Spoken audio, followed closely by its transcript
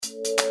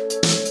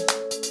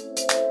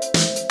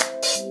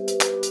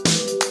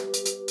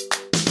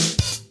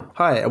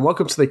Hi, and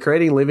welcome to the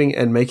Creating, Living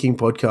and Making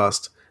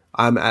podcast.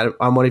 I'm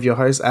one of your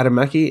hosts, Adam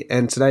Mackey,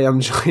 and today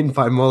I'm joined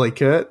by Molly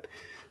Kurt.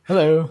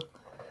 Hello.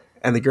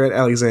 And the great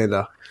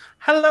Alexander.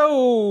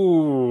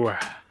 Hello.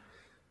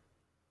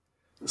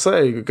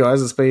 So,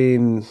 guys, it's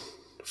been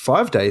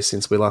 5 days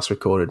since we last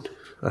recorded,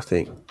 I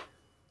think.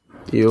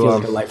 You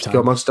Feels like a lifetime.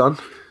 got much done?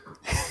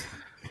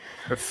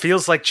 It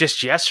feels like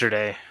just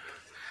yesterday.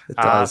 It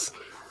does.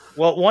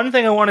 Well, one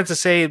thing I wanted to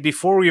say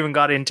before we even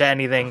got into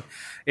anything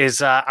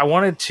is I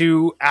wanted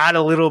to add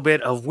a little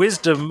bit of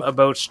wisdom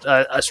about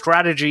a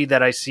strategy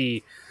that I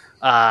see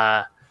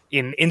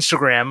in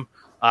Instagram,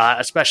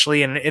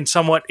 especially and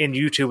somewhat in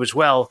YouTube as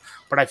well.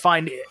 But I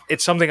find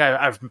it's something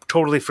I've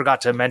totally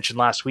forgot to mention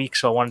last week,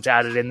 so I wanted to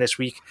add it in this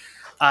week.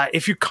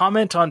 If you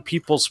comment on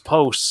people's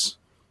posts,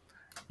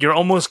 you're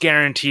almost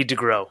guaranteed to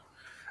grow.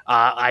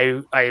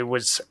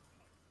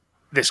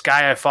 This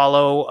guy I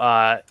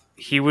follow,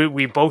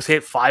 we both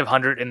hit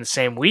 500 in the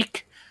same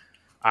week.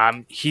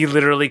 He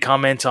literally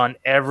comments on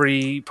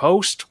every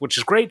post, which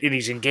is great, and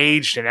he's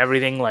engaged and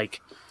everything.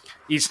 Like,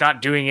 he's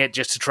not doing it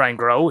just to try and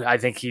grow. I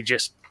think he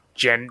just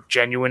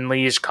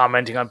genuinely is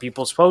commenting on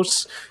people's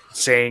posts,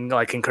 saying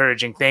like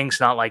encouraging things,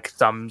 not like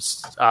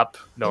thumbs up.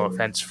 No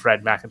offense,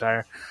 Fred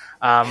McIntyre.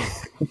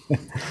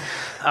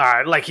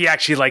 Like he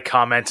actually like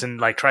comments and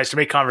like tries to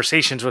make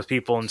conversations with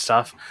people and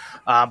stuff.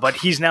 But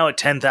he's now at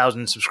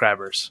 10,000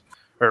 subscribers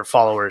or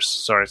followers.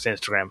 Sorry, it's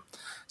Instagram.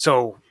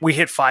 So we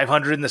hit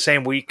 500 in the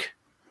same week.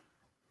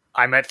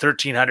 I'm at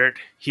 1,300.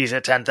 He's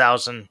at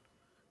 10,000.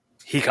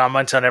 He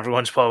comments on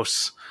everyone's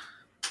posts.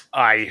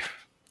 I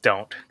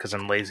don't, because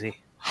I'm lazy.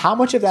 How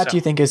much of that do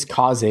you think is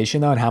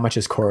causation, though, and how much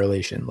is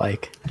correlation?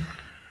 Like,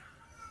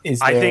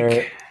 I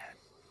think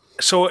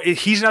so.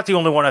 He's not the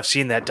only one I've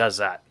seen that does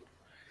that.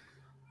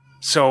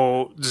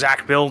 So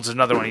Zach Builds is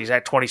another one. He's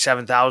at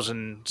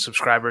 27,000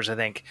 subscribers, I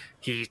think.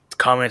 He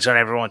comments on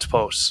everyone's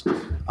posts.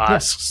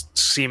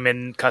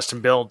 Seaman Custom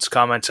Builds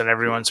comments on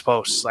everyone's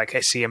posts. Like, I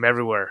see him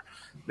everywhere.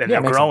 And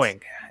they're growing.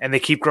 Sense. And they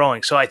keep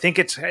growing. So I think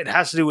it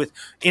has to do with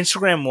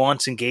Instagram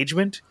wants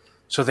engagement,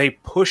 so they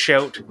push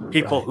out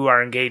people who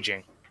are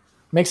engaging.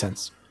 Makes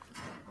sense.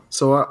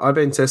 So I've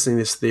been testing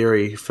this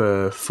theory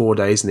for 4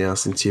 days now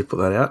since you put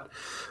that out.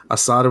 I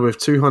started with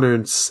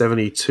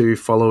 272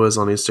 followers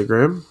on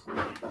Instagram.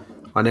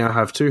 I now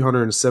have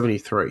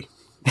 273.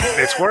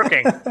 It's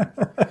working.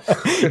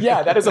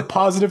 Yeah, that is a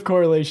positive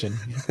correlation.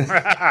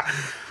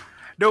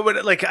 No,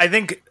 but like I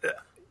think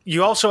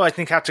you also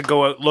have to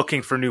go out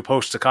looking for new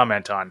posts to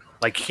comment on.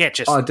 Like you can't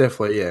just. Oh,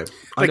 definitely, yeah.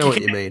 I know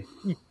what you mean.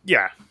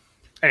 Yeah.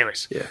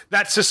 Anyways, yeah.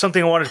 That's just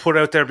something I wanted to put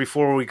out there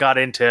before we got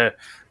into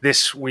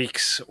this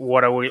week's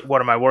what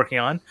am I working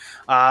on.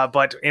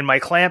 But in my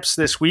clamps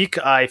this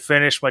week, I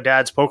finished my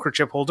dad's poker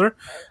chip holder,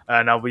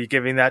 and I'll be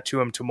giving that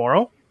to him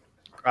tomorrow.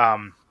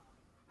 Because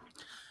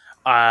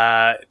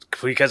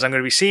I'm going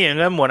to be seeing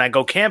him when I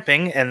go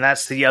camping, and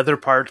that's the other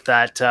part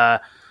that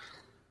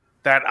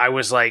that I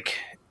was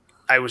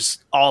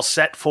all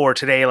set for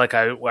today. Like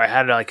I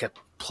had like a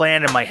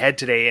plan in my head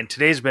today, and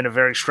today's been a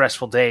very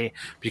stressful day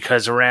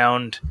because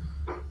around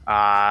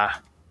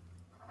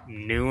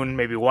noon,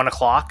 maybe 1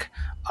 o'clock,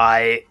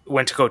 I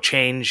went to go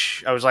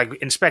change. I was like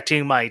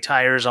inspecting my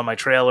tires on my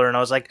trailer, and I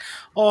was like,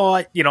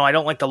 I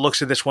don't like the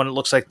looks of this one. It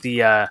looks like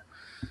the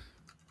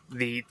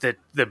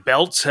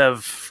belts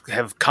have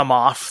come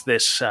off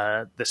this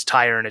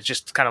tire, and it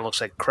just kind of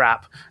looks like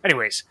crap.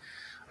 Anyways,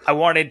 I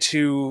wanted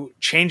to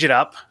change it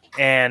up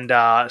and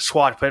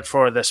swap it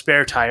for the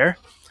spare tire,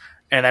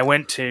 and I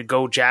went to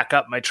go jack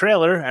up my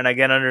trailer, and I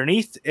get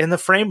underneath, and the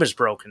frame is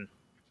broken.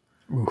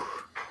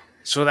 Oof.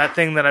 So that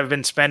thing that I've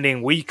been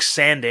spending weeks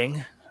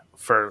sanding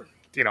for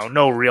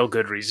no real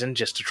good reason,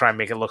 just to try and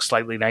make it look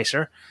slightly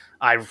nicer,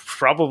 I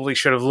probably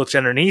should have looked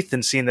underneath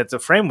and seen that the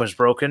frame was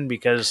broken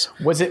because...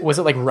 Was it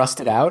like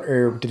rusted out,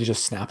 or did it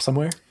just snap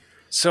somewhere?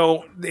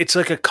 So it's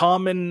like a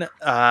common...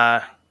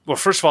 well,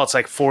 first of all, it's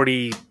like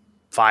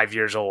 45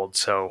 years old,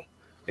 so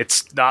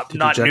it's not new.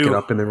 Did you jack it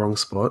up in the wrong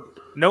spot?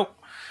 Nope.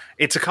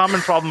 It's a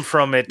common problem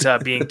from it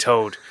being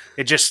towed.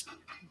 It just...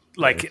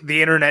 Like,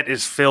 the internet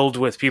is filled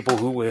with people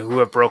who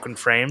have broken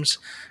frames,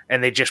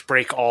 and they just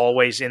break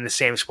always in the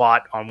same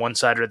spot on one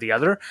side or the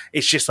other.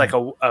 It's just like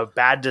a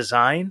bad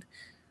design,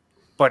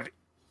 but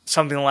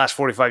something in the last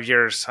 45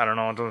 years, I don't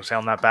know, it doesn't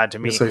sound that bad to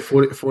me. So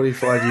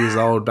 45 years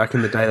old, back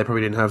in the day, they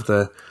probably didn't have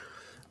the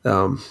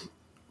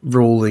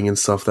ruling and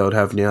stuff they would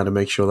have now to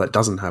make sure that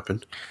doesn't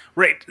happen.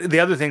 Right. The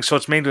other thing, so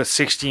it's made with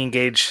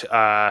 16-gauge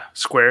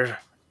square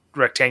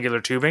rectangular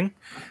tubing.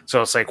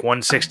 So it's like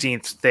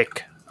 1/16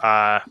 thick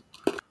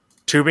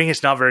tubing.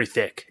 Is not very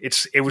thick.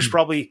 It was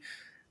probably,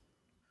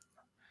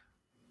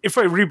 if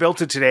I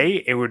rebuilt it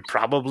today, it would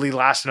probably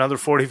last another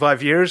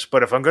 45 years.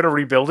 But if I'm going to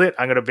rebuild it,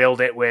 I'm going to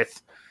build it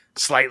with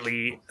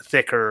slightly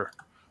thicker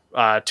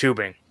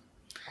tubing.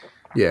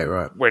 Yeah,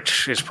 right.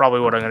 Which is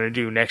probably what I'm going to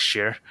do next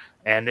year.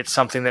 And it's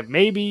something that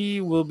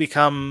maybe will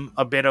become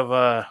a bit of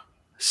a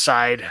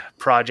side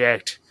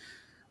project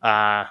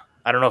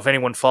I don't know if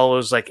anyone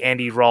follows like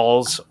Andy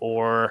Rawls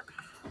or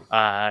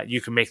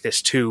You Can Make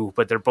This Too,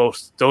 but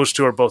those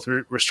two are both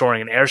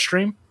restoring an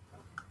Airstream.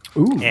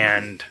 Ooh.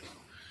 And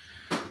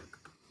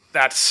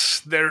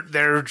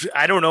they're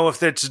I don't know if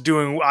that's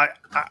doing.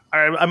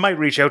 I might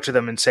reach out to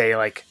them and say,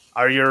 like,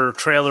 are your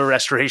trailer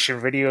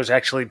restoration videos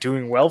actually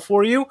doing well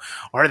for you,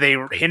 or are they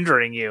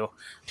hindering you?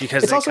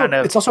 Because it's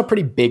also a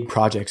pretty big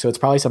project, so it's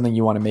probably something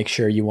you want to make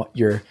sure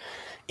you're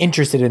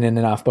interested in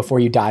enough before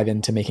you dive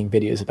into making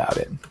videos about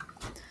it.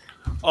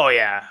 Oh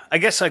yeah, I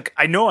guess like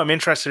I know I'm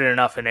interested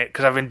enough in it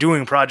because I've been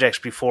doing projects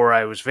before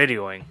I was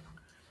videoing.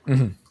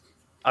 Mm-hmm.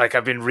 Like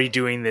I've been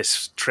redoing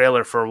this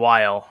trailer for a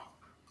while.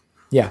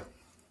 Yeah.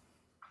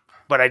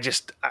 But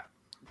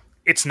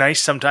it's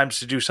nice sometimes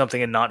to do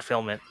something and not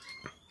film it.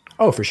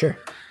 Oh, for sure.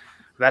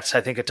 That's,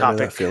 I think, a I know topic.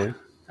 that feeling.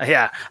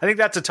 Yeah, I think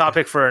that's a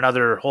topic for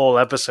another whole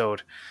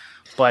episode.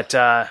 But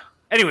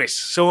anyways,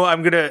 so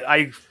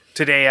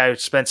today I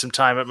spent some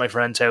time at my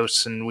friend's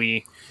house and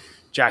we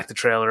jacked the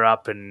trailer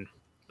up and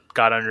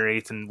got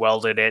underneath and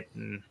welded it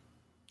and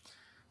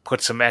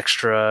put some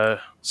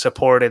extra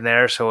support in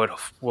there so it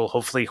will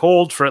hopefully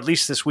hold for at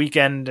least this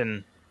weekend.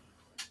 And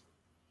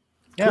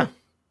yeah.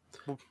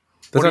 Cool.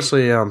 That's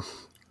actually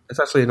it's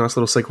actually a nice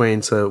little segue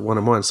into one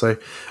of mine. So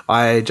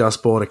I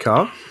just bought a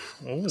car.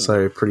 Ooh.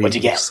 So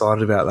pretty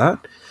excited about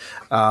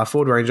that.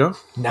 Ford Ranger.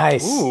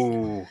 Nice.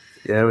 Ooh.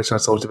 Yeah, which I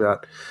talked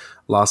about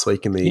last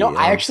week in the.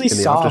 I actually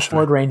saw a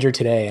Ford Ranger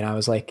today, and I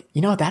was like,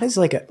 that is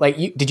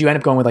did you end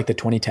up going with like the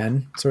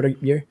 2010 sort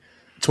of year?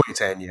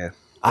 2010, yeah.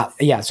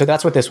 Yeah, so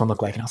that's what this one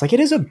looked like, and I was like, it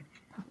is a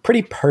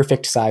pretty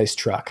perfect sized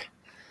truck.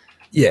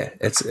 Yeah,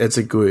 it's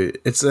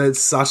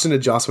such an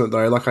adjustment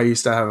though. Like I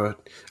used to have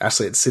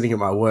actually it's sitting at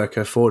my work,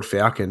 a Ford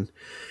Falcon,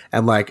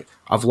 and like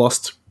I've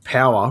lost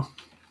power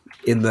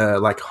in the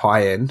like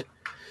high end,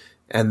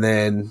 and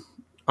then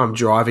I'm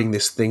driving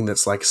this thing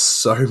that's like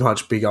so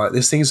much bigger. Like,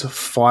 this thing's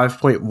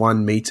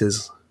 5.1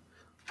 meters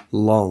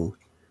long,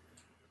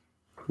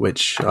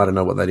 which I don't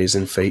know what that is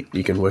in feet.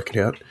 You can work it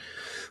out.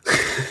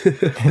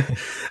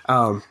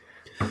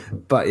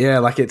 But yeah,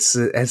 like it's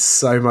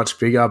so much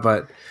bigger,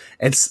 but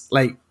it's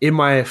like in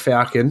my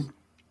Falcon,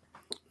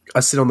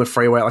 I sit on the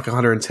freeway at like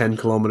 110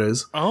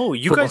 kilometers. Oh,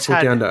 you put guys my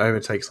foot had down to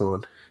overtake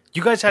someone.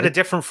 You guys had a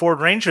different Ford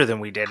Ranger than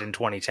we did in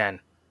 2010.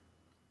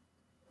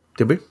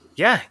 Did we?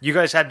 Yeah, you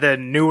guys had the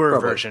newer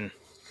Probably. version,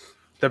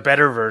 the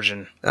better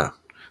version. Oh.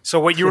 So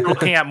what you were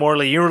looking at,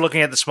 Morley, you were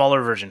looking at the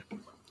smaller version.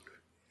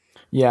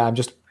 Yeah, I'm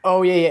just.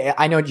 Oh yeah,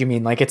 I know what you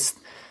mean. Like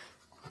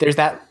there's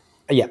that.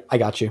 Yeah, I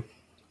got you.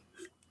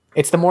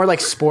 It's the more like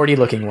sporty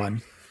looking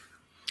one.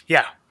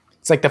 Yeah.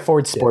 It's like the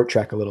Ford Sport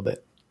Trek a little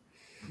bit.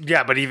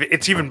 Yeah, but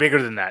it's even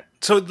bigger than that.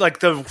 So like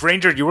the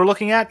Ranger you were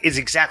looking at is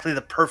exactly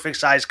the perfect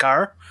size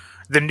car.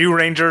 The new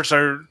Rangers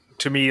are,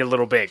 to me, a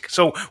little big.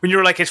 So when you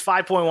were like, it's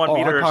 5.1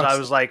 meters, I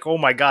was like, oh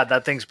my God,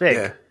 that thing's big.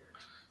 Yeah.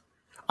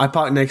 I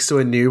parked next to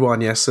a new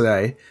one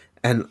yesterday,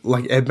 and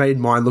like it made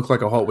mine look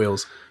like a Hot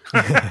Wheels.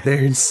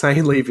 They're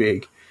insanely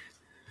big.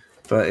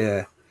 But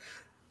yeah.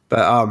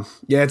 But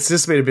yeah, it's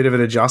just been a bit of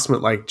an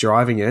adjustment, like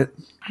driving it,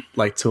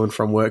 like to and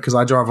from work, because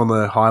I drive on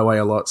the highway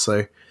a lot.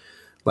 So,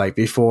 like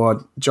before I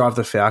drive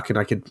the Falcon,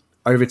 I could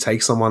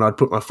overtake someone. I'd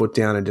put my foot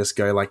down and just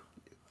go like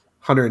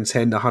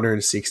 110 to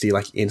 160,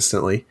 like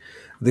instantly.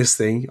 This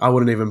thing, I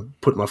wouldn't even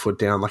put my foot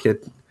down. Like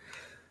I'd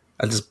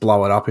just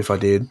blow it up if I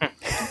did.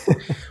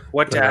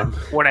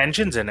 What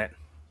engine's in it?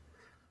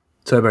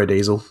 Turbo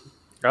diesel.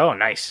 Oh,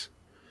 nice.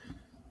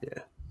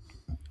 Yeah,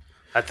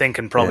 that thing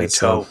can probably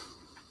tow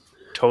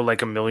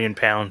like 1 million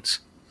pounds.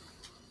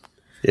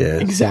 Yeah,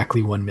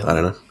 exactly 1 million.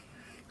 I don't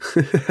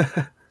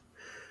know.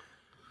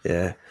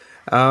 Yeah,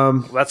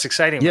 well, that's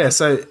exciting. Yeah, man.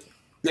 so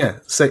yeah,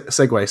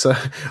 segue. So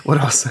what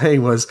I was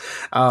saying was,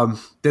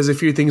 there's a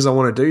few things I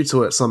want to do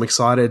to it, so I'm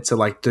excited to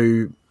like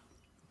do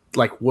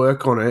like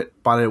work on it,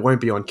 but it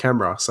won't be on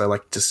camera. So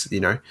like just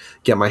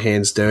get my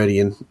hands dirty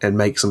and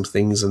make some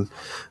things and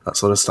that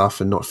sort of stuff,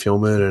 and not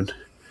film it and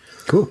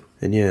cool.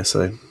 And yeah,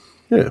 so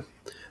yeah.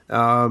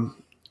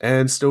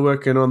 And still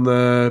working on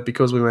the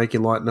Because We're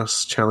Making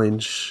Lightness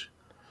challenge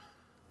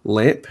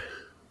lamp,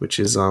 which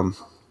is coming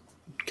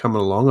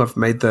along. I've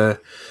made the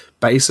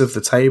base of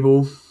the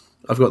table.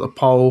 I've got the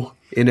pole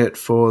in it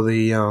for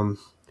the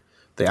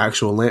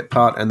actual lamp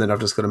part, and then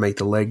I've just got to make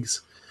the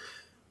legs,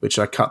 which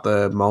I cut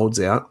the molds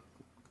out.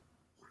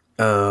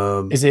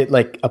 Is it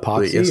like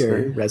epoxy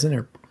or resin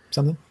or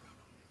something?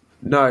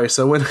 No,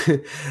 so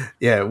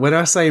when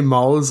I say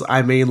molds,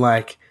 I mean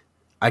like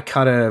I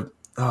cut a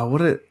what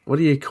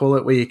do you call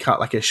it? Where you cut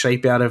like a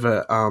shape out of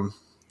a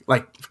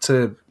like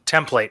to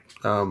template.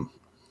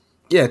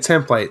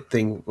 Template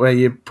thing where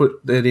you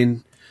put it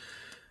in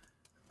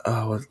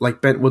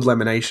like bent wood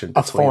lamination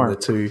between the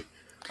two.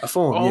 A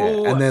form,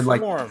 yeah, and then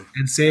like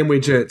and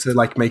sandwich it to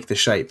like make the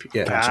shape.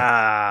 Yeah,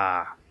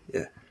 gotcha.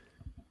 Yeah,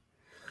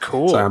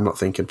 cool. So I'm not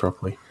thinking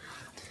properly,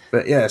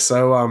 but yeah.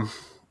 So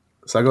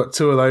I got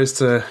 2 of those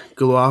to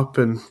glue up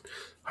and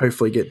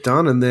hopefully get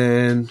done, and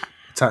then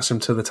attach them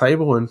to the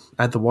table and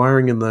add the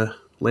wiring and the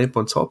lamp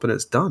on top, and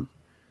it's done.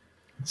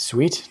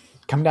 Sweet.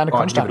 Come down to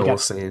crunch time. Give it all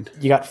sand.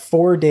 You got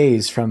 4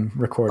 days from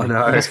recording. I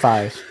know. I guess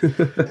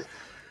 5.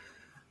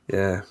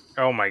 Yeah.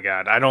 Oh my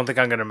god, I don't think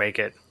I'm gonna make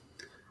it.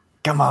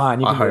 Come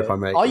on. I hope I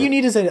make All it. you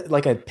need is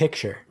a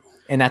picture,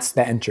 and that's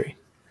the entry.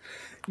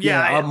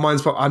 Yeah,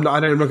 mine's. I'm not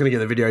going to get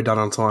the video done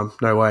on time.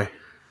 No way.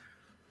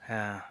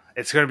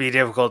 it's gonna be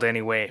difficult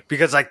anyway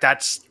because like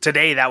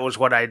today. That was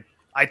what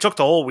I took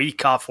the whole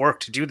week off work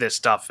to do this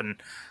stuff,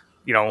 and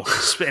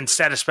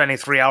instead of spending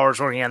 3 hours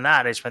working on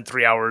that, I spent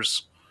 3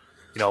 hours,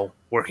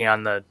 working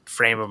on the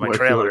frame of my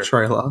Working on a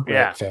trailer.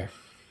 Yeah, Right, fair.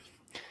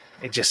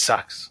 it just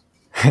sucks.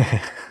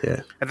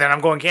 Yeah. And then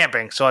I'm going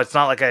camping, so it's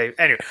not like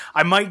anyway.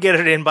 I might get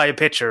it in by a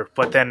picture,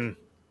 but then,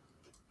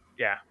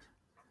 yeah.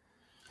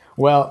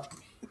 Well,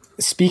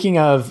 speaking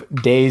of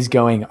days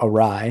going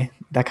awry,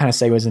 that kind of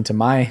segues into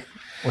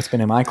what's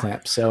been in my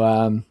clamp.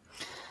 So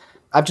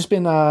I've just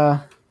been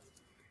kind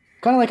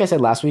of like I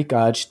said last week,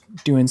 just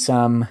doing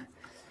some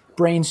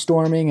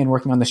brainstorming and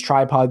working on this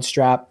tripod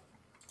strap,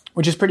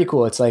 which is pretty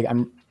cool. It's like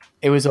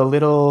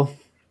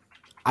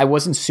I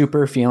wasn't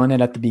super feeling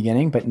it at the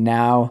beginning, but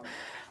now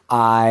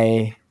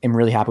I am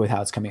really happy with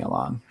how it's coming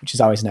along, which is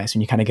always nice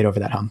when you kind of get over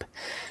that hump.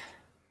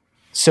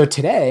 So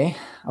today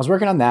I was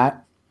working on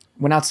that,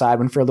 went outside,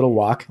 went for a little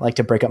walk. I like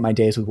to break up my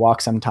days with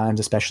walks sometimes,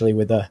 especially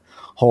with the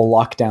whole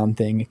lockdown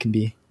thing. It can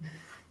be,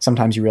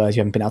 sometimes you realize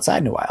you haven't been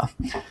outside in a while.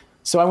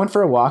 So I went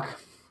for a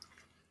walk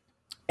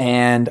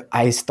and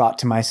I thought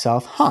to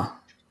myself,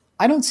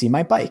 I don't see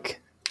my bike.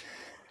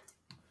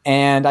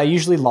 And I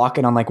usually lock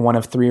it on like one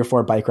of 3 or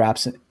 4 bike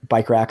racks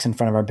in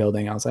front of our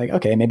building. I was like,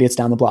 okay, maybe it's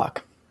down the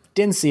block.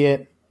 Didn't see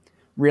it.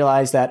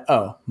 Realized that,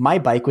 my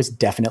bike was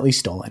definitely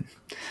stolen.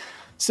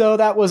 So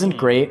that wasn't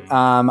great.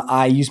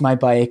 I use my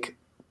bike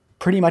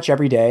pretty much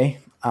every day,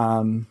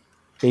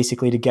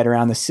 basically to get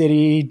around the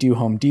city, do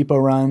Home Depot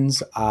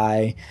runs.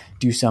 I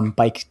do some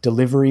bike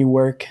delivery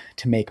work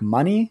to make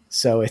money.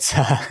 So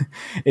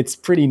it's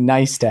pretty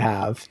nice to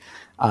have.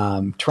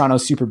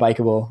 Toronto's super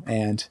bikeable,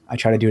 and I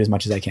try to do it as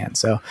much as I can.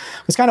 So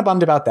I was kind of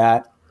bummed about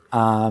that.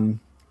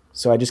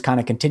 So I just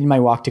kind of continued my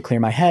walk to clear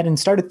my head and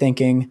started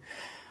thinking,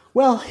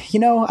 well,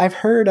 I've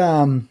heard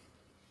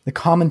the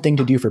common thing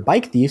to do for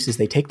bike thieves is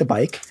they take the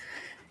bike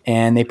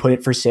and they put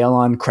it for sale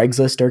on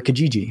Craigslist or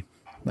Kijiji,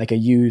 like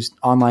a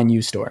online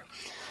used store.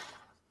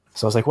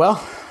 So I was like,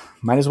 well,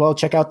 might as well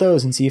check out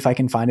those and see if I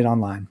can find it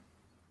online.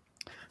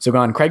 So go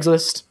on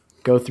Craigslist,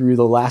 go through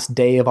the last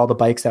day of all the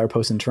bikes that were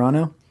posted in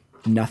Toronto,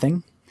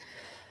 nothing.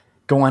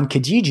 Go on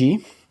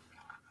Kijiji,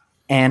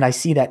 and I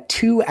see that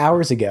 2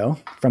 hours ago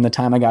from the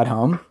time I got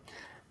home,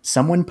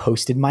 someone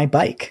posted my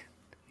bike.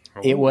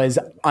 It was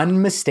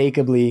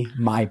unmistakably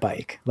my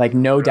bike, like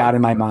no doubt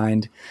in my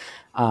mind.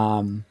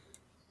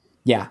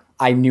 Yeah,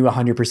 I knew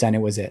 100% it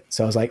was it.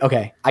 So I was like,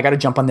 okay, I got to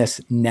jump on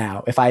this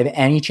now. If I have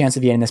any chance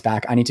of getting this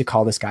back, I need to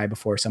call this guy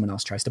before someone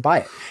else tries to buy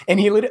it. And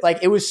he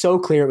it was so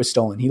clear it was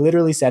stolen. He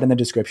literally said in the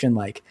description,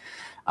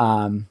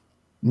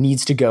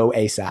 needs to go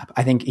ASAP.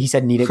 I think he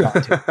said need it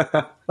gone too.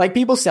 Like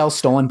people sell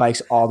stolen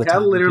bikes all the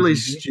time. How literally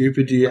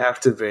stupid do you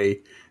have to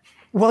be?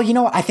 Well,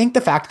 I think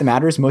the fact of the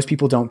matter is most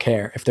people don't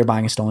care if they're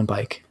buying a stolen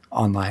bike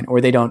online,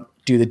 or they don't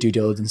do the due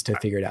diligence to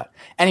figure it out.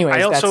 Anyways,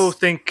 I also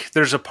think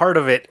there's a part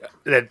of it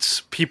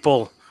that's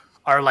people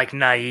are like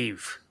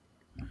naive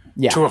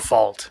to a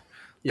fault.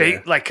 They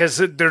because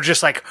they're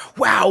just like,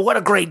 wow, what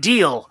a great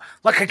deal.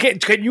 Like,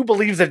 can you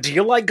believe the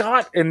deal I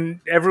got? And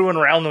everyone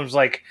around them's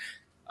like,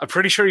 I'm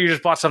pretty sure you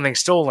just bought something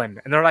stolen.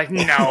 And they're like,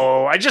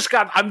 no, I'm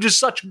just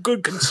such a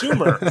good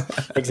consumer.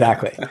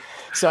 Exactly.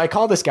 So I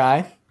called this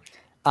guy.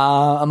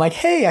 I'm like,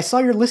 hey, I saw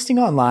your listing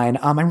online.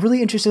 I'm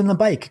really interested in the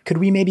bike. Could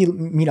we maybe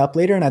meet up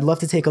later? And I'd love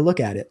to take a look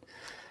at it.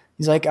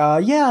 He's like,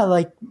 yeah,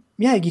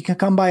 you can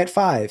come by at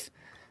 5.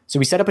 So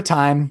we set up a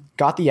time,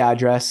 got the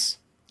address.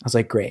 I was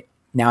like, great.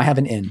 Now I have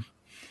an in.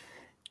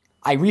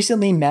 I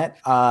recently met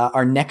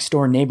our next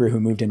door neighbor who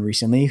moved in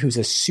recently, who's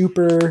a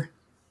super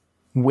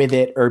with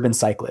it urban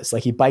cyclist.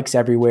 Like he bikes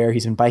everywhere.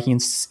 He's been biking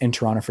in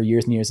Toronto for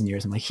years and years and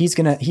years. I'm like, he's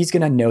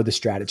gonna know the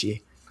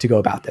strategy to go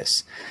about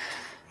this.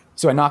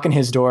 So I knock on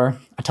his door.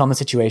 I tell him the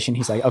situation.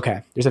 He's like,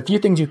 okay, there's a few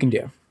things you can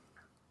do.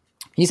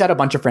 He's had a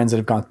bunch of friends that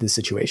have gone through this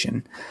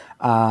situation.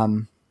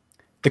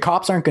 The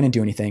cops aren't going to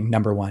do anything,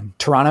 number one.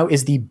 Toronto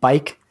is the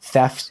bike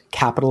theft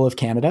capital of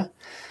Canada.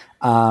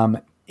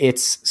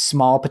 It's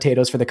small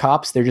potatoes for the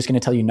cops. They're just going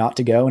to tell you not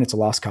to go, and it's a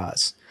lost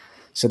cause.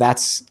 So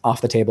that's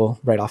off the table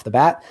right off the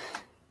bat.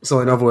 So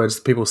in other words,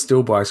 people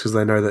steal bikes because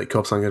they know that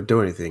cops aren't going to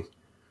do anything.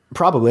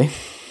 Probably.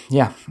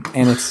 Yeah.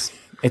 And it's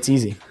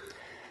easy.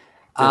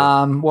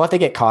 Well, if they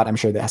get caught, I'm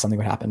sure that something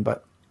would happen.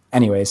 But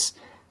anyways,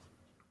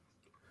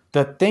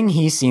 the thing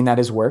he's seen that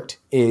has worked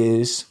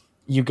is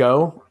you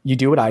go, you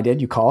do what I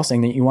did. You call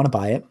saying that you want to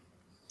buy it.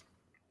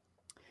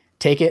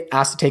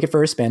 Ask to take it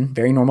for a spin.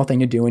 Very normal thing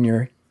to do when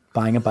you're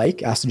buying a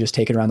bike. Ask to just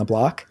take it around the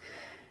block.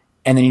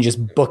 And then you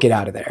just book it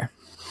out of there.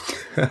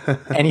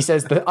 And he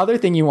says the other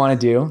thing you want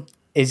to do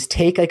is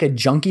take like a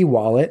junky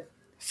wallet,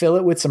 fill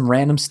it with some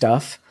random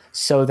stuff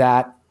so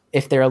that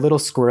if they're a little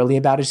squirrely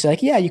about it, just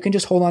like, yeah, you can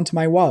just hold on to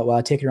my wallet while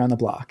I take it around the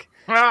block.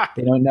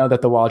 They don't know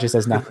that the wallet just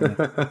has nothing.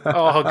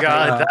 Oh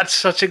God, that's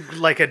such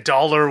a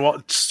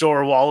dollar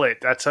store wallet.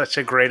 That's such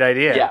a great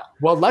idea. Yeah.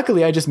 Well,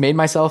 luckily I just made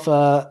myself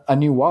a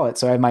new wallet.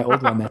 So I have my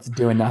old one that's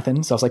doing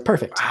nothing. So I was like,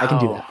 perfect. I can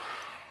do that.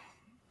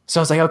 So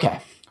I was like, okay.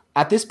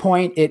 At this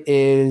point, it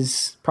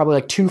is probably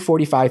like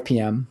 2:45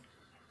 p.m.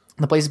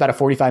 The place is about a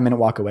 45-minute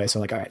walk away. So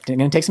I'm like, all right, I'm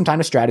going to take some time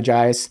to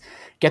strategize,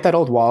 get that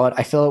old wallet.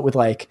 I fill it with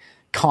like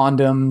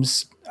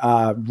condoms,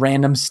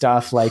 random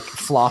stuff like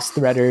floss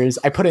threaders.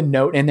 I put a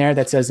note in there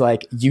that says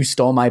like, you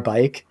stole my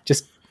bike.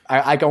 Just,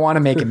 I want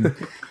to make him,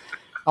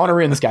 I want to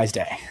ruin this guy's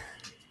day,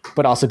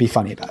 but also be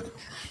funny about it.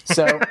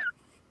 So,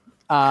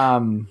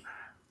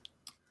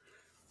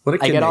 what a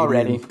I get all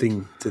Canadian ready.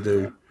 thing to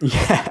do.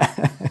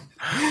 Yeah.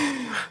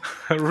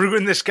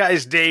 Ruin this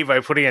guy's day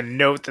by putting a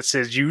note that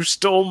says, you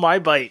stole my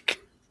bike.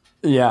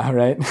 Yeah.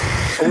 Right.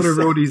 I want to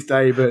ruin his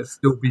day, but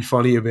still be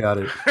funny about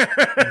it.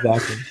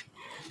 Exactly.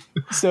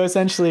 So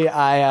essentially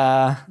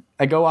I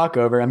go walk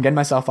over, I'm getting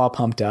myself all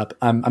pumped up.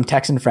 I'm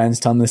texting friends,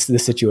 telling them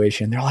this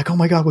situation. They're like, oh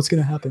my God, what's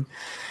going to happen?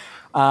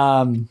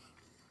 I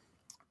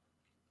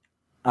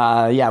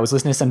was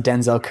listening to some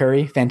Denzel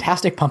Curry,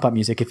 fantastic pump up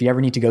music. If you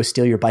ever need to go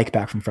steal your bike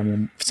back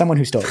from someone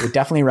who stole it, would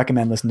definitely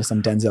recommend listening to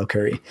some Denzel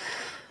Curry.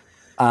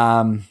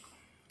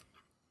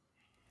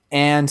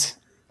 And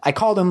I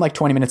called him like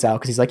 20 minutes out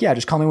because he's like, yeah,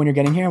 just call me when you're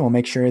getting here and we'll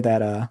make sure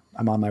that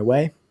I'm on my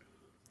way.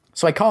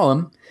 So I call him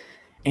and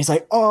he's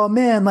like, oh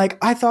man, like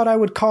I thought I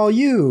would call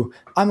you.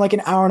 I'm like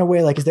an hour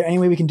away. Like, is there any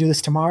way we can do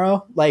this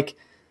tomorrow? Like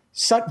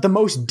the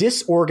most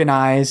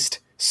disorganized,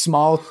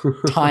 small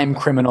time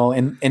criminal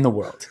in the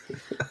world.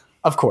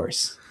 Of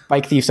course,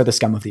 bike thieves are the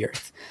scum of the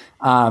earth.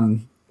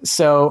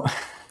 So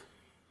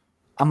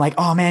I'm like,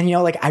 oh man,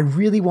 like I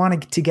really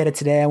wanted to get it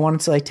today. I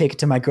wanted to like take it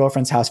to my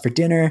girlfriend's house for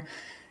dinner.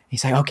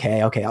 He's like,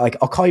 okay. Like,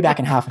 I'll call you back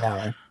in half an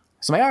hour.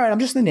 So I'm like, all right, I'm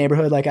just in the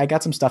neighborhood. Like I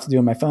got some stuff to do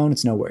on my phone.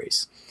 It's no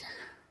worries.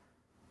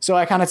 So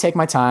I kind of take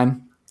my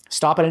time,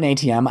 stop at an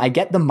ATM. I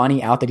get the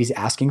money out that he's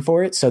asking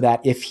for it so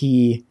that if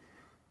he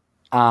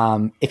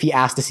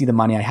asks to see the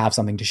money, I have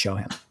something to show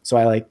him. So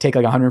I like take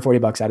like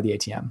 $140 out of the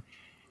ATM.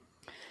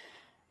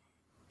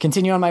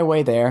 Continue on my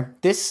way there.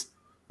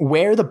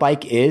 Where the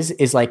bike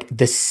is like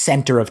the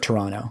center of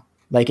Toronto.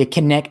 Like it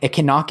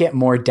cannot get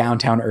more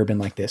downtown urban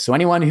like this. So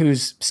anyone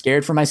who's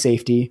scared for my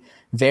safety,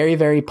 very,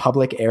 very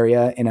public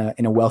area in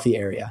a wealthy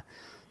area.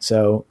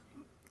 So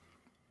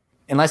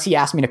unless he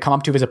asked me to come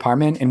up to his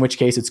apartment, in which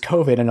case it's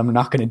COVID and I'm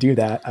not going to do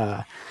that.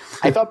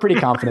 I felt pretty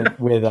confident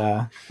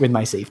with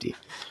my safety.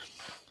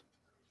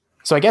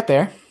 So I get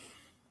there,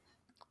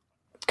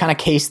 kind of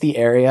case the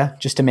area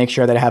just to make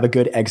sure that I have a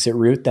good exit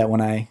route that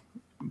when I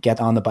get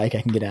on the bike,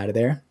 I can get out of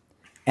there.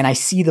 And I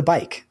see the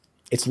bike.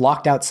 It's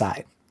locked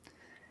outside.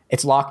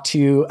 It's locked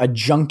to a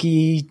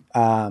junky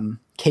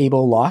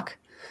cable lock.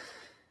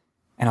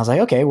 And I was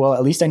like, okay, well,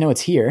 at least I know it's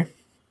here.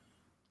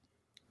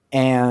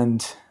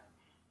 And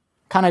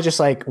kind of just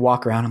like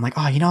walk around. I'm like,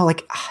 oh,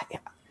 like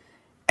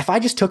if I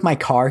just took my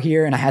car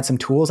here and I had some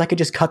tools, I could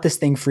just cut this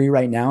thing free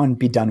right now and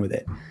be done with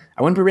it.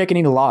 I wouldn't be breaking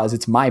any laws.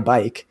 It's my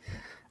bike.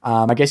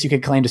 I guess you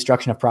could claim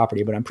destruction of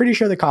property, but I'm pretty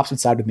sure the cops would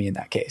side with me in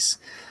that case.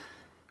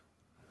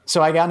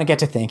 So I got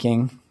to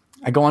thinking.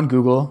 I go on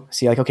Google,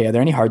 see like, okay, are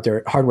there any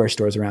hardware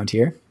stores around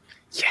here?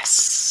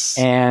 Yes.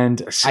 And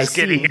this is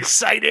getting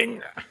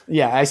exciting.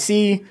 Yeah, I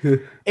see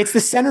it's the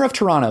center of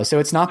Toronto, so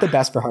it's not the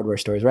best for hardware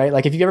stores, right?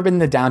 Like if you've ever been in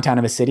the downtown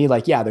of a city,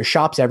 like yeah, there's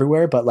shops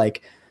everywhere, but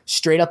like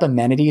straight up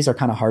amenities are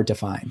kind of hard to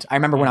find. I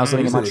remember when I was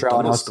living in Montreal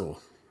and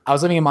I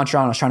was living in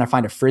Montreal and I was trying to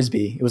find a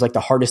Frisbee. It was like the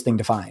hardest thing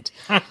to find.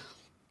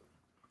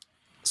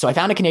 So I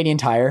found a Canadian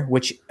Tire,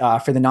 which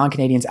for the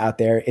non-Canadians out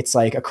there, it's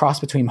like a cross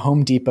between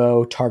Home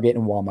Depot, Target,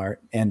 and Walmart,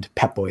 and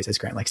Pep Boys, as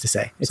Grant likes to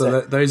say.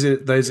 Those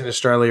in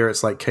Australia,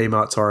 it's like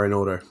Kmart, Tire, and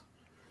Auto.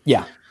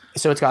 Yeah.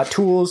 So it's got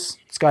tools.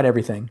 It's got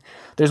everything.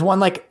 There's one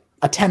like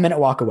a 10-minute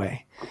walk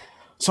away.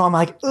 So I'm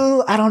like,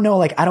 oh, I don't know.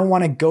 Like, I don't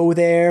want to go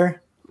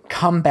there,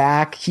 come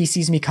back. He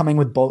sees me coming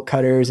with bolt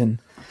cutters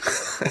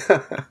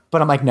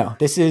but I'm like, no,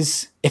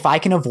 if I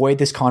can avoid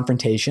this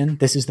confrontation,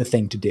 this is the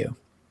thing to do.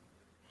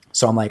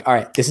 So I'm like, all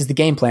right, this is the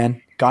game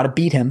plan. Got to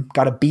beat him,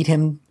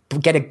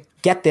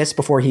 get this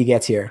before he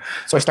gets here.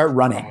 So I start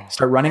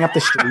running up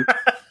the street.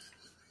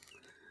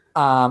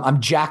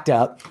 I'm jacked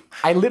up.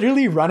 I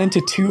literally run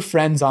into two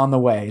friends on the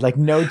way, like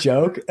no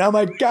joke. And I'm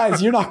like,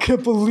 guys, you're not going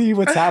to believe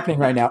what's happening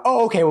right now.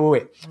 Oh, okay.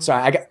 Wait.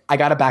 Sorry. I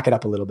got to back it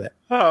up a little bit.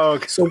 Oh,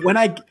 okay. So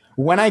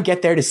when I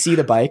get there to see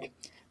the bike,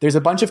 there's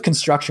a bunch of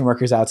construction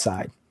workers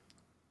outside.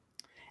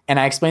 And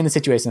I explain the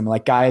situation. I'm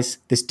like, guys,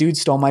 this dude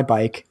stole my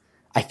bike.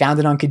 I found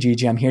it on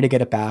Kijiji. I'm here to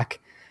get it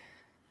back.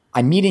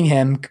 I'm meeting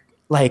him.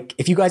 Like,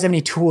 if you guys have any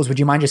tools, would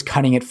you mind just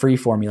cutting it free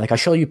for me? Like, I'll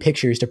show you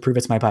pictures to prove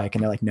it's my bike.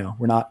 And they're like, no,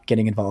 we're not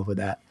getting involved with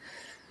that.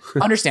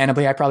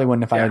 Understandably, I probably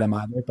wouldn't have fired them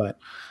either, but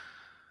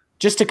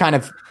just to kind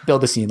of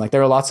build a scene. Like,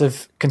 there are lots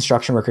of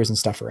construction workers and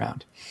stuff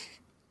around.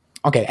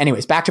 Okay,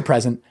 anyways, back to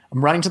present.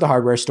 I'm running to the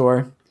hardware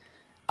store.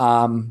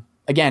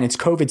 Again, it's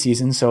COVID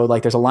season, so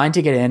like there's a line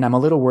to get in. I'm a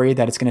little worried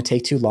that it's going to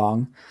take too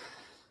long.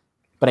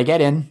 But I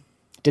get in.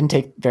 Didn't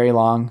take very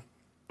long.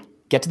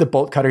 Get to the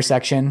bolt cutter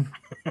section.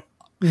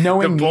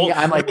 knowing me,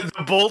 I'm like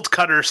the bolt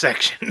cutter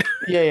section.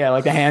 yeah,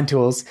 like the hand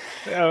tools.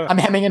 I'm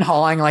hemming and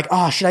hawing, like,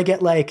 oh, should I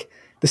get like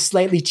the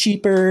slightly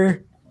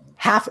cheaper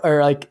half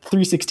or like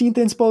 3/16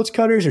 inch bolt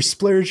cutters or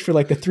splurge for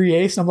like the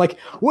 3/8? And I'm like,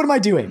 what am I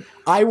doing?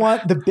 I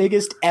want the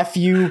biggest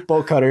FU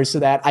bolt cutters so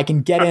that I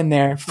can get in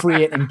there,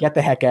 free it, and get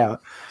the heck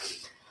out.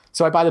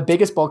 So I buy the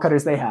biggest bolt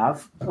cutters they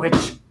have,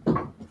 which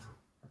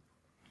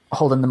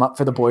holding them up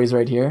for the boys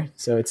right here.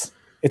 So it's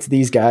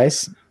these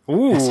guys.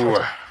 Ooh.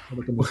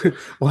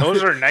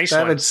 Those are nice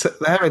ones.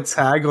 They have a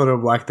tag on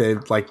them like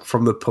they're like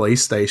from the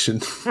police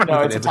station.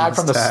 No, it's a tag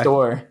from the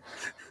store.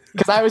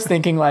 Because I was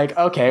thinking like,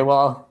 okay,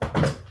 well,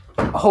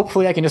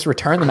 hopefully I can just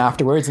return them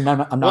afterwards and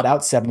I'm not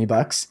out $70.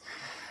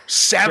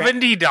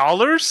 $70?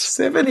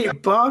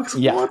 $70?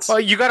 Yeah. What? Well,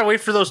 you got to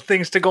wait for those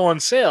things to go on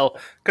sale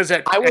because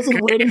I wasn't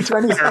waiting for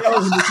any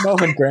sales in this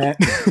moment, Grant.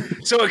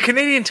 So a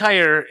Canadian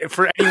Tire,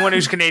 for anyone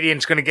who's Canadian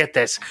is going to get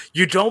this,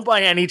 you don't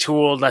buy any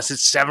tool unless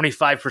it's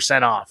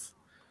 75% off.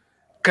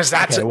 Because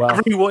that's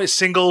every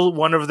single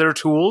one of their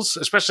tools,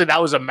 especially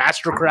that was a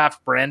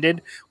Mastercraft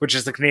branded, which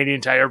is the Canadian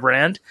Tire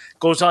brand,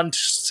 goes on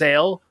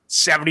sale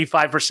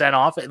 75%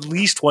 off at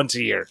least once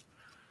a year.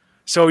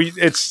 So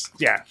it's,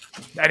 yeah.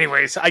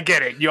 Anyways, I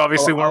get it. You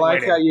obviously weren't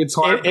like waiting. how you're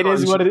time it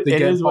is what it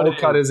is. What it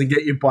cutters and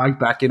get your bike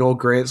back in. All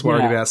Grant's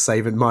worried about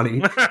saving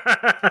money.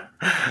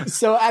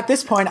 So at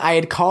this point, I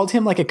had called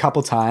him like a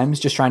couple times,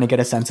 just trying to get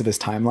a sense of his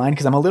timeline,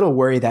 because I'm a little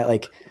worried that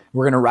like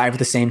we're going to arrive at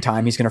the same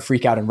time. He's going to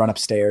freak out and run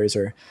upstairs,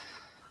 or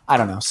I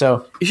don't know.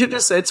 So you should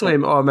just say to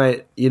him, "Oh,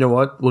 mate, you know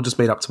what? We'll just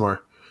meet up tomorrow."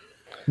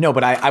 No,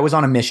 but I was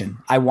on a mission.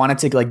 I wanted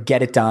to like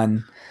get it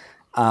done.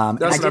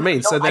 That's what I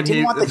mean. So then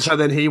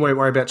he won't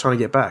worry about trying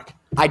to get back.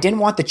 I didn't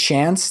want the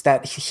chance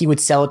that he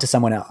would sell it to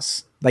someone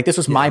else. Like this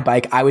was my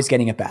bike. I was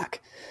getting it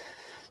back.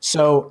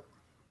 So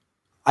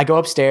I go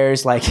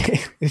upstairs, like,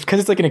 because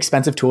it's like an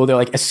expensive tool. They're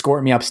like,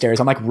 escort me upstairs.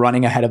 I'm like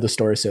running ahead of the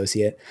store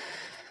associate.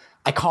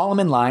 I call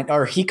him in line,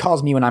 or he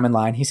calls me when I'm in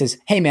line. He says,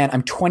 "Hey man,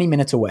 I'm 20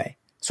 minutes away."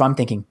 So I'm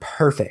thinking,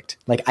 perfect.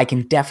 Like I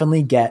can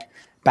definitely get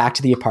back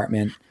to the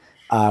apartment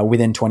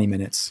within 20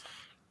 minutes.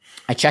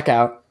 I check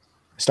out,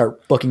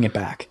 start booking it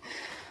back.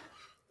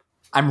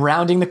 I'm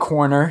rounding the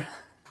corner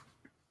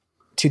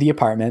to the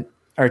apartment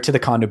or to the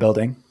condo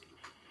building,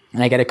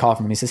 and I get a call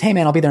from him. He says, "Hey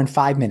man, I'll be there in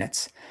 5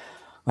 minutes."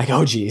 I'm like,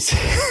 oh geez,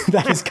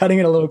 that is cutting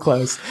it a little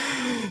close.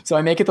 So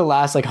I make it the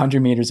last like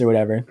 100 meters or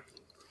whatever.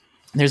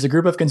 There's a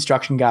group of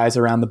construction guys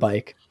around the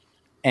bike,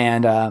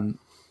 and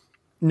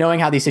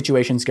knowing how these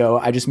situations go,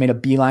 I just made a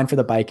beeline for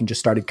the bike and just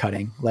started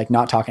cutting, like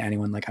not talking to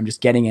anyone. Like I'm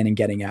just getting in and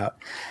getting out.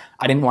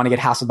 I didn't want to get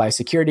hassled by a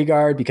security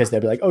guard because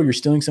they'd be like, "Oh, you're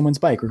stealing someone's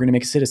bike. We're going to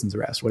make a citizen's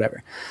arrest,"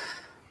 whatever.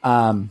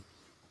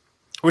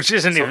 Which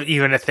isn't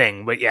even a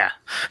thing, but yeah.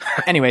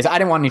 Anyways, I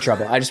didn't want any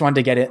trouble. I just wanted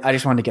to get it. I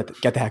just wanted to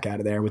get the heck out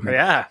of there with me.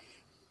 Yeah.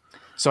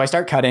 So I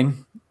start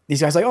cutting.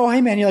 These guys are like, "Oh,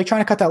 hey man, you're like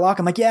trying to cut that lock."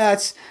 I'm like, "Yeah,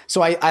 it's."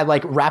 So I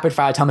like rapid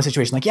fire tell them the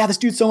situation. Like, "Yeah, this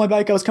dude stole my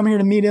bike. I was coming here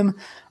to meet him.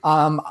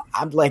 I'm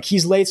like,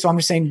 he's late, so I'm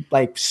just saying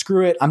like,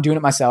 screw it. I'm doing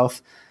it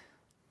myself."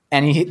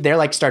 And they're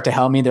like, start to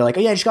help me. They're like,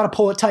 "Oh yeah, you just got to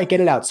pull it tight, get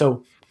it out."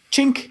 So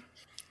chink,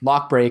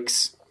 lock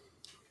breaks.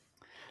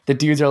 The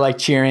dudes are like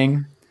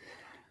cheering.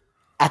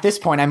 At this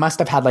point, I must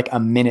have had like a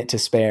minute to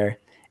spare.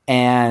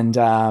 And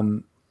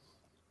all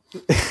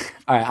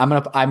right, I'm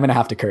gonna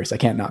have to curse. I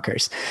can't not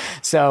curse.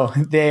 So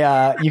they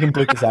you can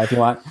bleep this out if you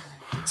want.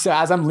 So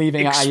as I'm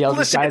leaving, I yelled at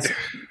these guys.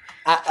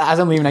 As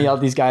I'm leaving, I yelled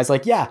at these guys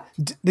like, "Yeah,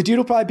 the dude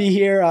will probably be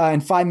here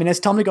in 5 minutes.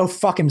 Tell him to go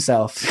fuck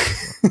himself."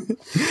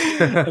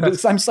 I'm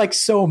just like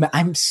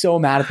I'm so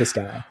mad at this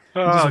guy. He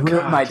just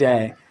ruined my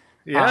day.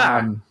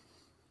 Yeah.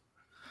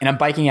 And I'm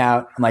biking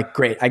out. I'm like,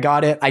 great, I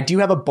got it. I do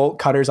have a bolt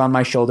cutters on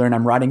my shoulder and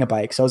I'm riding a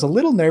bike. So I was a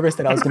little nervous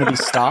that I was going to be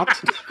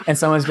stopped and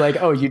someone's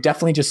like, "Oh, you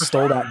definitely just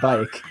stole that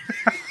bike."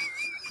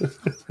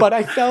 But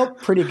I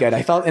felt pretty good.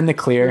 I felt in the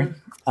clear.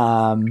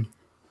 And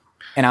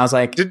I was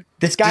like,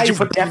 this guy is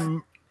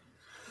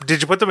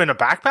Did you put them in a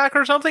backpack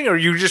or something? Or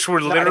you just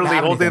were literally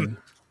holding...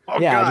 Oh,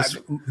 yeah,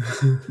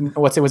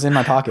 God. It was in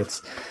my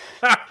pockets.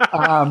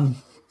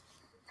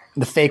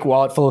 The fake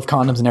wallet full of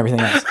condoms and everything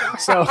else.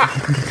 So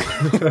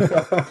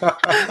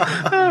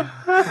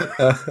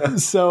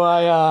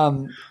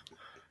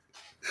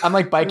I'm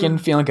like biking,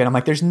 feeling good. I'm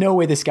like, there's no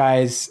way this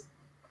guy's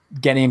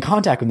getting in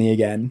contact with me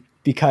again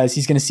because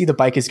he's going to see the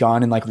bike is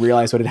gone and like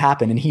realize what had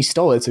happened. And he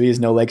stole it. So he has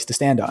no legs to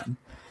stand on.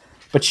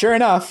 But sure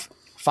enough,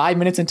 5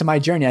 minutes into my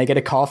journey, I get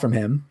a call from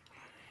him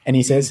and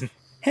he says,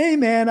 "Hey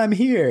man, I'm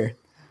here."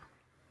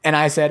 And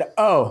I said,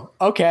 "Oh,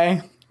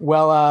 okay.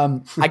 Well,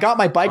 I got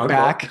my bike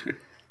back.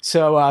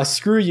 So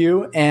screw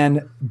you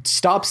and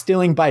stop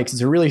stealing bikes.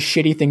 It's a really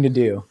shitty thing to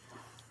do."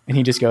 And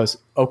he just goes,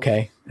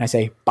 "Okay." And I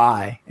say,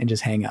 "Bye," and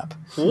just hang up.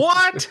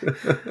 What?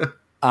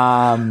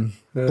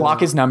 Block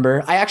his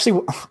number. I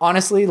actually,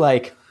 honestly,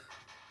 like,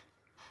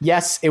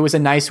 yes, it was a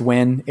nice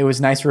win. It was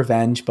nice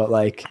revenge, but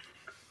like,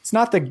 it's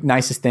not the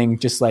nicest thing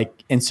just like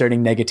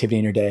inserting negativity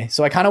in your day.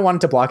 So I kind of wanted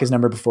to block his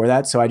number before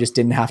that. So I just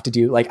didn't have to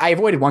do, like, I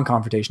avoided one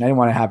confrontation. I didn't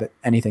want to have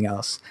anything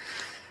else.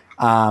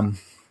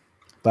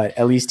 But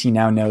at least he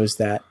now knows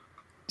that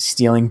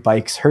stealing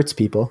bikes hurts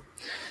people.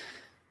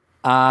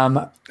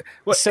 Well,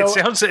 So-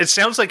 it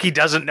sounds like he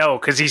doesn't know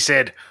because he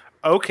said,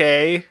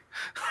 "Okay."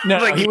 No,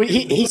 Like-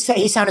 he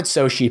sounded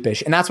so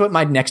sheepish, and that's what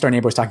my next door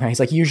neighbor was talking about. He's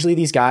like, usually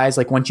these guys,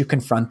 like once you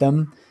confront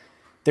them,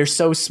 they're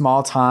so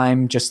small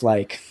time, just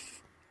like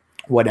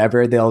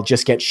whatever. They'll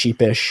just get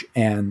sheepish,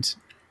 and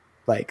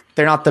like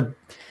they're not the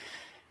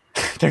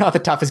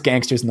toughest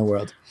gangsters in the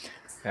world.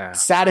 Yeah.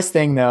 Saddest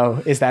thing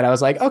though is that I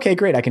was like, okay,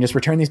 great. I can just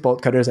return these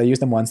bolt cutters. I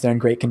used them once. They're in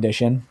great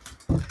condition.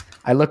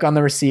 I look on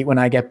the receipt when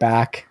I get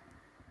back.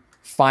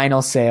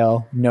 Final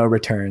sale, no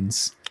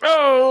returns.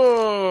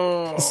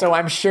 Oh, So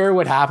I'm sure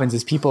what happens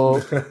is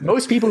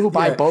most people who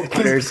buy bolt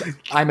cutters,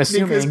 I'm Because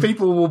assuming,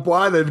 people will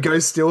buy them, go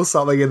steal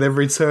something, and then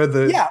return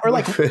the. yeah, or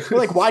like,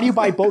 why do you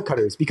buy bolt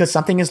cutters? Because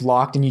something is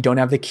locked and you don't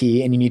have the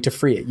key and you need to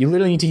free it. You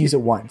literally need to use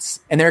it once,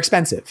 and they're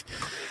expensive.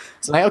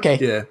 So like, okay,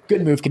 Yeah.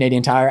 good move,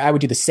 Canadian Tire. I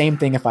would do the same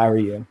thing if I were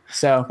you.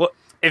 So well,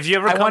 if you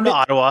ever I come to wanted-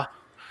 Ottawa,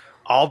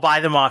 I'll buy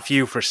them off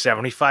you for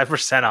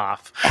 75%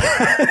 off,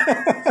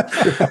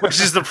 which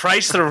is the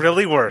price they're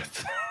really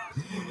worth.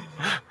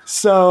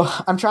 So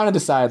I'm trying to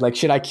decide, like,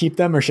 should I keep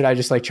them or should I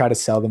just like try to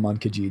sell them on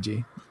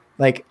Kijiji?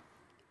 Like,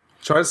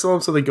 Try to sell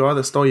them to the guy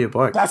that stole your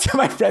bike. that's what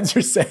my friends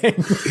are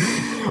saying.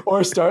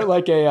 Or start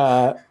like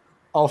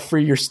I'll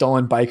free your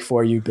stolen bike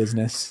for you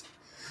business.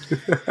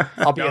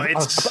 I'll be No, a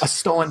it's-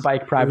 stolen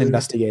bike private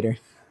investigator.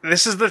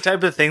 This is the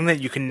type of thing that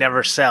you can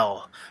never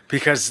sell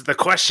because the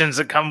questions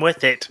that come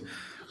with it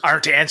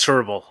aren't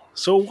answerable.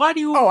 So why do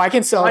you? Oh, I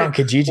can sell it on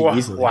Kijiji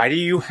easily. Why do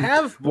you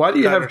have? Why do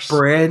you have cutters?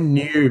 brand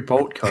new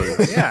bolt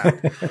cutters? Yeah,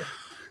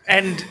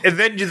 and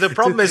then the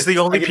problem is the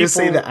only I can people. just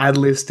see the ad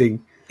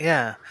listing.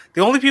 Yeah,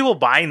 the only people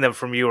buying them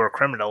from you are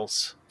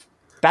criminals.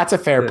 That's a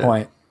fair Yeah.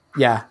 point.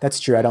 Yeah, that's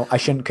true. I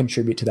shouldn't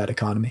contribute to that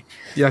economy.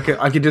 Yeah,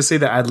 I can just see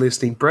the ad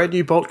listing. Brand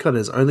new bolt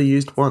cutters, only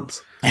used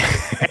once.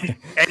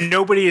 And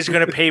nobody is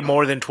going to pay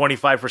more than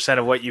 25%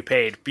 of what you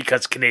paid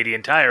because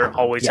Canadian Tire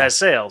always Yeah. has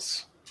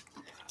sales.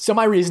 So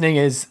my reasoning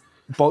is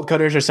bolt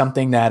cutters are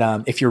something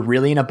that if you're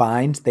really in a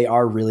bind, they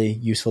are really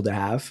useful to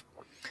have.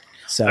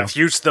 So I've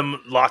used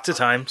them lots of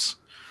times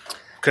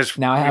because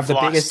now I have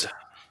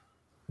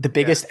the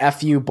biggest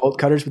FU bolt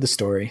cutters with a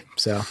story.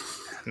 So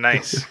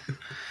Nice.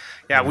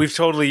 Yeah, we've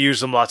totally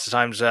used them lots of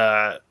times.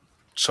 So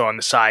on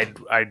the side,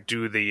 I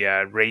do the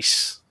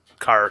race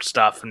car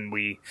stuff, and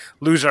we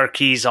lose our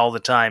keys all the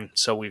time.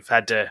 So we've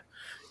had to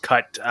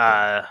cut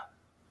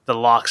the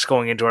locks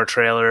going into our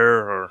trailer,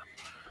 or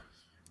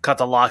cut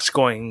the locks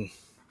going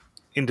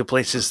into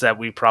places that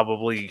we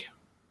probably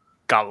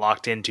got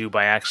locked into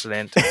by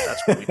accident.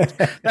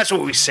 That's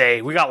what we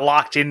say. We got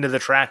locked into the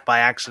track by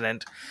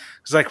accident.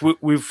 It's like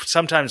we've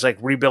sometimes like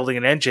rebuilding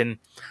an engine.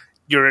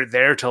 You're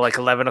there till like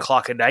 11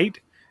 o'clock at night,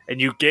 and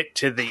you get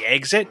to the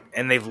exit,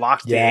 and they've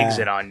locked the Yeah.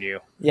 exit on you.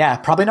 yeah,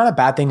 probably not a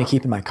bad thing to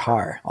keep in my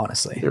car,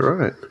 honestly. You're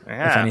right. If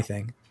Yeah.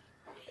 anything.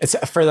 It's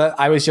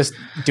I was just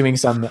doing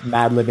some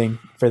mad living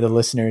for the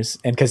listeners,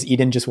 and because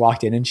Eden just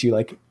walked in and she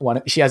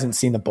hasn't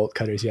seen the bolt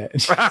cutters yet,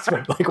 and she's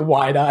like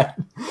wide eyed,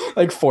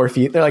 like 4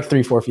 feet. They're like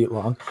 3-4 feet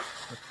long.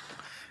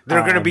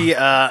 They're going to be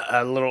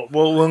a little.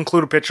 We'll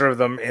include a picture of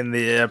them in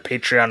the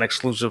Patreon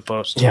exclusive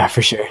post. Yeah,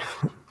 for sure.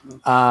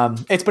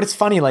 It's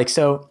funny, like,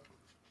 so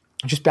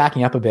just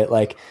backing up a bit,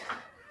 like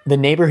the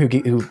neighbor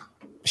who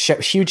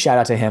huge shout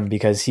out to him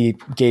because he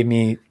gave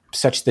me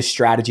such the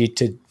strategy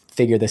to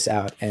figure this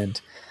out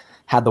and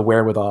had the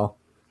wherewithal.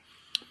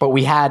 But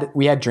we had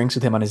drinks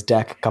with him on his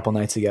deck a couple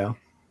nights ago,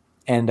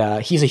 and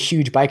he's a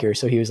huge biker,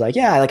 so he was like,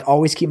 "Yeah, I like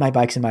always keep my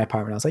bikes in my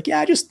apartment." I was like,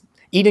 "Yeah,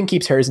 Eden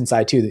keeps hers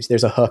inside too.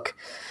 There's a hook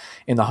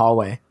in the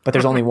hallway, but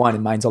there's only one,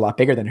 and mine's a lot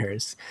bigger than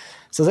hers."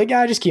 So I was like,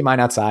 "Yeah, I just keep mine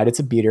outside. It's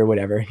a beater,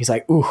 whatever." He's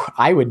like, "Ooh,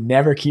 I would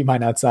never keep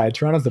mine outside.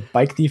 Toronto's the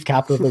bike thief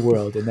capital of the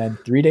world." And then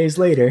 3 days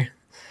later,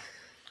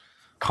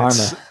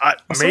 karma.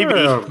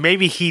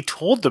 Maybe he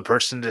told the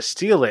person to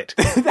steal it.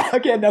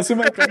 Again, that's what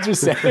my friends are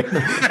saying.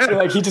 They're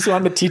like, he just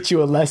wanted to teach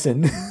you a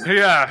lesson.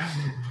 Yeah,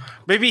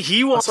 maybe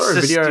he wants saw a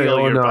to video steal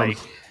your on, bike.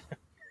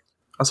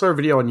 I saw a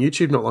video on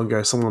YouTube not long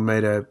ago. Someone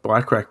made a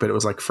bike rack, but it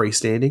was like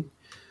freestanding.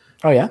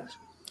 Oh yeah.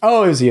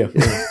 Oh, it was you.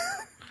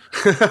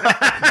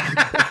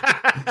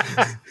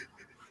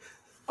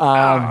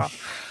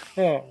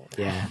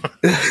 Yeah.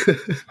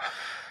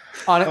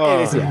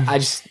 It is, yeah.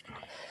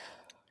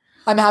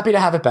 I'm happy to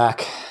have it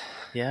back.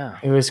 Yeah.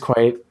 It was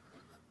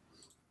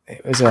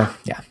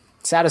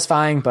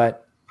satisfying,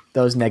 but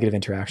those negative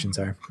interactions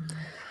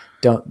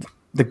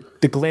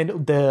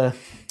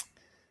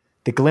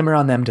the glimmer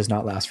on them does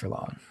not last for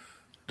long.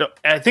 No,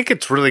 I think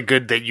it's really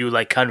good that you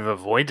like kind of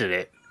avoided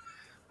it.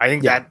 I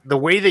think Yeah. that the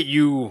way that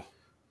you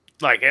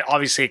like,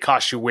 obviously it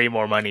costs you way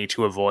more money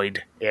to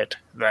avoid it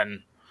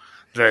than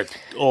the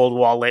old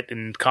wallet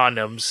and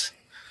condoms,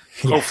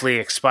 hopefully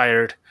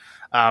expired.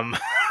 Would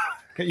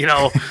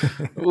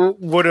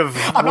have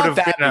not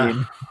that been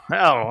mean.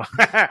 oh.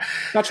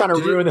 Not trying to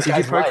ruin this Did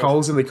you guy's poke life.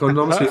 holes in the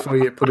condoms before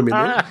you put them in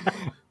there?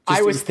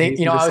 I was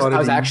thinking, I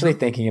was actually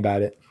thinking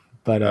about it,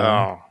 but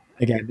Oh.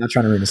 again, not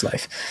trying to ruin his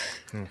life.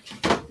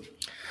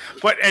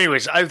 But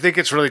anyways, I think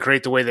it's really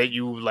great the way that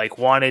you like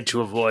wanted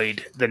to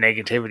avoid the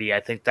negativity. I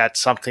think that's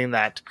something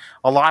that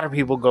a lot of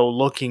people go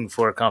looking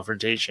for a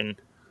confrontation,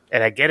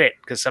 and I get it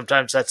because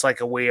sometimes that's like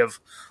a way of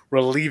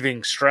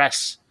relieving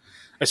stress,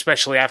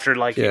 especially after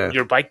like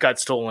your bike got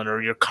stolen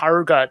or your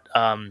car got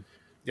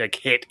like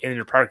hit in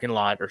your parking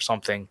lot or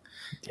something.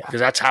 Because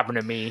that's happened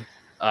to me.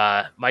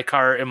 My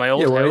car in my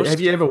old house. Have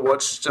you ever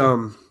watched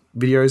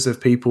videos of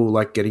people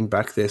like getting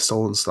back their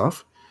stolen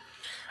stuff?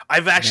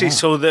 I've actually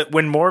so that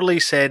when Morley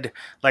said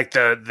like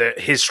the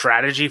his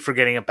strategy for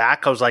getting it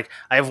back, I was like,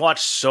 I've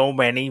watched so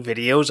many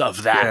videos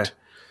of that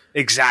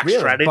exact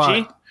strategy.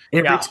 But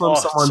every time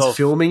someone's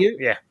filming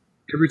it,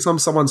 every time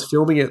someone's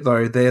filming it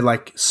though, they're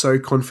like so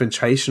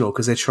confrontational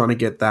because they're trying to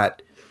get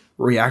that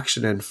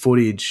reaction and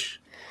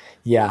footage.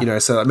 Yeah, you know,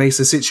 so it makes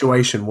the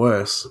situation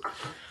worse.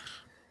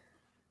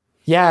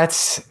 Yeah,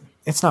 it's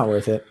not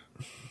worth it.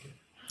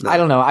 No. I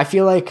don't know. I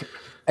feel like,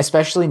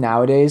 especially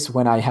nowadays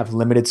when I have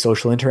limited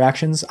social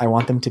interactions, I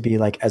want them to be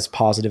like as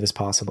positive as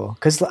possible.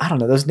 Because I don't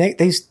know,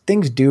 these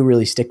things do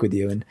really stick with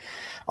you, and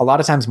a lot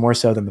of times more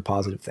so than the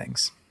positive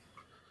things.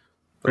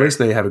 At least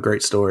now you have a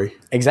great story.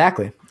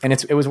 Exactly, and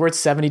it was worth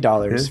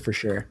 $70 for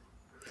sure.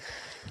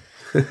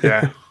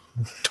 Yeah,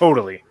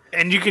 totally.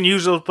 And you can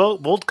use those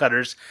bolt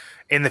cutters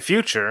in the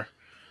future.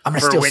 I'm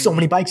going to steal so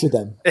many bikes with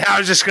them. I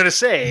was just going to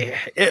say,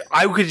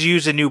 I could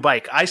use a new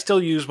bike. I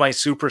still use my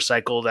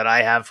Supercycle that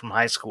I have from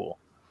high school.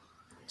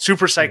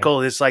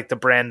 Supercycle is like the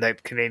brand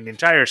that Canadian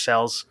Tire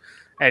sells,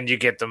 and you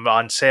get them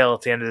on sale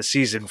at the end of the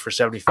season for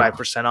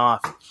 75%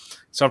 off.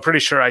 So I'm pretty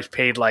sure I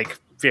paid like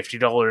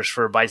 $50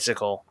 for a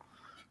bicycle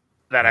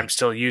that I'm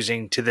still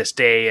using to this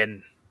day,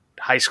 and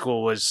high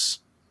school was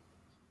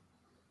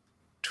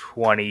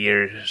 20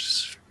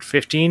 years,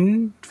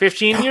 15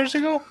 years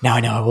ago? Now I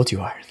know how old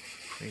you are.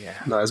 Yeah.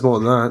 No, it's more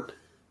than that.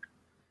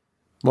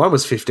 Mine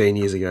was 15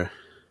 years ago.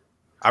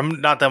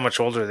 I'm not that much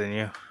older than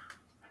you.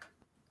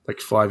 Like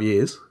 5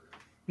 years.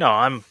 No,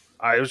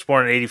 I was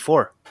born in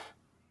 84.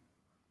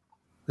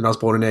 And I was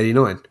born in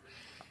 89.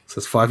 So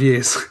it's 5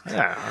 years.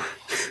 Yeah.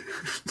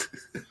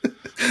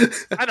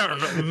 I don't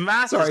know.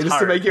 Math Sorry, is just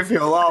hard. to make you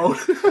feel old.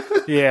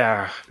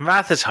 Yeah,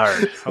 math is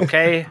hard,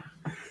 okay?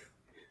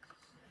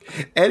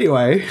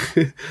 Anyway,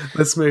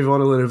 let's move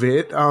on a little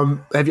bit.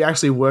 Have you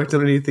actually worked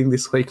on anything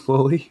this week,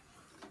 Morley?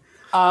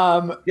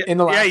 In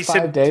the last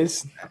 5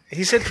 days.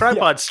 He said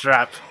tripod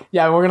strap.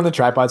 Yeah, I'm working on the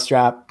tripod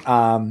strap.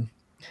 Oh,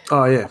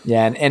 yeah.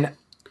 Yeah,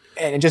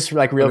 and just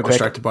like real quick.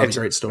 Distracted by the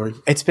great story.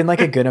 It's been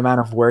like a good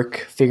amount of work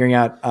figuring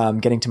out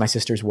getting to my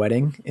sister's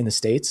wedding in the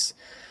States.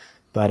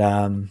 But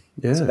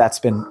so that's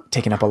been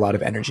taking up a lot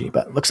of energy.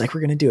 But it looks like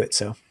we're going to do it,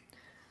 so.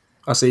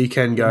 I see you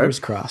can go. Fingers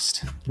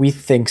crossed. We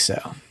think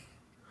so.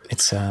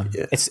 It's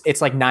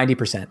it's like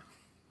 90%.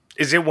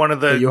 Is it one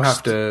of the... You'll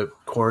have to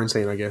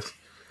quarantine, I guess.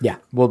 Yeah,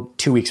 well,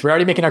 2 weeks. We're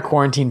already making our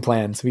quarantine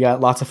plans. We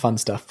got lots of fun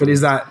stuff. But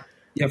is that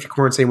you have to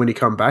quarantine when you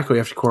come back, or you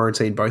have to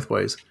quarantine both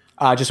ways?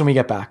 Just when we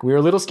get back. We were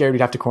a little scared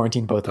we'd have to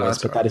quarantine both ways,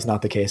 but that is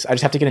not the case. I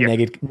just have to get a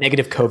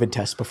negative COVID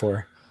test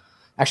before.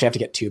 Actually, I have to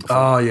get 2 before.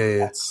 Oh,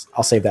 yeah.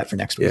 I'll save that for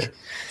next week. Yeah.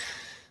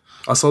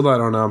 I saw that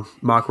on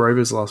Mark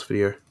Rover's last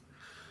video.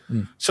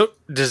 So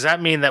does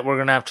that mean that we're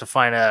going to have to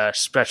find a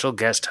special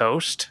guest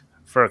host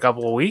for a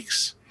couple of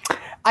weeks?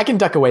 I can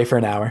duck away for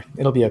an hour.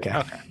 It'll be okay.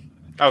 Okay.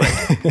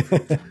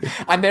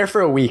 I'm there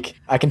for a week.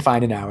 I can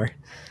find an hour.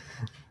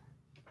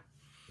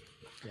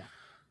 Yeah.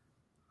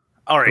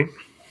 All right.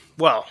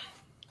 Well,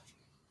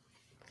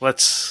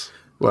 let's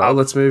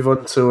move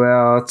on to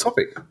our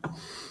topic.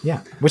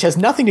 Yeah, which has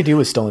nothing to do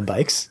with stolen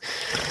bikes.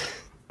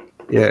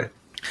 Yeah.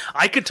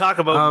 I could talk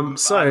about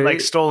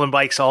like stolen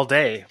bikes all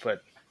day,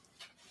 but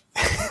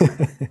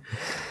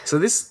so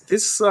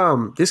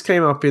this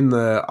came up in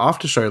the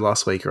after show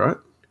last week, right?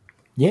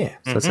 Yeah.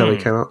 So that's how we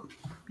came up.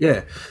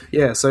 Yeah.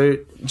 Yeah. So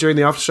during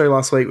the after show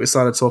last week, we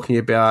started talking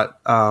about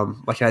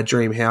like our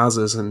dream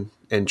houses and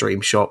dream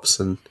shops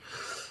and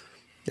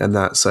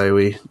that. So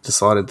we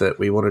decided that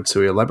we wanted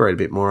to elaborate a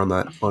bit more on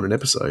that on an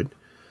episode.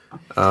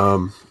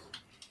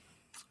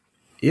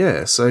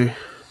 Yeah. So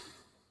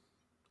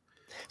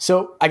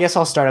I guess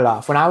I'll start it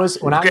off. When I was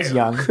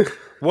young.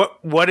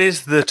 What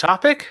is the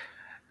topic?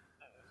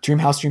 Dream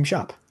house, dream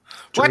shop.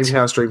 Dream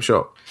house, dream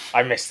shop.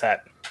 I missed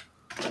that.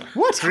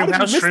 What? Dream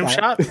house, dream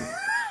shop?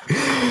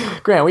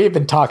 Grant, we have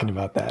been talking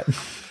about that.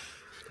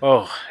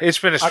 Oh, it's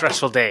been a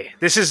stressful day.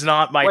 This is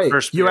not my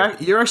first beer.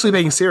 You're actually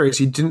being serious.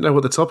 You didn't know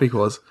what the topic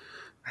was.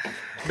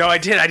 No, I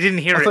did. I didn't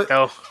hear it,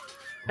 though.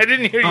 I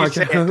didn't hear you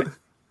say it.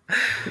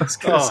 I was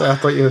going to say, I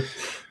thought you were...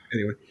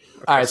 Anyway.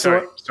 All right,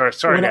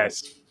 sorry,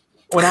 guys.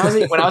 When I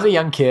was a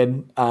young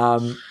kid,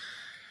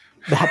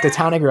 the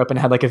town I grew up in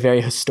had like a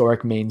very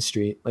historic main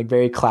street, like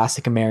very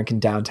classic American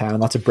downtown,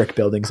 lots of brick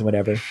buildings and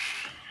whatever.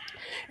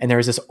 And there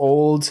was this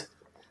old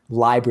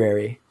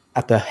library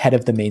at the head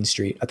of the main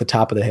street at the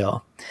top of the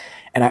hill.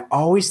 And I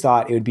always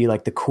thought it would be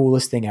like the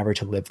coolest thing ever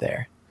to live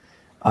there.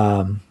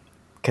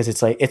 Cause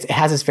it's like, it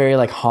has this very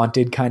like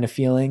haunted kind of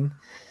feeling.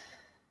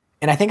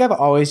 And I think I've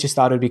always just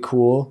thought it would be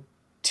cool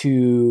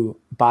to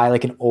buy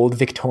like an old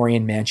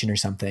Victorian mansion or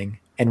something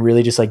and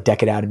really just like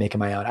deck it out and make it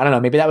my own. I don't know.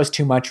 Maybe that was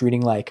too much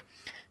reading like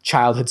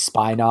childhood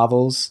spy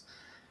novels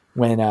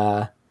when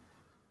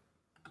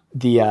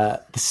the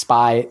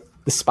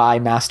spy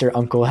master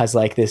uncle has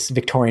like this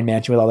Victorian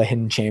mansion with all the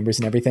hidden chambers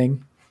and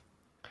everything.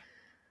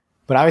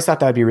 But I always thought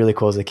that would be really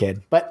cool as a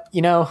kid. But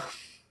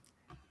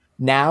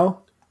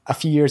now a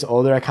few years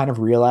older, I kind of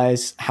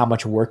realize how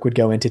much work would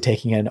go into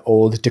taking an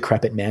old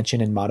decrepit mansion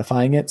and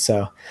modifying it.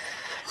 So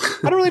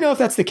I don't really know if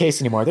that's the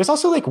case anymore. There's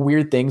also like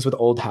weird things with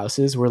old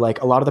houses where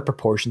like a lot of the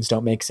proportions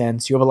don't make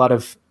sense. You have a lot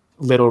of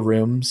little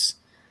rooms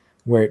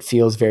where it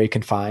feels very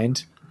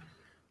confined.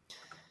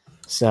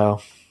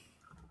 So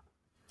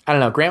I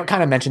don't know. Grant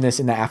kind of mentioned this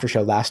in the after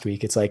show last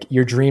week. It's like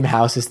your dream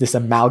house is this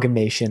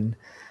amalgamation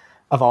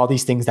of all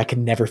these things that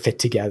can never fit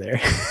together.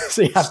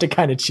 So you have to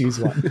kind of choose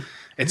one.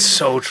 It's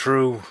so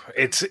true.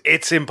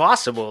 It's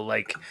impossible.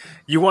 Like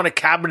you want a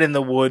cabin in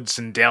the woods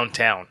in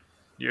downtown.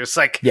 You're just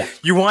like,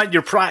 you want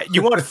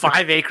you want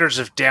 5 acres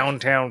of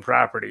downtown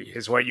property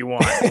is what you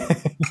want.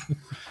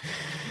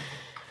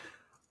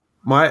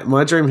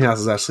 My dream house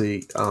is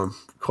actually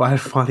quite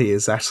funny.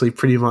 It's actually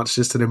pretty much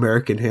just an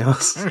American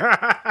house.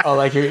 Oh,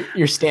 like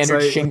your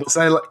standard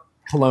shingle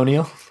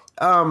colonial.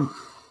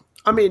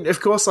 I mean, of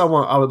course, I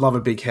would love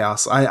a big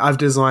house. I've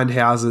designed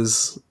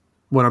houses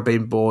when I've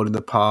been bored in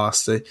the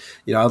past. I'd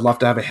love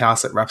to have a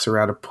house that wraps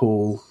around a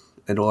pool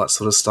and all that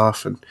sort of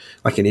stuff, and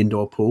like an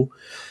indoor pool.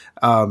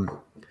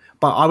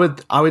 But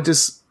I would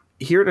just,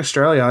 here in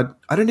Australia,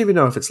 I don't even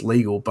know if it's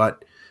legal,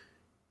 but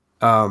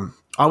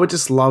I would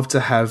just love to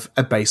have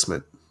a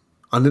basement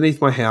underneath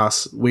my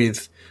house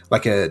with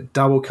like a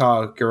double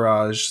car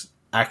garage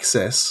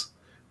access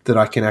that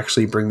I can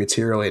actually bring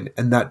material in,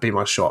 and that be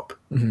my shop.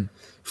 Mm-hmm.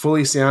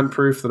 Fully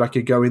soundproof, that I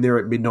could go in there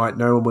at midnight,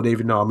 no one would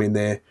even know I'm in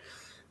there,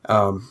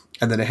 and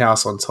then a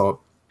house on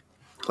top.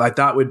 Like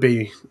that would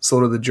be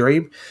sort of the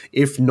dream.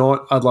 If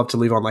not, I'd love to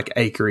live on like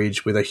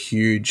acreage with a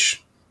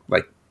huge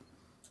like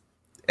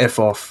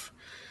F-off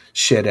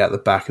shed out the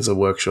back as a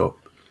workshop.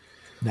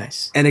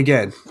 Nice. And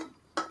again,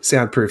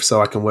 soundproof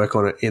so I can work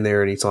on it in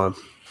there anytime.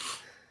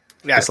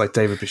 Yeah. Just like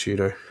David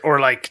Picciuto. Or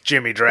like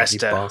Jimmy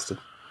Dresta. Bastard.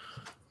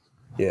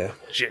 Yeah.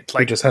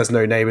 Who just has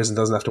no neighbors and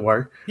doesn't have to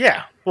worry.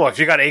 Yeah. Well, if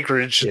you got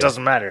acreage, it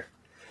doesn't matter.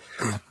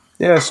 Yeah,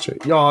 that's true.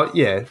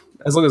 Yeah.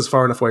 As long as it's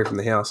far enough away from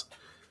the house.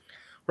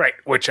 Right.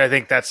 Which I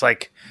think that's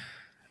like,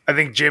 I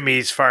think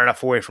Jimmy's far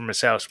enough away from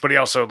his house, but he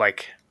also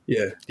like,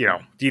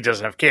 he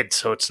doesn't have kids,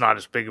 so it's not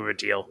as big of a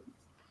deal.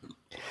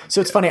 So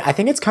it's funny. I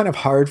think it's kind of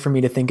hard for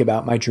me to think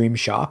about my dream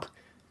shop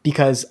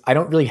because I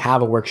don't really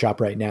have a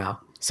workshop right now.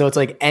 So it's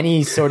like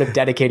any sort of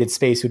dedicated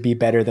space would be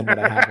better than what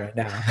I have right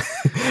now.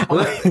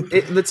 Well,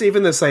 that's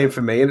even the same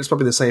for me, and it's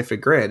probably the same for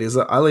Grant, is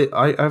that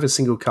I have a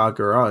single car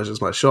garage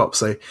as my shop.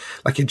 So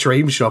like a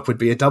dream shop would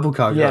be a double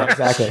car garage. Yeah,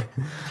 exactly.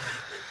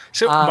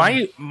 So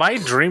my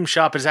dream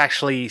shop is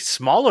actually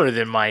smaller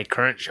than my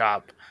current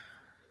shop.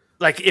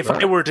 Like if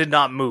I were to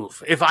not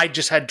move, if I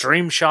just had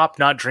dream shop,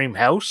 not dream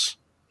house,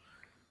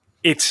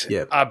 it's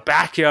a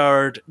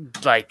backyard,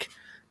 like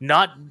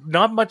not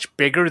much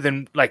bigger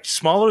than, like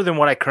smaller than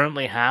what I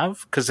currently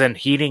have, because then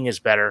heating is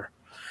better.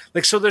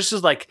 Like, so this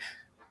is like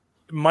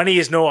money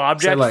is no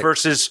object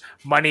versus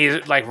money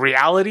is like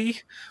reality.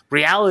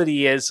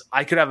 Reality is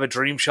I could have a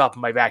dream shop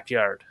in my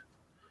backyard.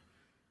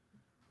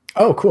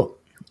 Oh, cool.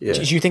 Yeah.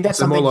 Do you think that's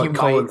something like you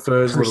Colin might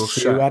Furze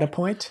pursue at a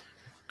point?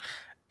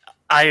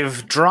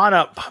 I've drawn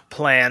up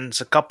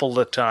plans a couple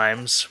of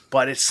times,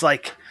 but it's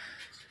like,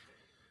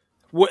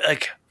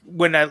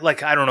 when I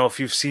don't know if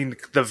you've seen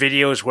the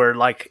videos where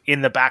like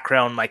in the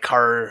background,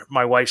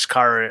 my wife's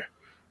car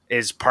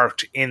is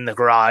parked in the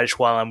garage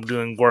while I'm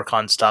doing work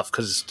on stuff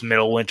because it's the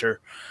middle of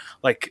winter,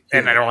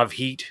 and I don't have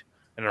heat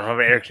and I don't have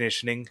air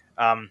conditioning.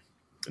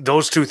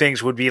 Those two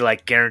things would be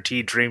like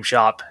guaranteed dream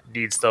shop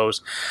needs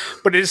those,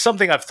 but it is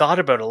something I've thought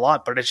about a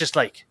lot, but it's just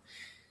like,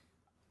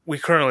 we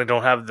currently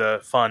don't have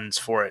the funds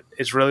for it.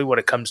 It's really what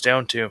it comes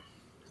down to.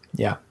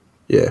 Yeah.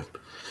 Yeah.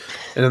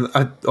 And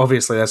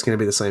obviously that's going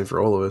to be the same for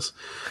all of us.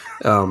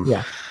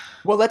 Yeah.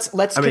 Well, let's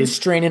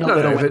constrain it a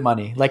little with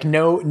money. Like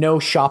no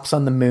shops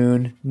on the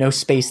moon, no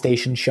space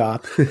station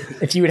shop.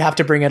 If you would have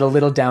to bring it a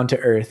little down to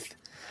earth.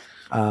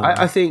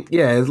 I think,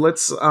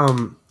 let's...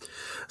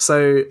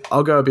 So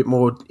I'll go a bit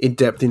more in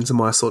depth into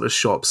my sort of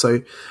shop.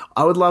 So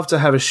I would love to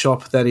have a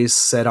shop that is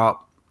set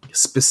up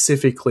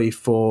specifically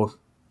for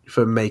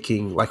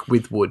making, like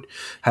with wood,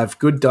 have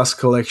good dust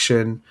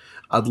collection.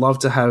 I'd love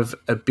to have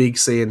a big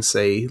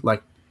CNC,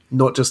 like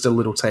not just a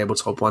little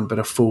tabletop one, but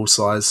a full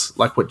size,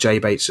 like what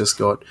J-Bait's just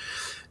got.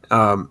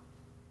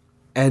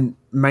 And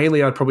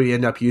mainly I'd probably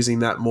end up using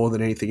that more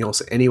than anything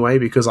else anyway,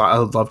 because I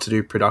would love to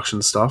do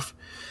production stuff.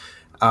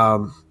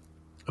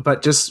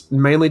 But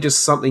mainly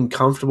just something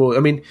comfortable.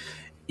 I mean,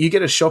 you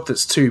get a shop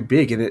that's too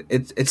big and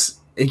it's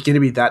going to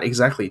be that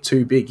exactly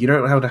too big. You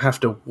don't have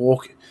to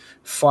walk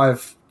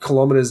 5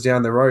 kilometers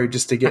down the road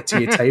just to get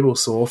to your table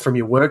saw from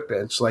your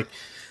workbench. Like,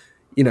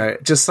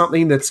 just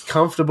something that's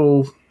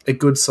comfortable, a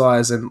good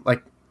size, and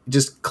like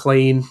just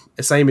clean,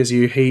 same as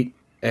you, heat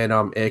and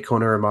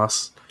aircon are a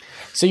must.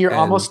 So you're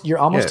almost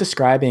yeah.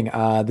 describing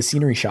the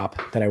scenery shop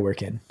that I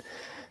work in.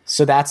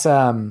 So that's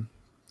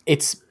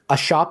it's a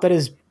shop that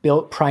is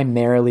built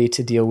primarily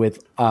to deal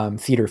with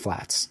theater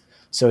flats.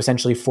 So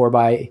essentially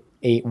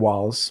 4x8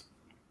 walls,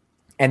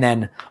 and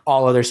then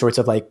all other sorts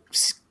of like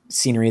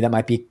scenery that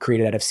might be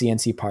created out of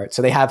CNC parts.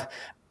 So they have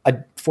a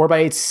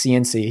 4x8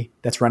 CNC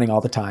that's running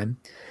all the time.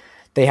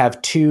 They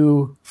have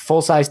 2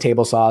 full-size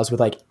table saws with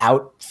like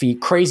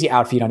crazy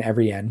outfeet on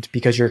every end,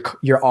 because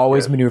you're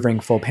always maneuvering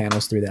full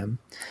panels through them.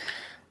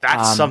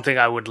 That's something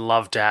I would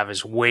love to have,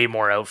 is way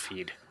more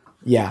outfeed.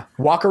 Yeah.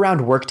 Walk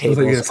around work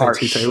tables are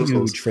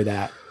huge for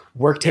that.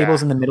 Work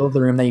tables in the middle of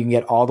the room that you can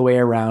get all the way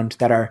around,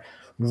 that are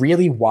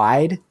really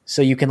wide,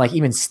 so you can like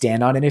even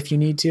stand on it if you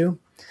need to.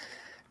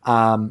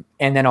 And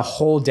then a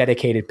whole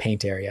dedicated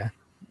paint area.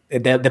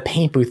 The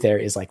paint booth there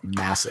is like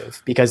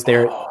massive, because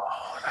they're... Oh,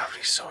 that would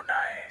be so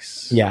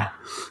nice. Yeah.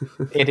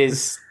 It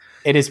is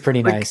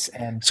pretty nice.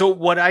 And so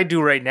what I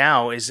do right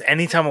now is,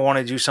 anytime I want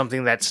to do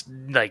something that's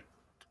like,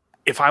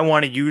 if I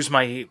want to use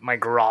my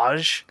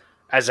garage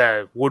as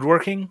a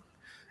woodworking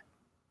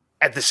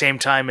at the same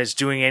time as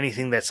doing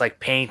anything that's like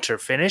paint or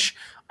finish,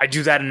 I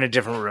do that in a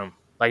different room.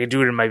 Like I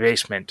do it in my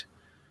basement,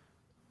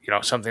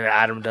 something that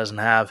Adam doesn't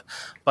have.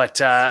 But,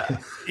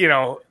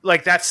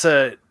 like that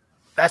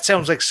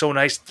sounds like so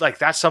nice. Like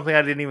that's something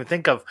I didn't even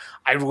think of.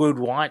 I would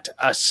want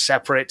a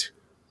separate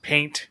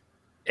paint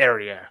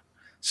area.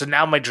 So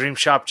now my dream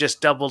shop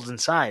just doubled in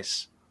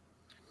size.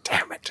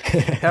 Damn it.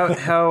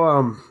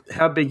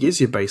 How big is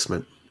your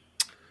basement?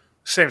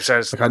 Same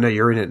size. Like I know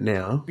you're in it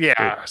now.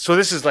 Yeah. So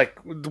this is like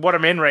what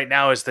I'm in right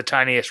now is the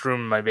tiniest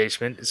room in my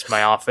basement. It's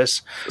my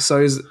office.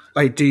 So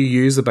do you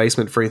use the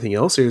basement for anything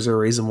else, or is there a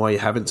reason why you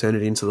haven't turned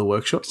it into the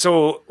workshop?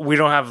 So we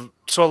don't have.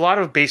 So a lot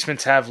of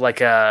basements have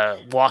like a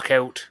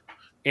walkout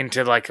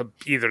into like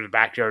either the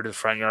backyard or the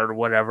front yard or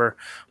whatever,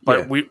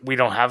 but we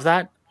don't have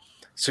that.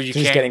 So you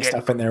just can't getting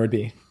stuff in there would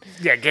be.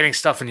 Yeah, getting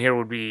stuff in here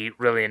would be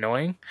really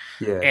annoying.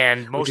 Yeah,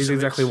 and which is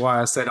exactly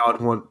why I said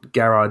I'd want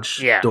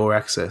garage door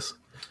access.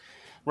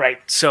 Right.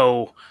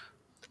 So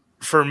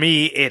for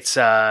me, it's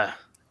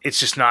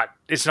just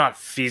not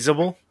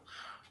feasible.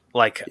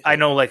 Like I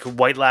know like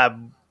White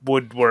Lab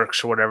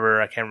Woodworks or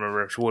whatever, I can't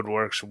remember if it's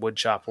Woodworks or Wood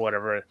Shop or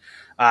whatever.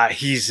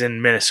 He's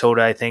in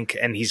Minnesota, I think,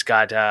 and he's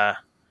got a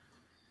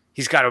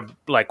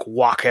like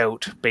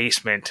walkout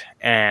basement,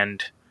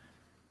 and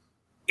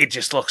it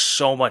just looks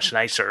so much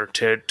nicer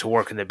to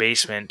work in the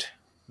basement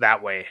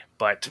that way.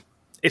 But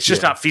it's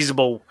just not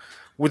feasible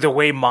with the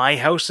way my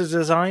house is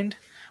designed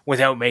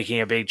without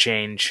making a big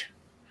change.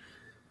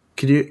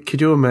 Could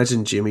you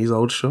imagine Jimmy's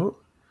old shop?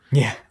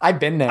 Yeah, I've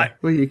been there.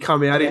 Where you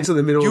come out into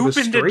the middle of the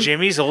street. You've been to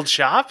Jimmy's old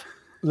shop?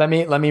 Let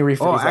me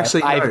rephrase that.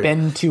 Actually, no. I've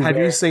been to. Have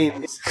you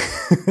seen?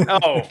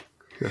 Oh,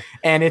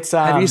 and it's.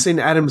 Have you seen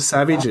Adam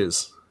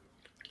Savage's?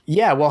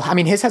 Yeah, well, I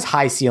mean, his has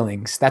high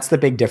ceilings. That's the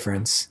big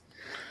difference.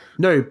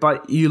 No,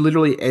 but you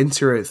literally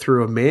enter it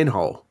through a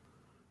manhole.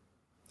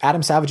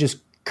 Adam Savage's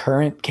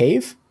current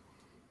cave?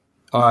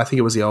 Oh, I think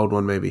it was the old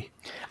one, maybe.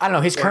 I don't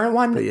know. His current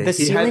one, the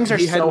ceilings are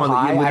so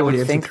high, I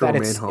would think that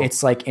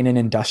it's like in an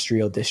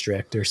industrial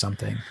district or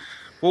something.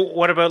 Well,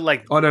 what about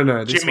like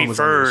Jimmy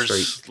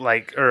Furs,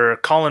 or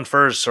Colin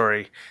Furs,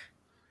 sorry.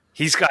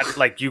 He's got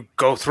like, you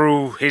go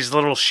through his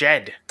little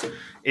shed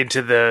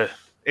into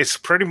it's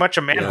pretty much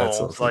a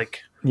manhole.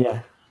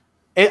 Yeah.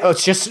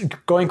 It's just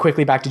going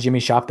quickly back to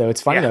Jimmy's shop, though.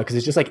 It's funny, though, because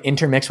it's just like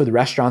intermixed with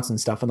restaurants and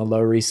stuff on the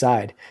Lower East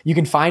Side. You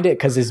can find it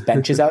because his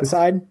bench is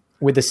outside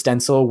with the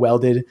stencil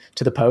welded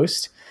to the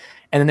post.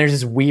 And then there's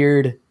this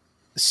weird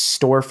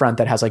storefront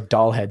that has like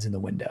doll heads in the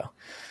window.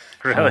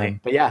 Really?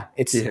 But yeah,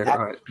 it's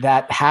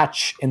that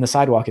hatch in the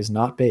sidewalk is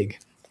not big.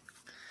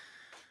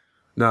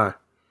 No.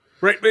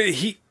 Right. But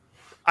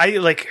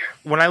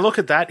when I look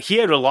at that, he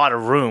had a lot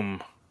of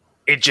room.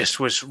 It just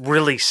was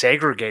really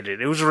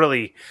segregated. It was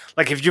really,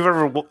 like, if you've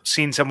ever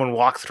seen someone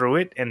walk through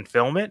it and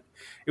film it,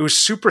 it was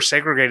super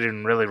segregated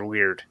and really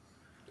weird.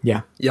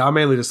 Yeah. Yeah, I'm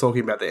mainly just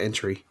talking about the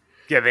entry.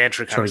 Yeah, the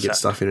entry kind trying of to get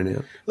stuff in and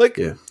out. Like,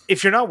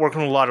 if you're not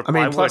working with a lot of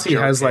plywood... plus he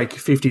has like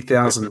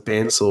 50,000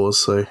 bandsaws,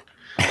 so...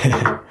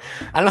 I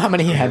don't know how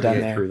many he had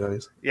down there.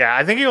 Yeah,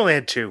 I think he only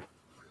had 2.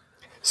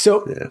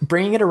 So,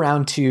 bringing it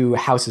around to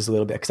houses a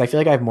little bit, because I feel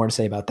like I have more to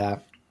say about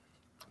that.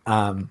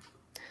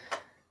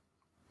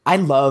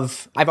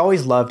 I've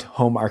always loved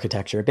home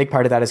architecture. A big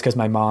part of that is because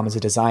my mom is a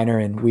designer,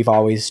 and we've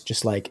always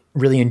just like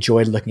really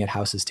enjoyed looking at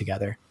houses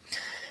together.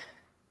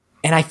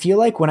 And I feel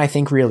like when I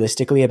think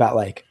realistically about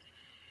like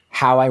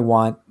how I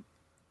want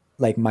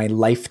like my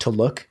life to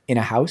look in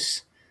a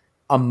house,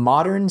 a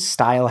modern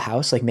style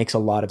house like makes a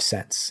lot of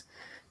sense,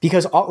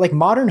 because like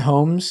modern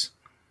homes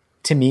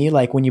to me,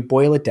 like when you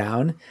boil it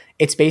down,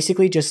 it's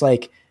basically just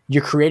like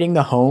you're creating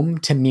the home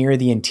to mirror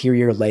the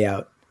interior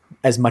layout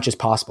as much as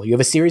possible. You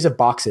have a series of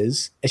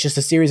boxes. It's just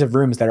a series of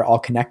rooms that are all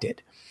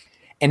connected.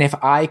 And if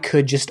I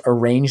could just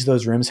arrange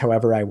those rooms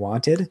however I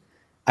wanted,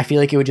 I feel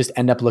like it would just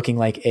end up looking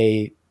like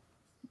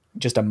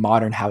just a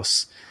modern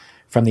house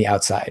from the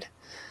outside.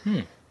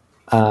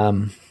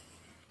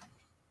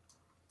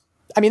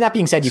 I mean, that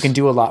being said, you can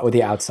do a lot with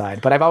the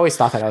outside, but I've always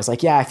thought that I was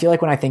like, yeah, I feel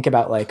like when I think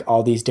about like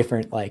all these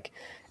different, like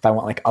if I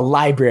want like a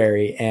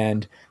library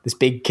and this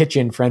big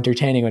kitchen for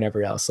entertaining,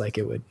 whatever else, like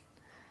it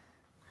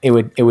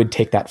would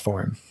take that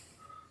form.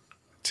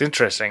 It's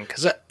interesting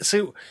because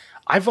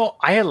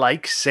I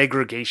like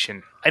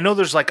segregation. I know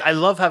there's like, I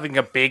love having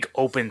a big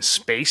open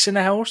space in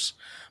a house,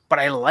 but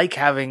I like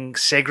having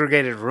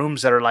segregated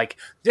rooms that are like,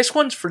 this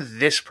one's for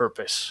this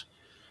purpose.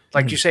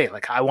 Like you say,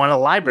 like I want a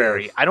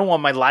library. I don't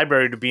want my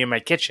library to be in my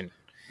kitchen.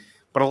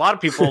 But a lot of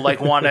people like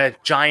want a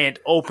giant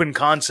open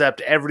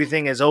concept.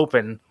 Everything is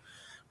open,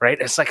 right?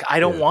 It's like, I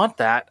don't want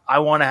that. I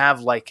want to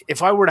have like,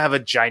 if I were to have a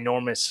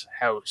ginormous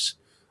house,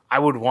 I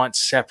would want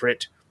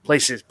separate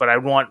places, but I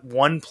want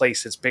one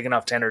place that's big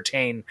enough to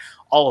entertain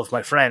all of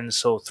my friends.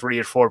 So 3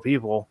 or 4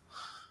 people.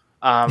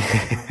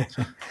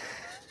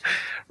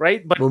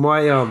 Right. But well,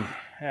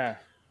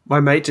 my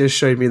mate just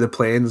showed me the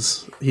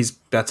plans. He's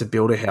about to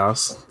build a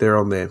house. They're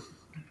on their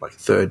like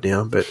 3rd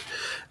now, but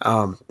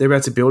they're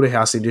about to build a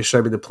house and just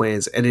showed me the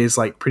plans, and it is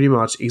like pretty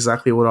much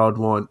exactly what I'd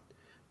want,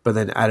 but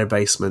then add a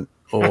basement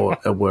or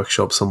a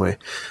workshop somewhere.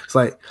 It's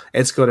like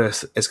it's got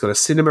a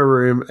cinema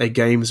room, a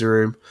games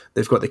room.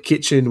 They've got the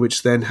kitchen,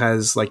 which then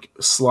has like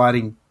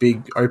sliding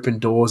big open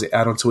doors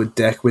out onto a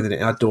deck with an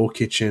outdoor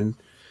kitchen.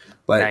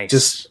 Like nice.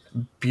 Just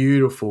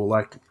beautiful,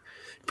 like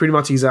pretty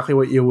much exactly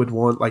what you would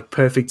want, like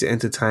perfect to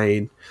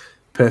entertain,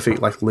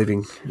 perfect like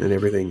living and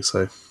everything.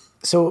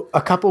 So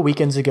a couple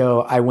weekends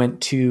ago, I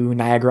went to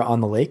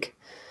Niagara-on-the-Lake,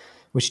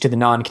 which to the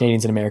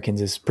non-Canadians and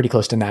Americans is pretty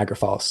close to Niagara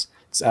Falls.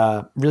 It's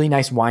a really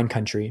nice wine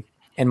country,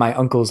 and my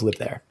uncles live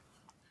there.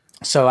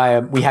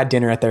 So we had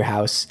dinner at their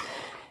house,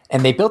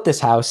 and they built this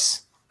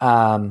house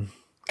a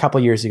couple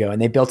years ago,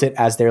 and they built it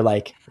as they're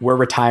like, we're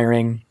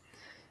retiring.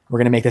 We're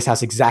going to make this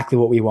house exactly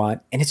what we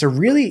want. And it's a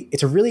really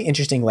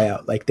interesting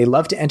layout. Like they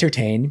love to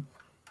entertain.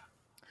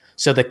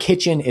 So the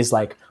kitchen is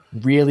like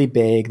really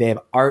big. They have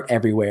art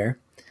everywhere.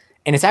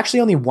 And it's actually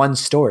only 1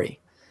 story.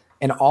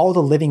 And all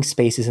the living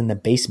space is in the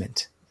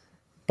basement.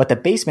 But the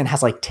basement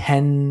has like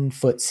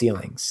 10-foot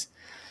ceilings.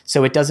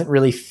 So it doesn't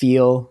really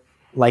feel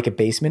like a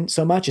basement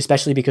so much,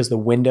 especially because the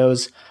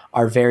windows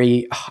are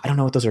very, I don't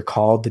know what those are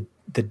called,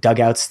 the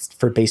dugouts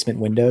for basement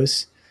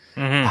windows.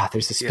 Mm-hmm.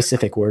 There's a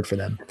specific word for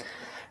them.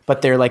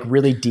 But they're like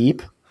really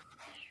deep.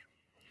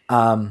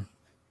 And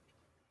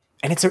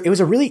it was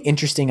a really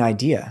interesting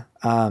idea.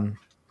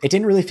 It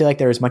didn't really feel like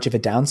there was much of a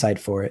downside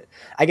for it.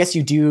 I guess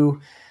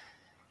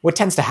what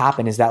tends to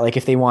happen is that like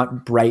if they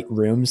want bright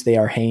rooms, they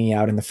are hanging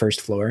out in the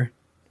first floor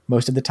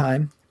most of the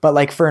time. But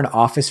like for an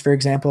office, for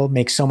example,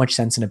 makes so much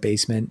sense in a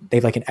basement. They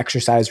have like an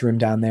exercise room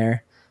down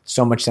there.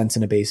 So much sense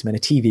in a basement, a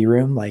TV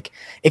room. Like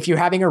if you're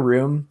having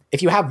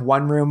if you have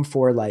one room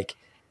for like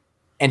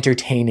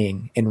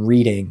entertaining and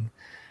reading,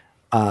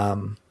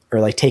 or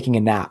like taking a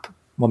nap,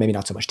 well, maybe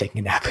not so much taking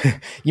a nap.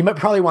 You might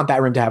probably want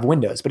that room to have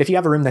windows, but if you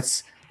have a room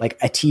that's like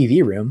a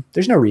TV room,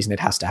 there's no reason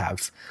it has to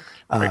have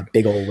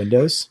big old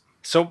windows.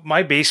 So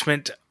my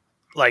basement,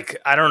 like,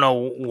 I don't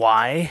know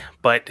why,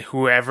 but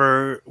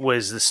whoever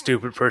was the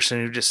stupid person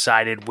who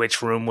decided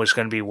which room was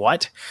going to be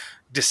what,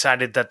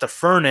 decided that the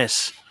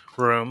furnace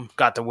room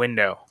got the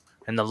window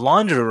and the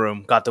laundry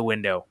room got the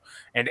window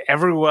and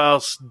everywhere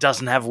else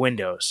doesn't have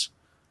windows.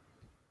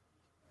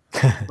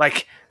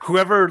 Like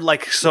whoever,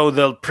 like, so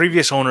the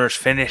previous owners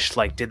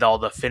did all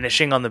the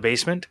finishing on the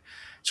basement.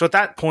 So at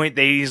that point,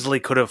 they easily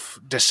could have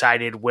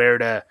decided where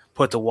to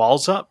put the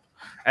walls up.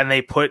 And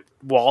they put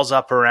walls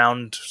up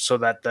around so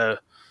that the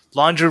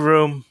laundry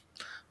room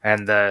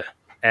and the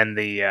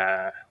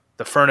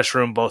furnace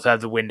room both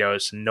have the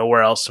windows.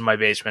 Nowhere else in my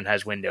basement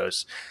has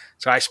windows.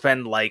 So I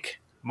spend like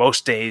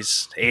most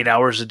days 8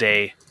 hours a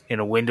day in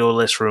a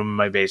windowless room in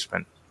my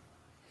basement,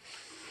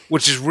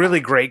 which is really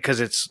great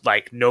because it's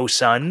like no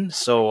sun,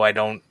 so I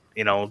don't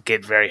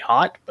get very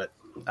hot. But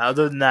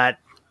other than that,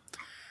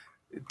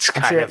 it's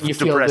kind of you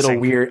feel depressing. A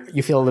little weird.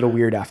 You feel a little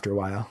weird after a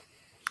while.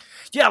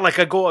 Yeah, like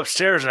I go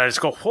upstairs and I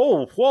just go,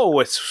 whoa,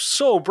 it's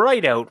so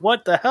bright out.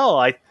 What the hell?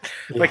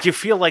 Like you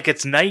feel like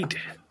it's night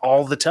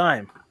all the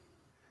time.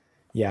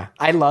 Yeah,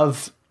 I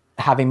love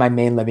having my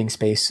main living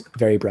space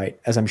very bright,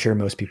 as I'm sure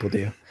most people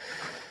do.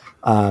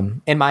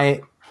 And my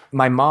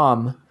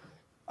mom,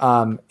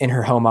 in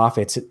her home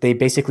office, they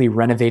basically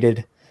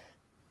renovated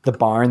the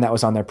barn that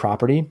was on their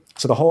property.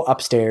 So the whole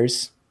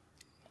upstairs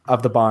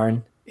of the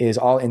barn is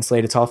all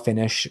insulated. It's all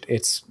finished.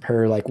 It's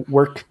her like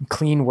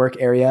clean work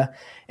area.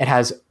 It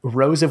has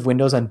rows of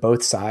windows on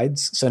both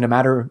sides. So no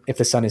matter if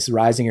the sun is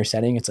rising or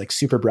setting, it's like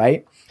super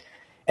bright.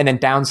 And then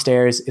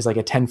downstairs is like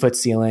a 10-foot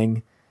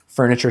ceiling,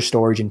 furniture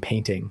storage and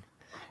painting.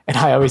 And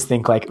I always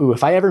think like, ooh,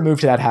 if I ever move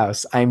to that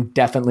house, I'm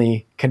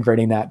definitely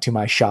converting that to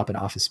my shop and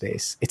office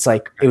space. It's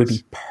like, it would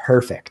be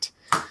perfect.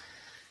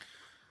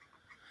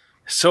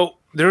 So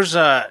there's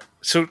on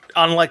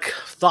like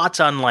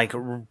thoughts on like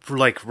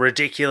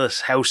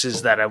ridiculous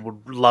houses that I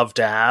would love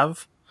to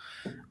have.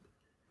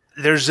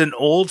 There's an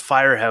old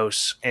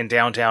firehouse in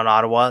downtown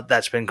Ottawa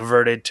that's been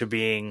converted to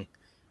being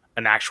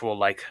an actual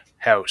like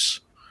house.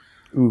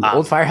 Ooh,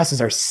 old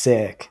firehouses are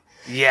sick.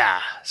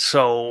 Yeah.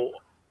 So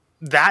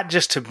that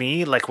just to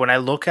me, like when I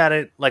look at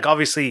it, like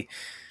obviously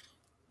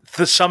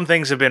some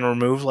things have been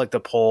removed, like the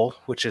pole,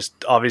 which is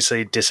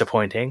obviously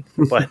disappointing,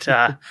 but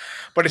it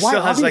Why,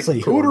 still has like,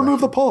 who would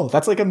remove the pole?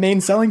 That's like a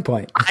main selling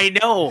point. I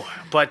know,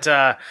 but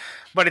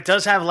it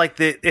does have like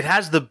it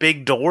has the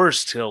big doors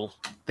still.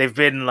 They've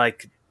been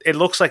like, it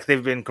looks like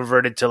they've been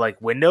converted to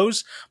like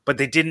windows, but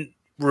they didn't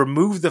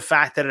remove the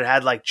fact that it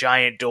had like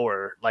giant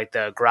door, like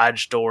the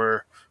garage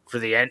door for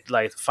the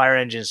like fire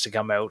engines to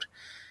come out.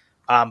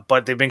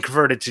 But they've been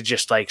converted to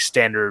just like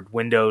standard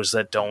windows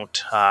that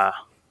don't,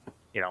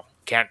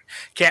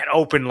 can't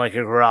open like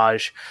a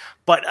garage.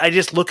 But I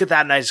just look at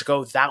that and I just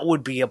go, that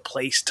would be a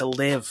place to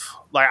live.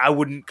 Like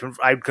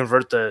I'd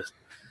convert the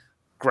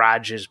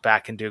garages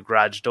back into a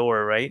garage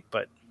door, right?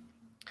 But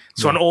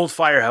so an old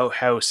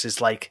firehouse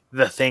is like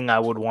the thing I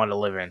would want to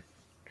live in.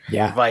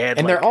 Yeah,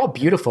 and they're all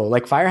beautiful.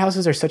 Like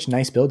firehouses are such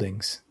nice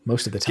buildings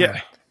most of the time.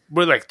 Yeah,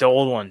 we're like the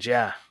old ones,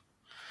 yeah.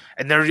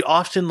 And they're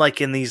often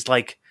like in these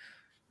like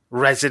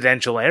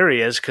residential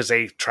areas because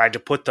they tried to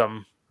put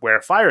them where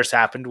fires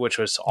happened, which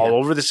was all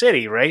over the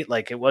city, right?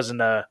 Like it wasn't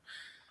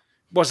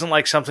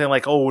like something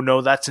like, oh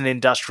no, that's an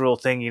industrial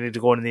thing, you need to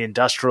go into the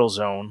industrial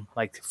zone.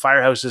 Like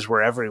firehouses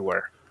were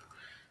everywhere.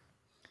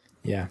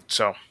 Yeah.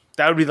 So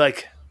that would be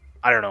like,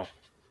 I don't know.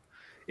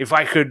 If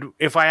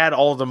I had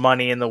all the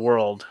money in the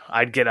world,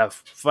 I'd get a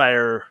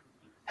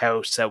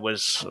firehouse that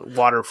was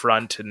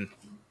waterfront, and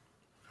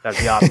that'd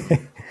be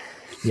awesome.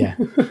 Yeah.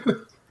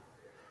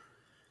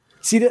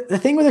 See, the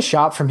thing with a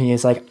shop for me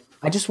is like,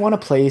 I just want a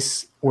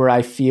place where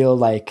I feel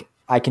like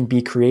I can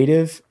be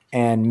creative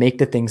and make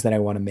the things that I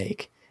want to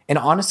make. And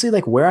honestly,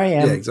 like where I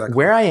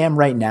am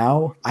right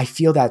now, I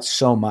feel that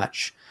so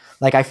much.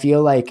 Like I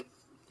feel like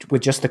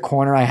with just the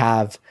corner I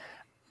have,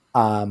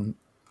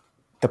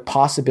 the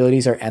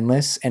possibilities are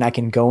endless, and I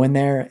can go in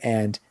there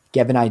and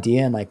get an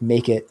idea and like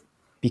make it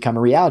become a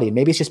reality.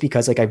 Maybe it's just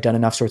because like I've done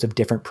enough sorts of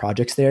different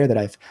projects there that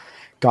I've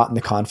gotten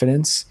the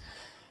confidence.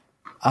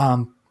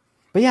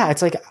 But yeah,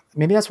 it's like,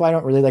 maybe that's why I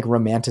don't really like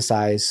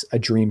romanticize a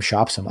dream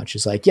shop so much.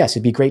 It's like, yes,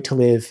 it'd be great to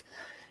live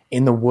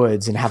in the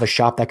woods and have a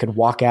shop that could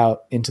walk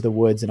out into the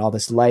woods and all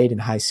this light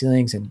and high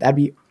ceilings, and that'd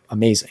be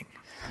amazing.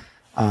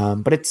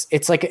 But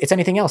it's like, it's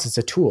anything else. It's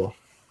a tool.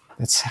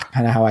 That's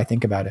kind of how I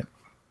think about it.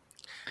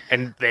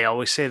 And they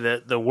always say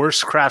that the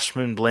worst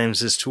craftsman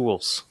blames his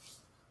tools.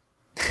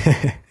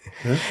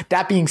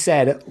 That being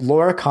said,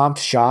 Laura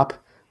Kampf's shop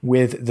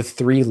with the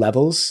 3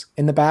 levels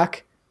in the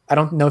back, I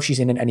don't know if she's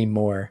in it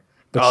anymore.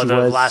 But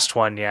the last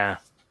one, yeah.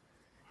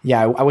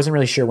 Yeah, I wasn't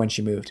really sure when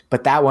she moved.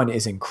 But that one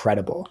is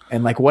incredible.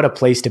 And like, what a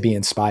place to be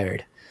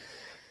inspired.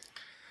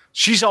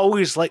 She's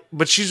always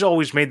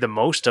made the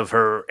most of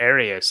her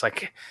areas.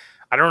 Like,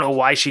 I don't know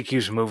why she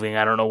keeps moving.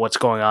 I don't know what's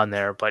going on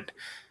there. But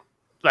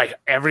like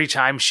every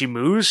time she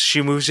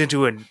moves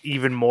into an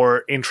even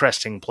more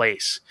interesting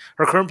place.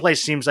 Her current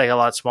place seems like a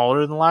lot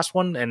smaller than the last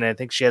one, and I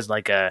think she has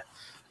like an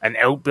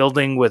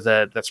outbuilding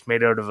that's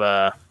made out of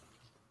a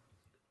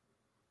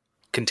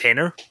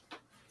container.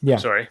 Yeah.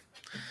 Sorry,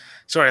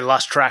 I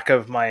lost track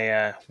of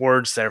my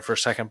words there for a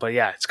second. But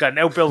yeah, it's got an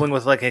outbuilding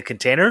with like a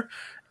container,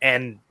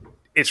 and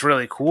it's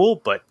really cool.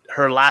 But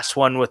her last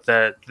one with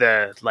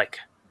the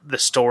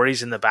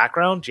stories in the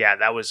background, yeah,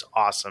 that was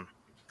awesome.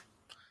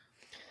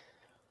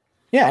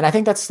 Yeah, and I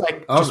think that's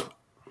like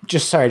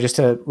just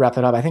to wrap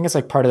it up. I think it's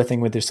like part of the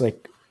thing with this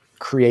like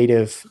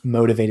creative,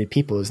 motivated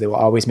people is they will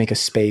always make a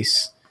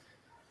space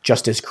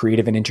just as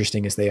creative and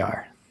interesting as they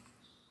are.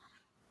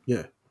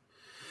 Yeah.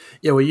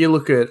 Yeah, well, you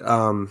look at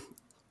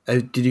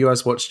did you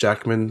guys watch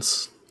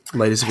Jackman's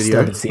latest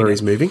video where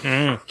he's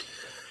moving?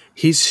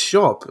 His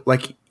shop,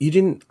 like I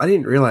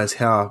didn't realize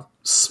how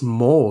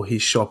small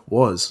his shop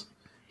was.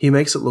 He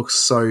makes it look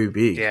so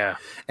big. Yeah.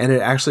 And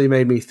it actually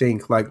made me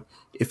think, like,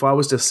 if I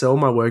was to sell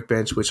my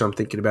workbench, which I'm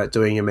thinking about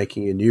doing and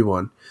making a new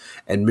one,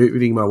 and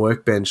moving my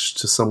workbench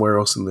to somewhere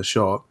else in the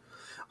shop,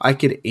 I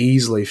could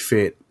easily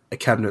fit a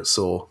cabinet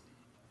saw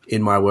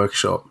in my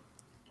workshop.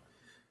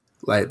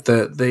 Like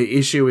the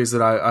issue is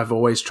that I've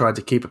always tried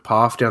to keep a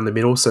path down the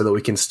middle so that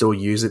we can still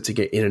use it to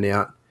get in and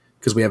out,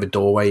 because we have a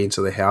doorway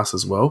into the house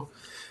as well.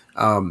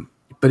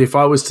 But if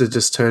I was to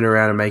just turn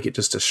around and make it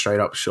just a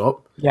straight up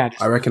shop,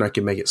 I reckon I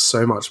could make it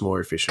so much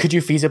more efficient. Could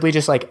you feasibly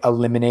just like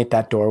eliminate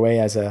that doorway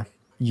as a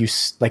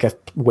use, like a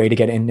way to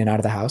get in and out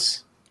of the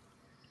house?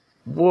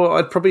 Well,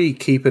 I'd probably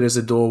keep it as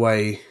a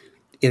doorway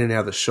in and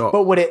out of the shop.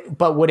 But would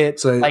it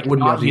so like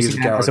wouldn't not be able to use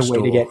using a that as a way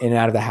garage to door. get in and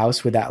out of the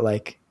house? Would that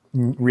like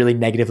really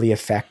negatively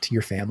affect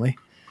your family?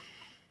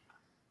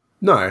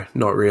 No,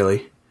 not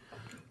really.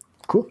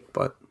 Cool.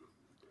 But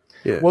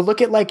yeah. Well,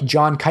 look at like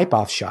John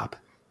Kipoff's shop.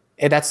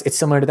 It's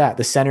similar to that.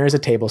 The center is a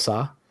table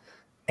saw,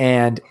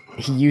 and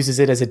he uses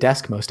it as a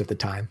desk most of the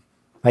time.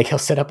 Like he'll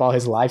set up all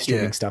his live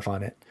streaming stuff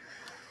on it.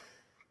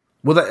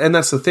 Well,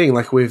 that's the thing.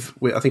 Like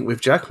I think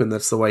with Jackman,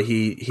 that's the way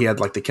he had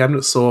like the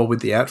cabinet saw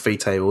with the outfeed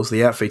tables.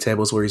 The outfeed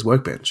tables were his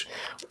workbench.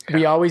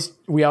 We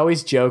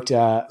always joked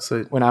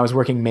when I was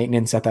working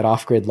maintenance at that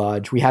off-grid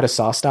lodge. We had a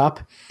saw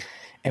stop,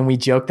 and we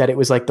joked that it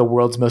was like the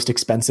world's most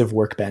expensive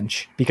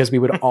workbench because we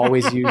would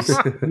always use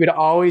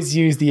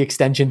the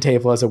extension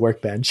table as a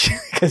workbench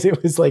because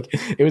it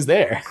was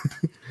there.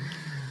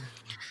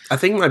 I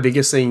think my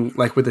biggest thing,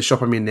 like with the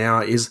shop I'm in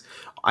now, is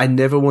I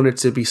never wanted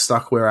to be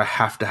stuck where I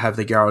have to have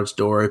the garage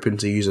door open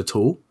to use a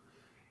tool.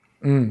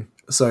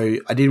 So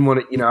I didn't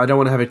want to, I don't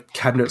want to have a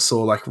cabinet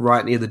saw like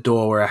right near the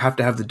door where I have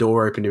to have the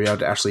door open to be able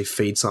to actually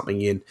feed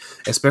something in,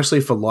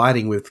 especially for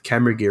lighting with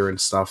camera gear and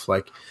stuff.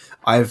 Like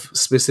I've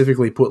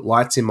specifically put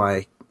lights in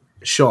my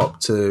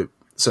shop so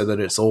that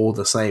it's all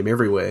the same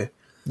everywhere.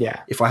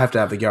 Yeah. If I have to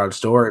have the garage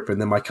door open,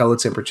 then my color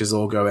temperatures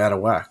all go out of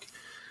whack.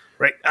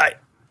 Right.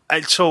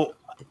 So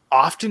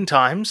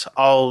oftentimes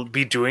I'll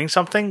be doing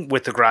something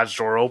with the garage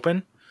door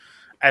open,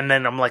 and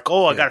then I'm like,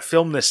 I got to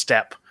film this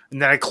step.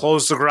 And then I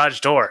close the garage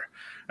door.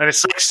 And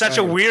it's like such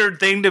a weird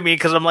thing to me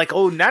because I'm like,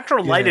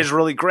 natural light is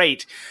really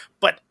great.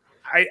 But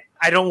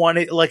I don't want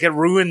it, like it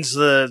ruins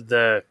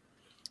the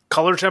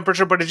color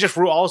temperature, but it just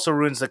also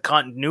ruins the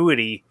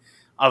continuity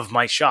of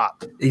my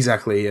shop.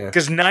 Exactly, yeah.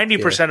 Because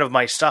 90% of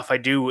my stuff I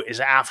do is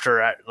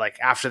after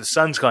the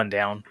sun's gone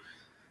down.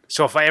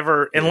 So if I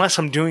ever, unless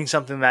I'm doing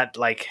something that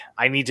like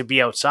I need to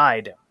be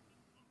outside,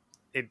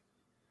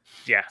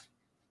 Yeah.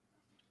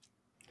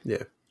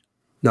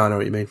 No, I know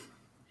what you mean.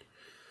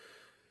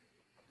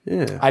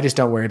 Yeah. I just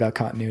don't worry about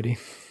continuity.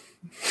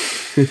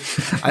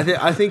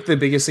 I think the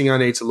biggest thing I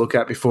need to look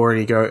at before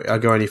I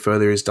go any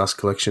further is dust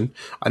collection.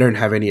 I don't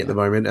have any at the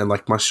moment, and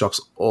like my shop's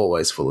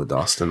always full of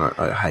dust, and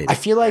I hate it. I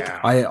feel like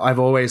I've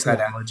always had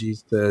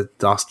allergies to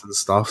dust and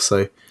stuff,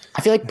 so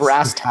I feel like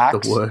brass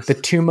tacks. The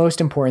two most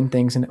important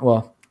things,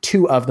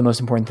 two of the most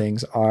important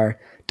things are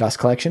dust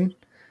collection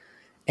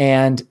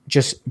and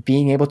just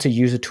being able to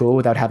use a tool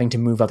without having to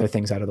move other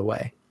things out of the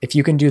way. If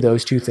you can do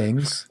those two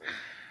things,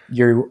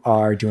 you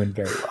are doing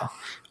very well.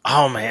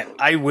 Oh man,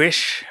 I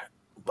wish.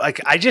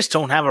 Like, I just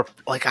don't have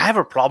I have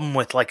a problem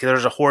with, like,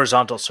 there's a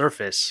horizontal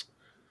surface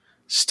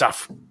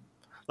stuff.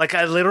 Like,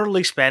 I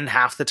literally spend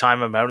half the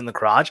time I'm out in the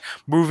garage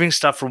moving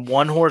stuff from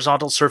one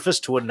horizontal surface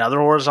to another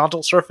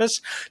horizontal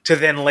surface to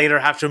then later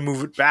have to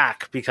move it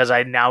back because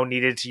I now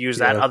needed to use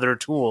that other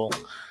tool.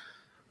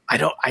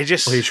 Well,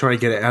 you're trying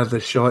to get it out of the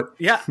shot.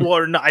 Yeah.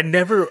 Well, no, I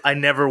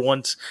never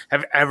once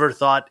have ever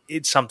thought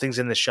something's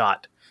in the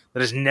shot. That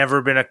has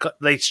never been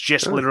it's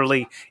just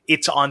literally,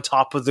 it's on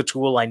top of the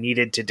tool I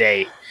needed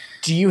today.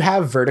 Do you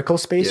have vertical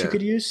space you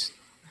could use?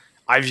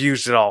 I've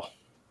used it all.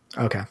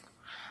 Okay.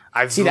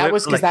 That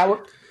was because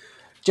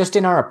just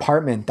in our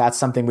apartment, that's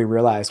something we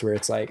realized where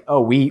it's like,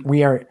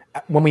 we are,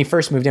 when we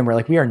first moved in, we're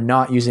like, we are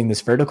not using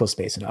this vertical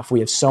space enough. We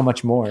have so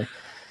much more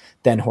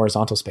than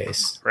horizontal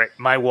space. Right.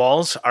 My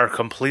walls are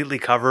completely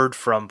covered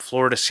from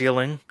floor to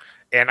ceiling,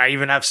 and I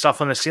even have stuff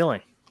on the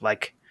ceiling.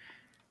 Like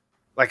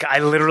I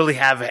literally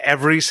have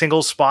every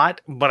single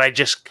spot, but I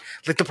just,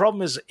 like, the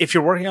problem is if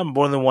you're working on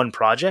more than one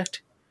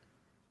project,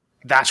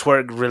 that's where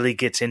it really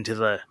gets into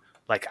the,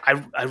 like,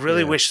 I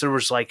really wish there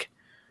was, like,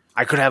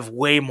 I could have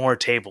way more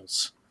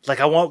tables. Like,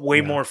 I want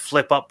way more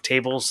flip up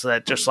tables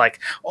that just like,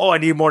 I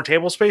need more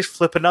table space,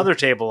 flip another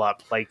table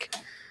up. Like,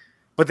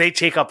 but they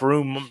take up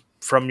room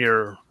from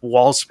your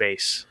wall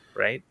space,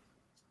 right?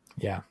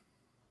 Yeah.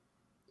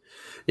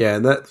 Yeah,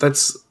 and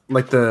that's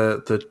like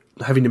the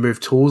having to move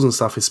tools and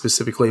stuff is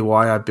specifically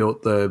why I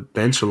built the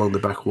bench along the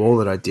back wall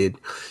that I did,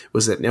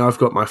 was that now I've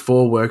got my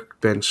 4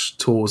 workbench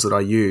tools that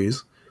I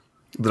use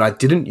that I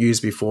didn't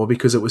use before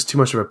because it was too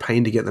much of a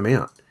pain to get them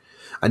out.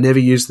 I never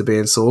used the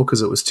bandsaw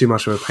because it was too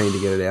much of a pain to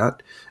get it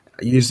out.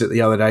 I used it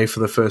the other day for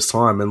the first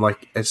time, and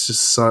like it's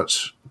just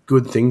such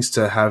good things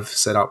to have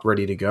set up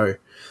ready to go.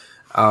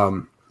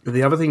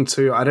 The other thing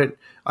too, I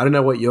don't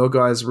know what your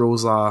guys'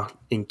 rules are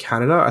in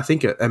Canada. I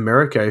think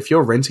America, if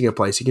you're renting a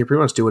place, you can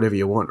pretty much do whatever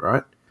you want,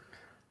 right?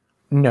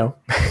 No.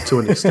 To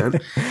an extent.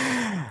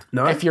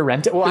 No. If you're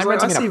renting, I'm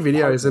renting. I see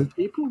videos and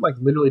people like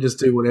literally just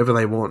do whatever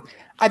they want.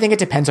 I think it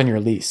depends on your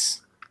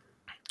lease.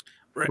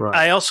 Right.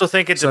 I also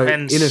think it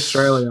depends in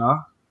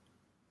Australia.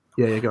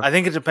 Yeah, go. I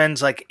think it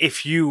depends. Like,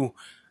 if you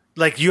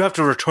have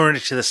to return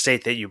it to the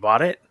state that you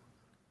bought it,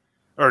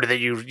 or that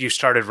you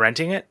started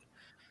renting it.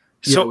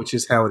 So, which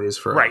is how it is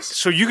for us. Right.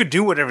 So you could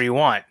do whatever you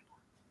want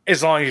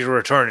as long as you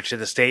return it to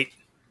the state.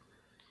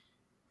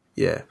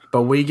 Yeah,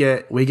 but we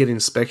get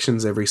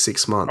inspections every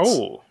 6 months.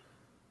 Oh.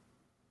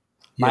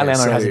 My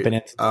landlord hasn't been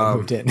in since I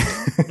moved in.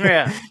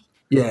 Yeah.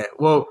 Yeah.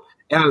 Well,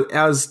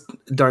 ours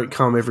don't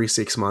come every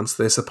 6 months.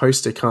 They're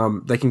supposed to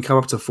come. They can come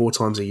up to 4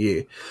 times a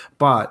year.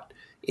 But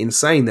in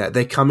saying that,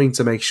 they're coming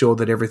to make sure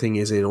that everything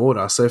is in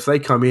order. So if they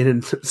come in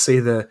and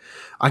see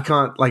I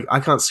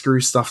can't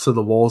screw stuff to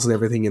the walls and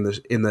everything in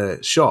the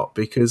shop,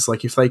 because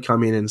like if they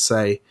come in and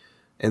see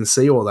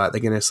all that,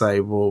 they're going to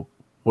say, well,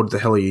 what the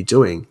hell are you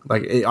doing?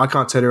 Like, I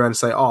can't turn around and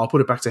say, I'll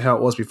put it back to how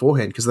it was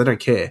beforehand, because they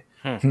don't care.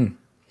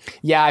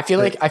 Yeah, I feel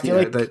like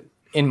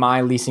in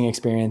my leasing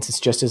experience, it's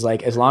just as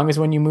long as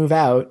when you move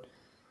out,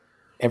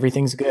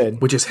 everything's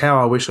good. Which is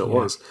how I wish it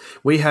was.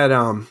 We had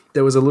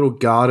there was a little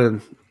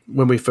garden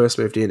when we first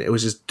moved in. It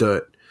was just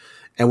dirt,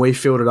 and we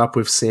filled it up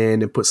with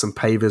sand and put some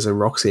pavers and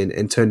rocks in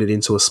and turned it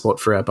into a spot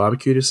for our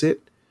barbecue to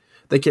sit.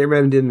 they came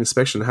around and did an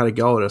inspection and had a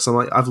go at us. I'm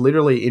like, I've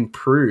literally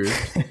improved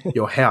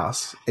your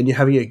house and you're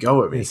having a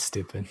go at me. It's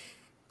stupid.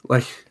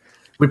 Like,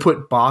 we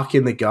put bark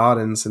in the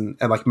gardens and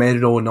like made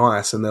it all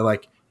nice, and they're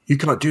like, you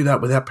can't do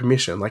that without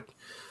permission. Like,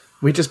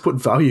 we just put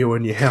value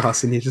in your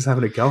house and you're just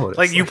having a go at it.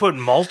 Like, you put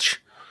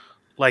mulch?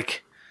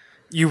 Like,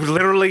 you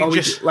literally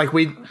just...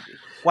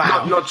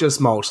 Wow. Not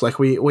just mulch. Like,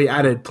 we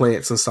added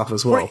plants and stuff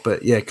as well. Right.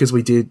 But yeah, because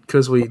we did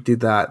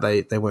that,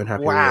 they weren't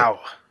happy with it.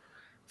 Wow.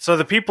 So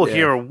the people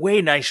here are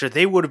way nicer.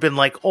 They would have been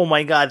like, oh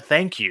my God,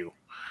 thank you.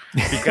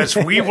 Because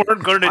we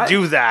weren't going to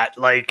do that.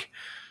 Like,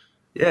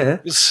 yeah.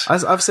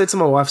 As I've said to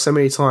my wife so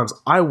many times,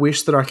 I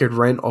wish that I could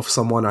rent off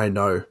someone I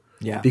know.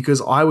 Yeah.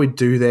 Because I would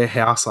do their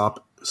house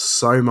up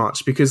so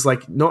much. Because,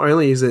 like, not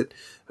only is it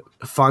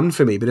fun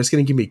for me, but it's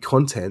going to give me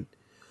content.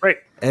 right.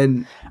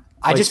 And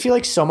I just feel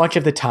like so much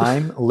of the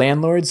time,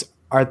 landlords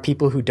are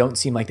people who don't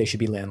seem like they should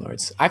be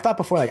landlords. I've thought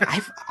before, like, I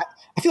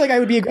feel like I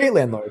would be a great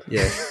landlord.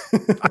 yeah.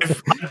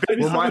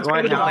 Well,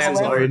 my house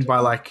is owned by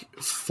like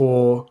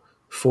four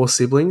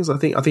siblings. I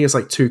think it's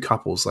like two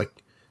couples, like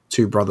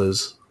two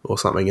brothers or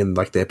something, and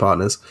like their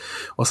partners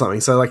or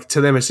something. So like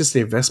to them, it's just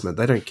an investment.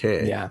 They don't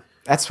care. Yeah,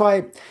 that's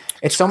why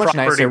it's so much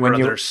Property nicer when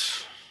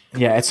brothers.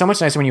 it's so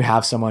much nicer when you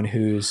have someone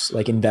who's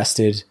like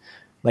invested,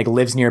 like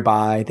lives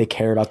nearby. They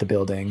care about the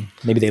building.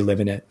 Maybe they live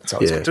in it. It's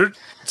always good.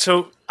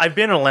 So I've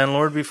been a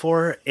landlord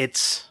before.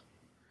 It's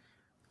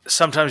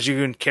sometimes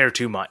you can care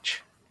too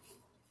much.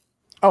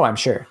 Oh, I'm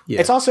sure. Yeah.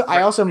 It's also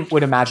I also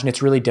would imagine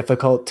it's really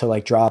difficult to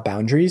like draw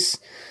boundaries,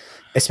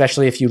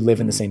 especially if you live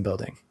in the same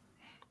building.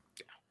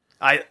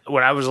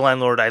 When I was a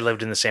landlord, I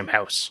lived in the same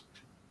house.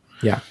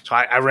 Yeah. So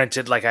I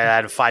rented, like, I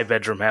had a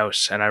 5-bedroom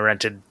house, and I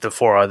rented the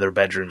 4 other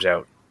bedrooms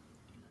out.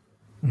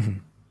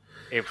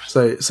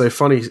 So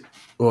funny.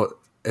 Well,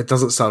 it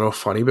doesn't start off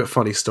funny, but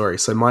funny story.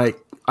 So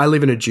I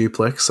live in a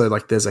duplex, so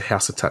like there's a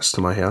house attached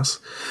to my house,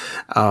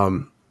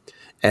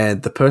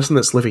 and the person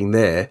that's living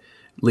there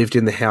lived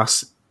in the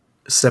house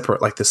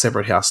separate, like the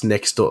separate house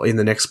next door in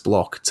the next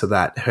block to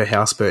that. Her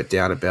house burnt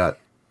down about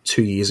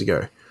 2 years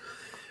ago.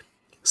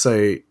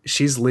 So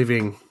she's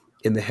living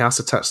in the house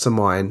attached to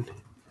mine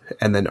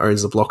and then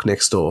owns the block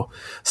next door,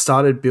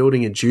 started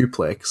building a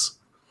duplex.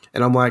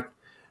 And I'm like,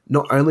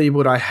 not only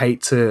would I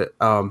hate to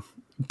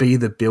be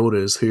the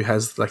builders who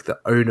has like the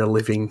owner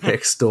living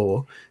next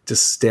door,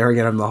 just staring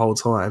at him the whole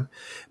time,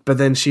 but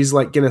then she's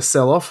like going to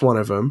sell off one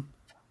of them.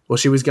 Well,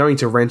 she was going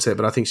to rent it,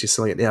 but I think she's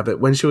selling it now. But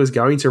when she was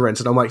going to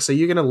rent it, I'm like, so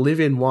you're going to live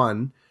in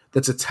one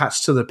that's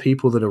attached to the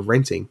people that are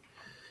renting?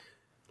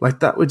 Like,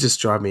 that would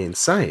just drive me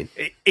insane.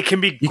 It can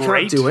be You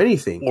great can't do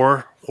anything.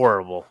 or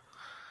horrible.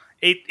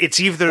 It's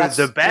either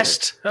the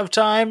best of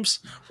times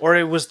or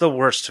it was the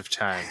worst of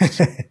times.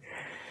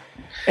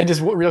 And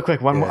just real quick,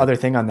 one other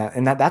thing on that,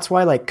 and that's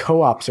why like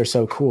co-ops are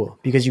so cool,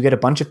 because you get a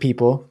bunch of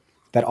people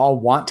that all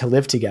want to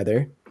live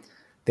together.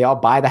 They all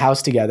buy the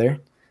house together,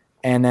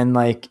 and then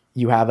like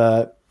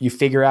you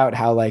figure out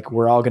how like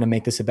we're all going to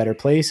make this a better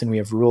place, and we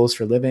have rules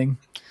for living.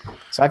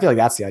 So I feel like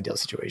that's the ideal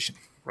situation.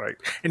 Right.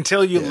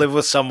 Until you live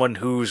with someone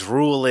whose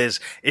rule is,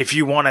 if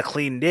you want a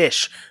clean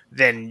dish,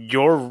 then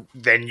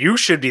you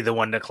should be the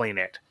one to clean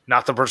it,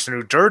 not the person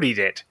who dirtied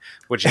it,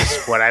 which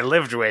is what I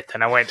lived with.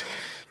 And I went,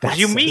 what do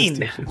you mean?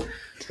 Stupid.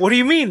 What do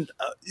you mean?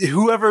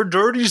 Whoever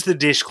dirties the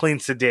dish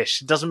cleans the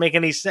dish. It doesn't make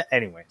any sense.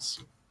 Anyways,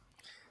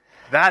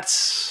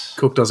 that's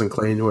Cook doesn't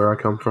clean where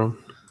I come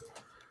from.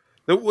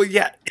 well,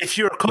 yeah. If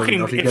you're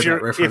cooking,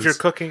 if you're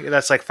cooking,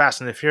 that's like Fast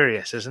and the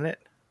Furious, isn't it?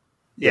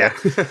 Yeah.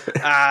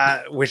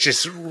 Which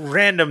is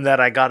random that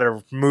I got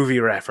a movie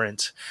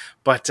reference,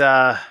 but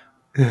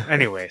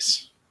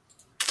anyways.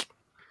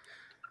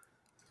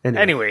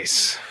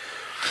 Anyways,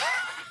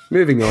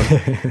 moving on.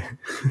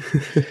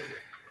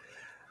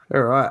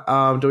 All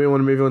right. Do we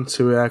want to move on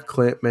to our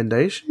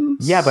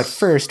recommendations? Yeah, but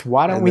first,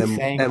 why don't we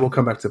thank? And we'll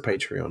come back to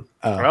Patreon.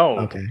 Oh.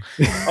 Okay.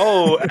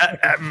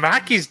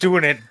 Mackie's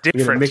doing it We're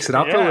different. gonna mix it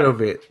up a little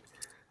bit.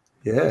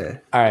 Yeah.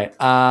 All right.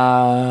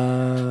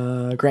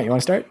 Grant, you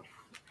want to start?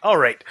 All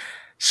right.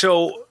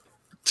 So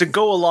to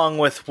go along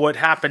with what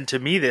happened to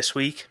me this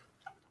week,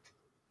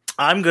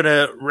 I'm going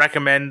to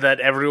recommend that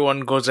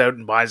everyone goes out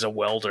and buys a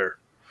welder.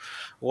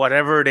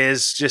 Whatever it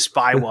is, just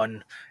buy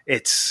one.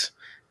 It's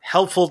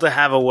helpful to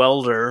have a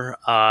welder.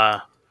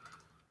 My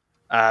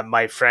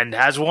friend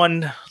has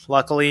one,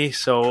 luckily.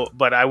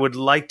 But I would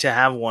like to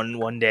have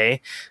one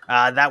day.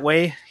 That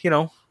way,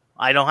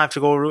 I don't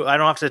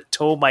have to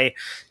tow my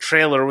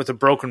trailer with a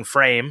broken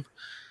frame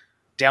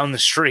down the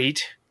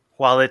street.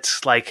 While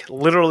it's like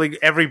literally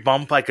every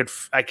bump, I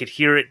could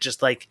hear it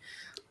just like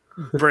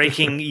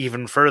breaking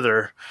even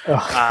further.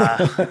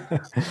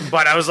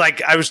 But I was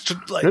like, I'm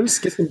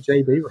skipping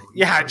JB. Right,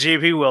 yeah,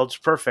 JB Weld's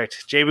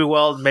perfect. JB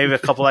Weld, maybe a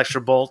couple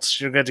extra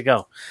bolts, you're good to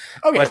go.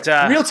 Okay, but,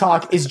 real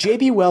talk, is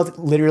JB Weld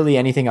literally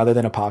anything other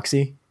than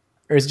epoxy?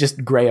 Or is it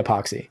just gray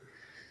epoxy?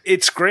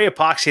 It's gray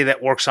epoxy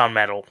that works on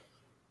metal.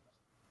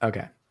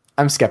 Okay.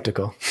 I'm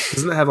skeptical.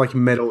 Doesn't it have like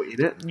metal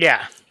in it?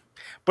 Yeah.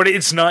 But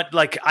it's not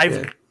like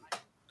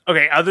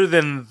Okay, other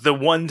than the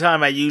one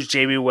time I used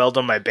JB Weld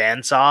on my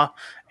bandsaw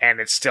and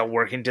it's still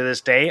working to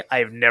this day.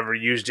 I've never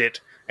used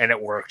it, and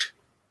it worked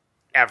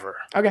ever.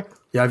 Okay.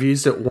 Yeah, I've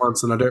used it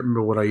once, and I don't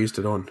remember what I used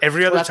it on.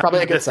 Every other that's time, probably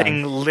a the good sign.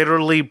 thing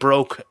literally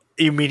broke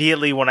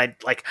immediately when I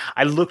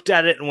looked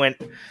at it and went,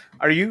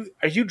 are you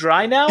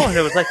dry now? And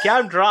it was like, yeah,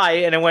 I'm dry.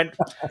 And it went,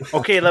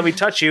 okay, let me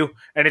touch you.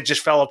 And it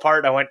just fell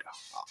apart. I went,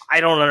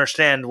 I don't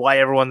understand why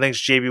everyone thinks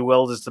JB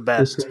Weld is the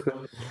best.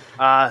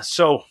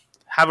 So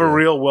have a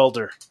real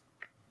welder.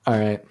 All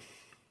right.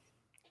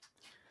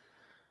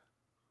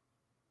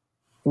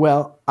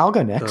 Well, I'll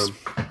go next.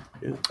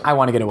 I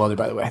want to get a welder,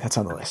 by the way. That's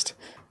on the list.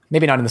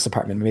 Maybe not in this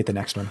apartment. Maybe at the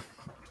next one.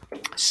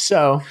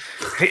 So,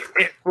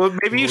 well,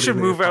 maybe you should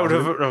move out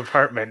of an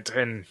apartment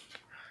and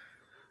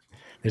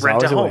there's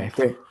rent always a a home.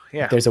 way.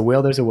 Yeah. If there's a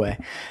will, there's a way.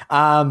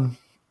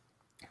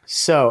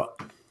 So,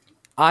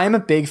 I'm a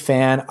big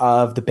fan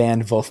of the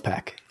band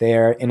Wolfpack.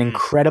 They're an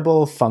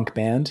incredible funk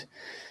band.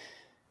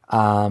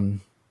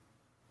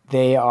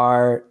 They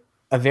are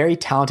a very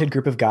talented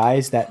group of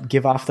guys that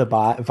give off the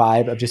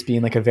vibe of just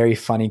being like a very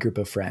funny group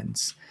of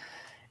friends.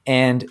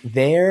 And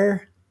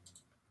their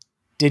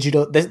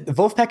digital, the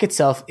Wolfpack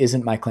itself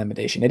isn't my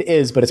Clamidation. It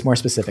is, but it's more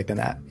specific than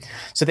that.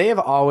 So they have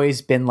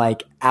always been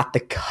like at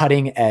the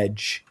cutting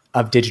edge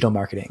of digital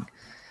marketing.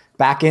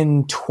 Back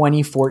in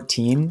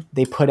 2014,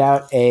 they put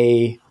out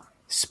a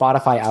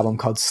Spotify album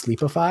called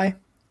Sleepify,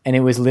 and it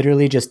was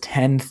literally just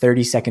 10,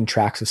 30-second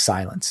tracks of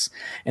silence.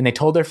 And they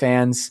told their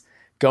fans,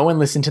 go and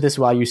listen to this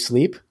while you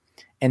sleep.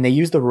 And they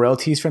used the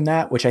royalties from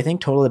that, which I think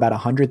totaled about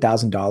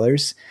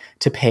 $100,000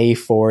 to pay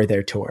for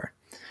their tour.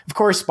 Of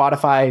course,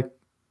 Spotify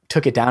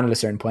took it down at a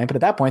certain point, but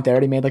at that point they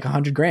already made like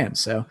 $100,000.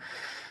 So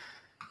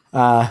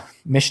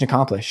mission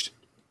accomplished.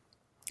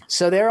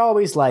 So they're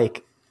always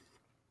like,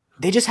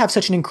 they just have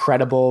such an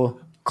incredible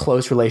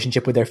close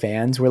relationship with their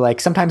fans where like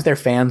sometimes their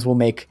fans will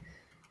make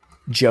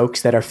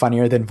jokes that are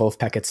funnier than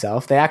Wolfpack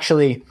itself. They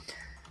actually,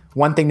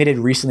 one thing they did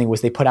recently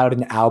was they put out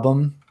an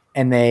album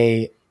and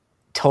they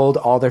told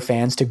all their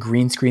fans to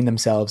green screen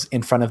themselves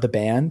in front of the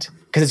band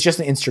because it's just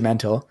an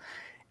instrumental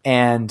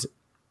and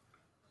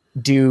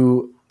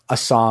do a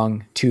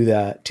song to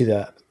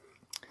the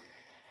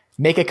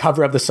make a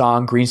cover of the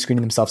song, green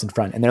screening themselves in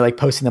front. And they're like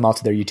posting them all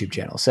to their YouTube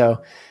channel.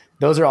 So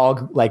those are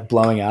all like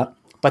blowing up.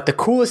 But the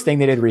coolest thing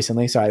they did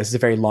recently, sorry, this is a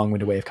very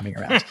long-winded way of coming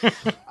around.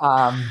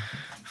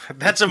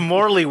 That's a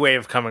Morley way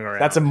of coming around.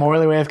 That's a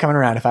Morley way of coming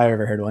around if I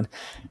ever heard one.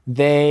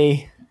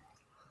 The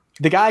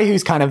guy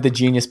who's kind of the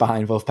genius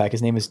behind Wolfpack,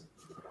 his name is,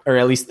 or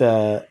at least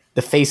the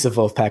face of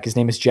Wolfpack, his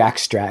name is Jack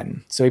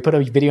Stratton. So he put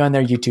a video on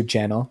their YouTube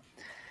channel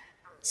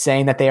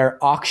saying that they are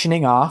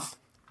auctioning off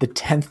the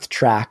 10th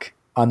track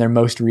on their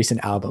most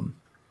recent album.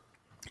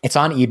 It's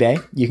on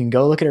eBay. You can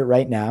go look at it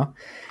right now.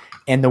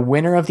 And the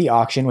winner of the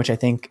auction, which I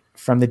think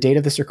from the date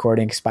of this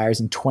recording expires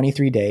in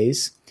 23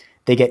 days,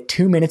 they get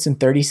 2 minutes and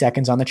 30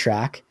 seconds on the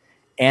track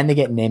and they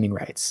get naming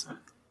rights.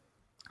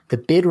 The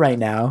bid right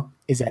now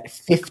is at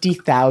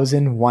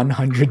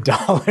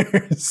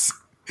 $50,100.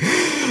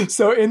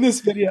 So in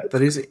this video,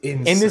 That is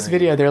insane. in this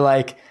video, they're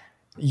like,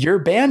 your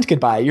band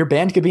could buy it. Your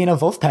band could be in a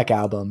Wolfpack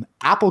album.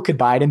 Apple could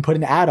buy it and put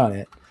an ad on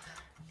it.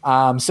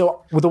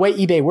 So with the way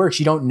eBay works,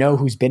 you don't know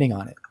who's bidding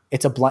on it.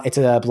 It's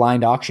a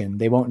blind auction.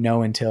 They won't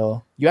know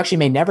until, you actually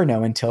may never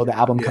know until the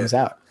album comes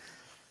out.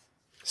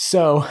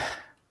 So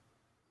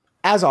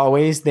as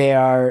always,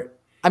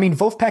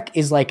 Wolfpack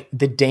is like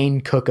the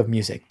Dane Cook of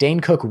music. Dane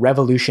Cook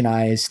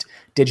revolutionized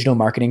digital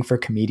marketing for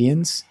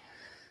comedians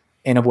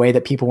in a way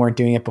that people weren't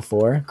doing it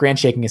before.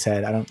 Grant's shaking his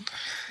head.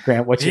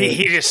 Grant, what's your...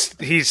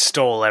 He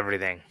stole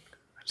everything.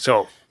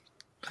 So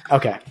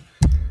Okay.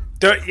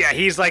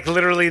 He's like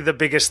literally the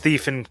biggest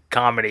thief in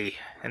comedy,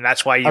 and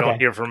that's why you don't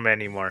hear from him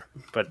anymore.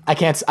 But I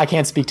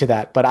can't speak to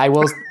that, but I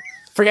will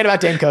forget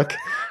about Dane Cook.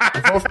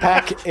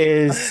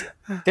 Wolfpack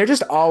they're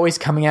just always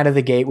coming out of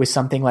the gate with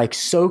something like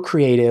so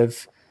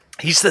creative.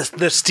 he's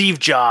the Steve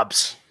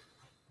Jobs.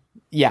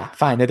 Yeah,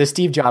 fine. They're the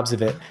Steve Jobs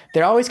of it.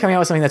 They're always coming out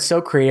with something that's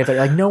so creative that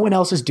like no one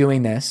else is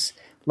doing this.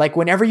 Like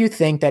whenever you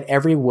think that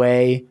every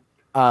way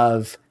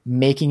of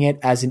making it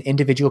as an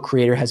individual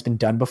creator has been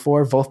done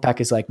before,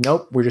 Wolfpack is like,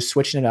 nope, we're just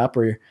switching it up.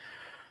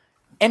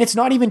 And it's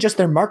not even just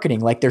their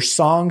marketing, like their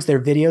songs, their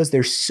videos,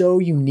 they're so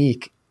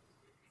unique.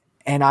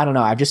 And I don't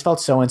know, I've just felt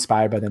so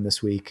inspired by them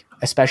this week,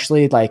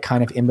 especially like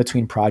kind of in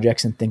between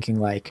projects and thinking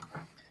like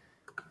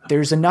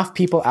there's enough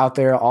people out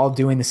there all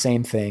doing the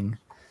same thing.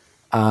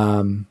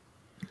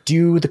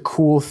 Do the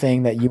cool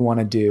thing that you want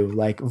to do.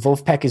 Like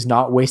Wolfpack is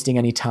not wasting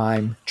any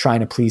time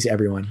trying to please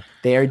everyone.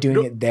 They are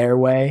doing it their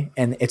way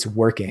and it's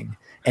working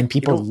and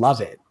people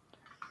love it.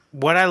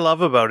 What I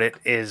love about it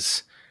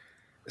is,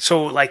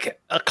 so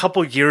like a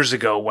couple years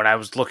ago when I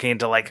was looking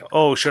into like,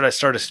 oh, should I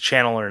start a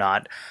channel or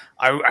not?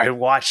 I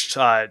watched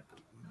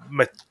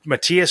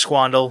Matthias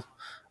Wandel,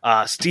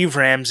 Steve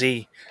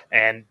Ramsey,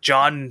 and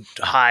John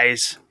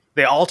Hayes.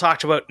 They all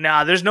talked about,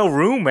 there's no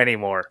room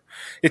anymore.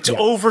 It's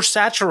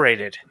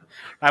oversaturated.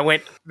 I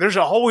went, there's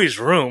always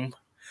room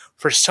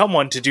for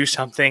someone to do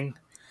something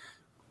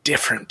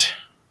different.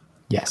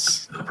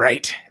 Yes.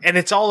 Right. And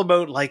it's all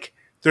about like,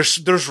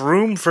 there's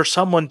room for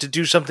someone to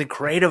do something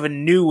creative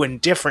and new and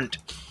different.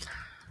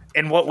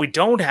 And what we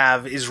don't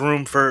have is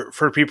room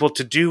for people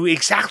to do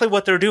exactly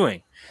what they're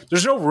doing.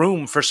 There's no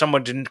room for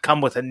someone to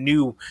come with a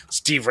new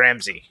Steve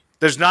Ramsey.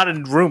 There's not a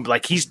room.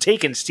 Like, he's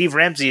taken. Steve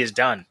Ramsey is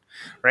done,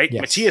 right?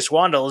 Yes. Matthias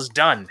Wandel is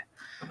done,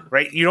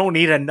 right? You don't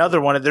need another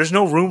one. There's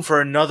no room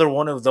for another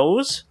one of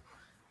those.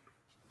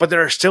 But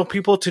there are still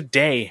people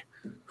today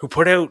who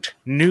put out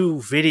new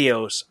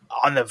videos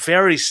on the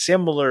very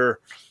similar,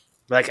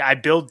 like, I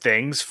build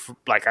things,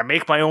 like I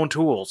make my own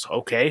tools,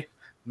 okay?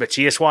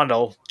 Matthias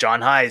Wandel,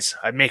 John Hayes,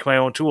 I make my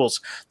own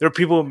tools. There are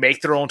people who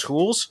make their own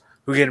tools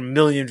who get 1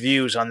 million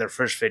views on their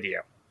first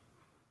video.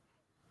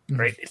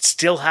 Right? It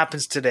still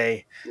happens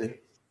today.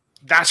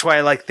 That's why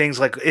I like things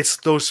like, it's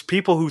those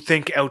people who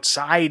think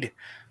outside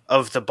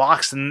of the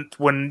box. And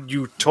when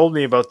you told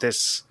me about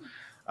this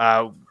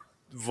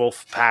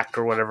Wolf Pack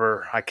or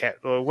whatever, I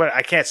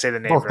can't say the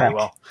name Wolfpack. very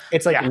well.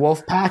 It's like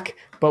Wolf Pack,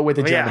 but with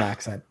a German Yeah.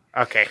 accent.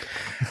 Okay.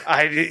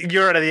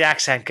 You're the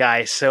accent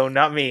guy, so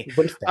not me.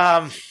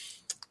 Wolfpack.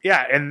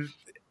 Yeah, and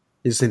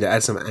You just need to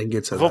add some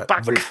anger to that.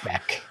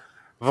 Wolfpack.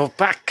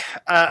 Wolfpack.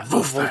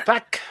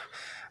 Wolfpack.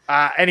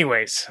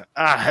 Anyways,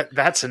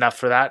 that's enough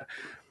for that.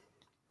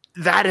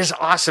 That is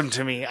awesome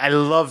to me. I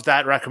love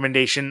that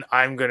recommendation.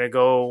 I'm gonna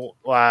go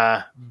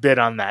bid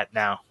on that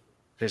now.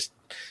 Just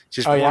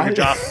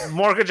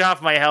mortgage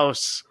off my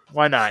house.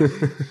 Why not?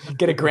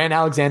 Get a Grant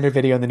Alexander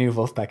video on the new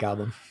Wolfpack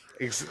album.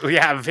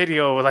 Yeah,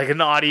 video, like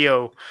an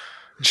audio,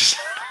 just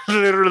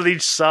literally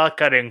saw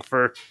cutting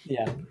for.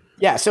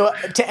 Yeah. So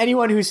to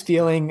anyone who's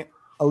feeling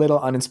a little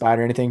uninspired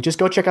or anything, just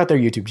go check out their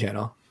YouTube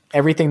channel.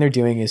 Everything they're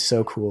doing is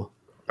so cool.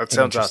 That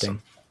sounds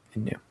awesome.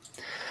 And new.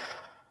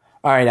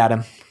 All right,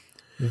 Adam.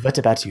 What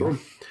about you?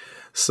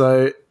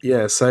 So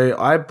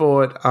I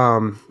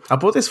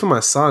bought this for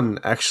my son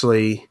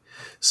actually.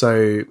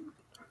 So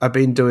I've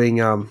been doing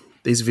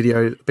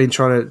been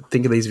trying to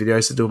think of these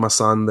videos to do with my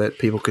son that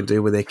people can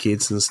do with their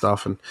kids and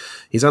stuff. And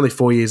he's only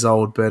 4 years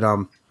old, but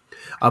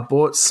I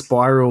bought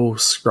spiral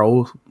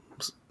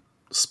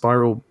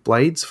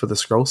blades for the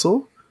scroll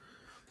saw.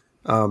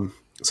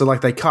 So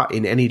like they cut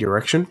in any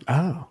direction.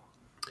 Oh.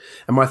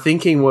 And my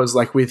thinking was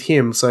like with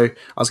him, so I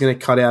was going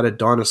to cut out a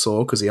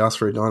dinosaur because he asked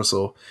for a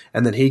dinosaur,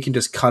 and then he can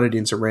just cut it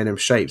into random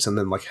shapes and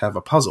then like have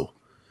a puzzle.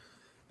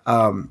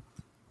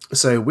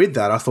 So with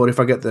that, I thought if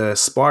I get the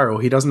spiral,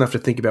 he doesn't have to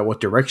think about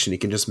what direction. He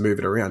can just move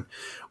it around.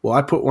 Well,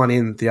 I put one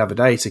in the other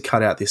day to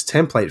cut out this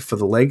template for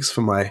the legs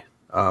for my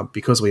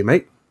because we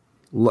make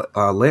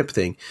lamp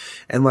thing,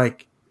 and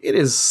like it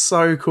is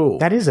so cool.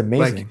 That is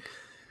amazing. Like,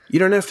 you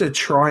don't have to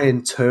try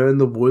and turn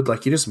the wood;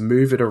 like you just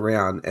move it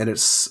around, and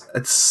it's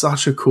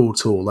such a cool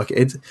tool. Like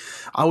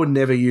I would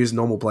never use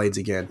normal blades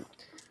again.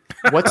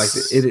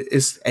 What's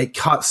like it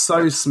cuts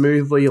so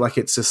smoothly, like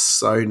it's just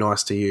so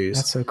nice to use.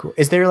 That's so cool.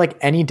 Is there like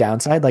any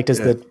downside? Like, does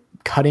the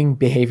cutting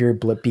behavior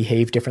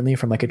behave differently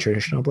from like a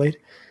traditional blade?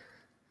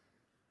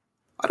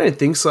 I don't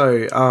think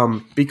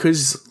so.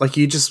 Because like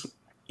you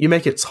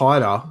make it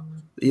tighter.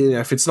 You know,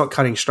 if it's not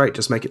cutting straight,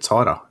 just make it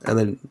tighter, and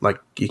then like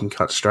you can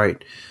cut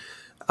straight.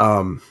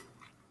 I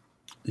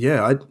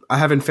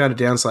haven't found a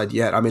downside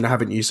yet. I mean, I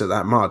haven't used it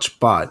that much,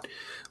 but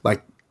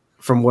like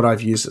from what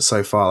I've used it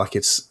so far, like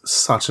it's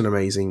such an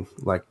amazing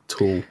like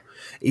tool.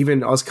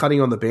 Even I was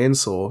cutting on the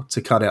bandsaw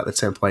to cut out the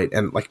template,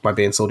 and like my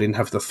bandsaw didn't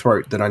have the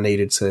throat that I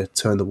needed to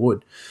turn the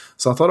wood.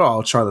 So I thought,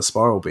 I'll try the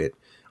spiral bit.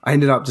 I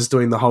ended up just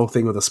doing the whole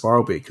thing with the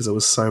spiral bit because it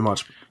was so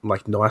much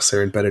like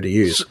nicer and better to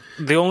use. So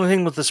the only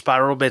thing with the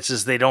spiral bits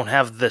is they don't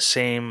have the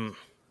same,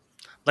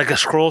 like a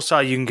scroll saw,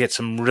 you can get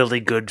some really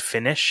good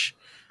finish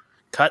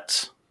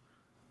cuts,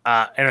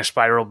 and a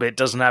spiral bit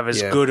doesn't have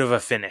as good of a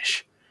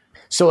finish.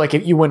 So like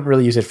if you wouldn't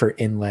really use it for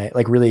inlay,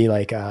 like really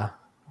like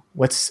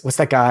what's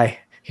that guy?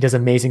 He does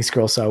amazing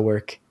scroll saw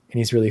work and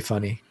he's really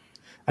funny.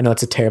 I know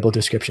it's a terrible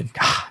description.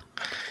 God,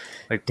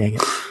 like dang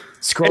it.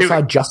 Scroll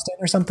saw Justin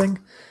or something.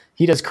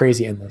 He does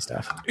crazy inlay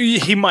stuff.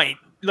 He might.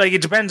 Like,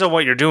 it depends on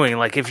what you're doing.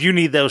 Like, if you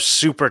need those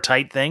super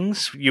tight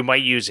things, you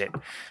might use it.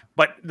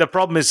 But the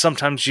problem is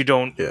sometimes you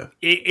don't. Yeah.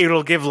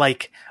 It'll give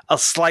like a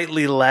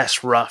slightly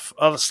rougher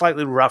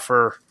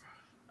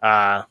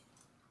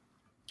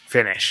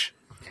finish.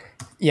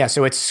 Yeah,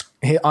 so it's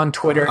on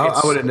Twitter. I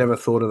would have never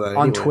thought of that.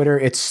 On Twitter,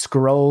 it's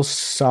Scroll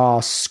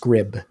Saw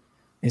Scrib.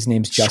 His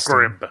name's Justin.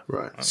 Scrib.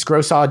 Right.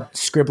 Scroll Saw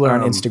Scribbler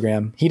on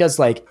Instagram. He does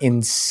like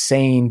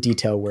insane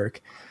detail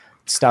work,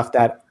 stuff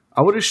that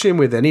I would assume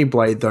with any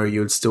blade though, you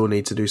would still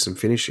need to do some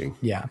finishing,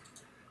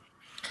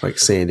 like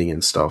sanding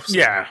and stuff. So.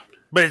 Yeah,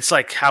 but it's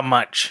like how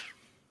much?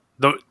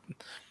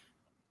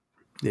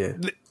 Yeah.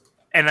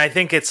 And I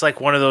think it's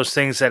like one of those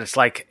things that it's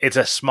like it's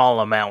a small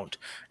amount,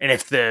 and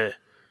if the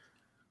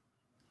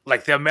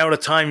amount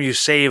of time you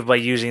save by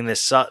using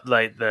this,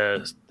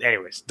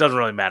 anyways, doesn't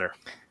really matter.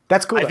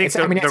 That's cool. I think it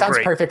sounds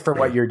great. perfect for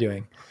what you're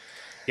doing.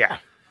 Yeah.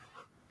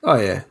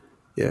 Oh yeah,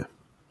 yeah.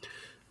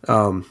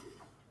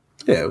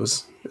 It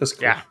was cool.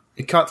 Yeah.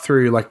 It cut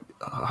through like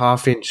a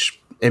 1/2-inch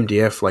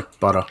MDF like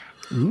butter.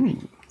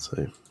 Ooh.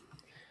 So.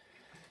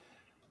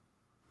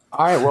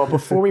 All right. Well,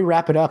 before we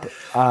wrap it up,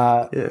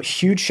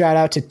 huge shout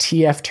out to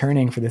TF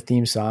Turning for the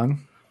theme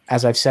song.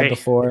 As I've said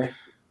before,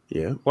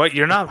 Yeah. What?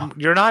 You're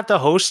not the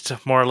host,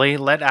 Morley.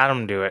 Let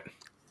Adam do it.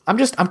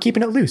 I'm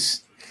keeping it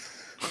loose.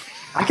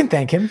 I can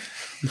thank him.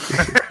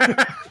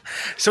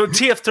 So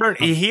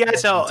TF30, he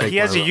has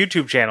a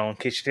YouTube channel. In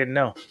case you didn't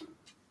know.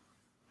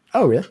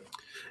 Oh, really?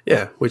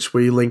 Yeah, which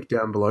we link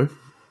down below.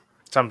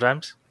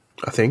 Sometimes.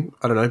 I think.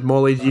 I don't know.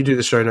 Molly, you do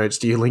the show notes.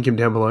 Do you link him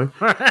down below?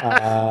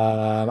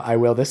 I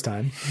will this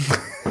time.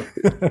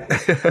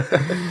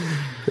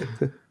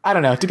 I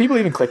don't know. Do people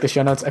even click the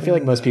show notes? I feel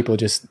like most people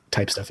just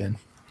type stuff in.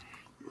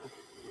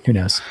 Who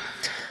knows?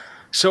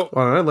 So,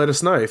 I don't know. Let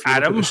us know. If you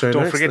Adam, look at the show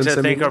don't notes, forget then to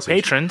send me a thank our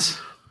message.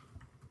 patrons.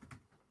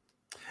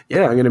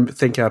 Yeah, I'm going to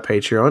thank our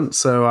Patreon.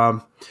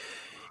 So,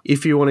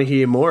 if you want to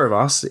hear more of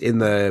us in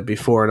the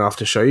before and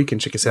after show, you can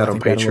check us out on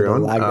think we had a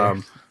little bit of lag there.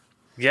 Patreon.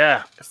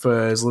 Yeah.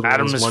 For as little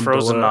Adam as is $1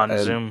 frozen on and-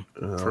 Zoom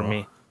for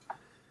me.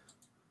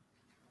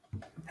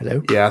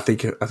 Hello? Yeah, I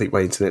think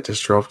my internet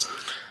just dropped.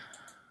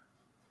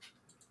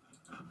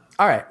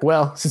 All right.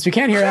 Well, since we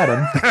can't hear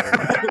Adam,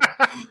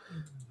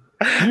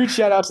 huge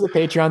shout out to the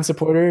Patreon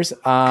supporters.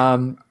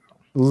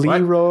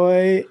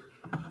 Leroy,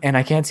 and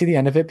I can't see the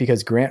end of it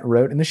because Grant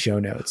wrote in the show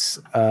notes.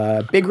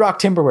 Big Rock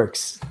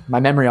Timberworks. My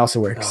memory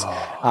also works.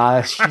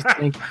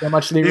 Thank you so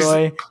much,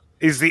 Leroy.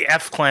 Is the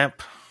F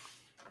clamp?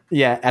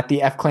 Yeah, at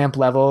the F Clamp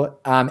level.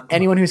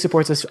 Anyone who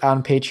supports us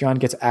on Patreon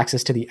gets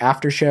access to the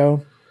after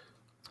show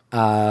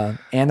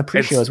and the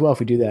pre-show as well if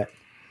we do that.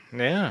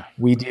 Yeah.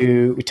 We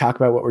talk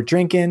about what we're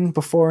drinking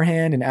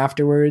beforehand and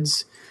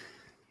afterwards.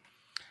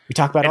 We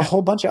talk about a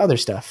whole bunch of other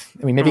stuff.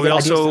 I mean, maybe get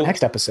ideas for the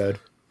next episode.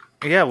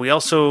 Yeah, we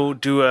also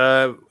do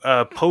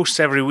a post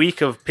every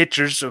week of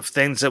pictures of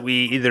things that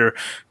we either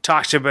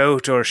talked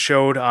about or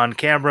showed on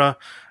camera,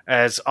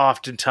 as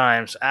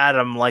oftentimes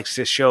Adam likes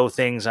to show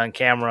things on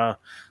camera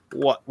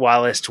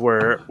whilst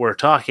we're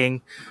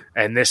talking.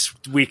 And this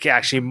week,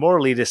 actually,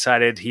 Morley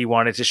decided he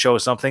wanted to show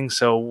something,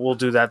 so we'll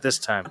do that this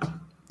time.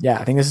 Yeah,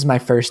 I think this is my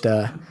first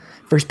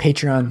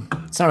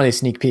Patreon. It's not really a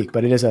sneak peek,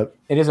 but it is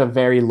a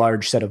very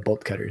large set of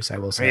bolt cutters, I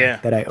will say,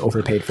 that I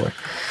overpaid for.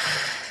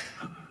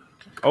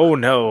 Oh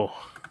no.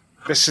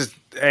 This is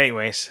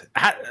anyways.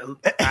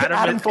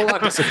 Adam full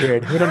on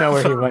disappeared. We don't know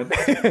where he went.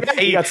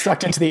 He got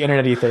sucked into the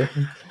internet ether.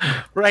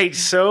 Right,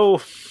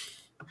 so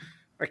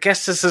I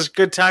guess this is a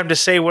good time to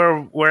say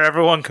where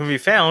everyone can be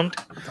found,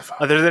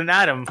 other than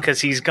Adam,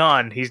 because he's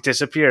gone. He's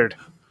disappeared.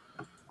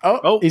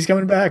 Oh, he's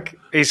coming back.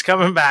 He's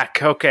coming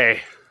back.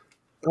 Okay.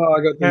 Oh,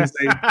 I got things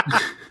saying.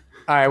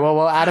 All right. Well,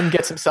 while Adam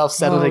gets himself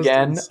settled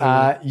again,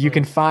 you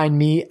can find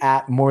me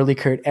at Morley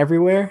Kurt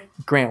everywhere.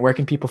 Grant, where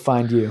can people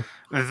find you?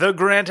 The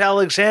Grant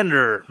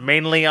Alexander,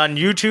 mainly on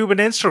YouTube and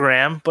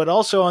Instagram, but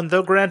also on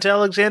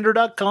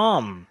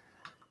thegrantalexander.com.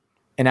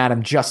 And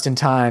Adam, just in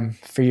time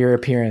for your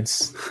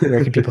appearance,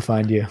 where can people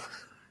find you?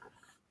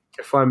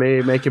 Find me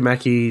at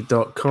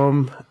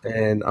makermackie.com,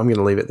 and I'm going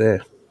to leave it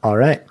there. All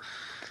right.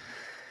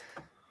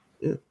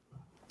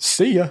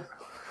 See ya.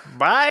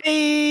 Bye.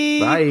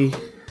 Bye.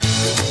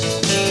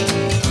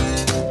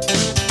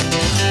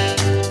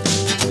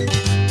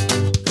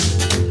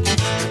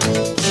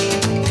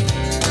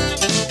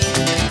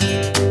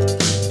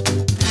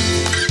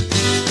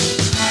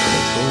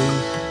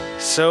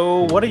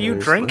 So, what are you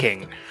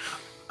drinking?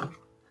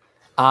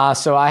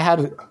 So I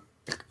had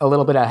a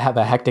little bit of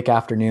a hectic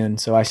afternoon,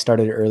 so I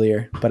started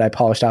earlier, but I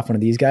polished off one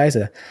of these guys,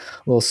 a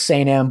little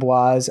Saint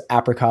Ambroise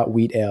apricot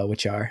wheat ale,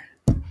 which are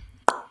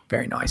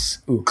very nice.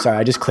 Ooh, sorry,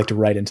 I just clicked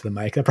right into the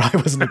mic. That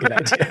probably wasn't a good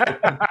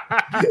idea.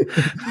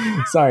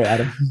 Sorry,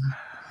 Adam.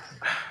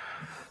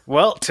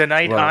 Well,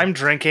 tonight I'm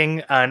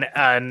drinking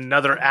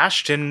another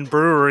Ashton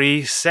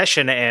Brewery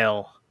Session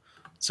Ale.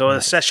 So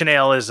the Session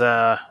Ale is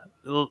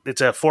it's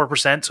a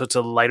 4%, so it's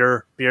a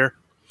lighter beer.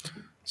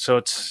 So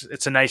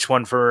it's a nice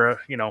one for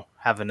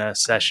having a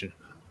session.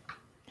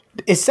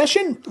 Is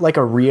session like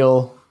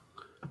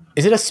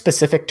is it a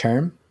specific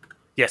term?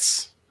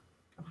 Yes.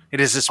 It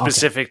is a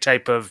specific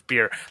type of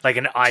beer, like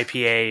an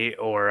IPA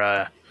or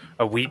a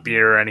wheat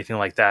beer or anything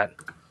like that.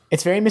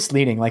 It's very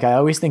misleading. Like I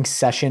always think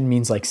session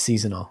means like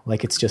seasonal,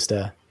 like it's just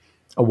a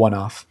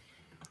one-off.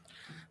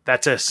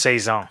 That's a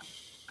saison.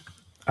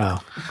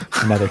 Oh,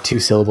 another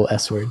 2-syllable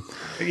S word.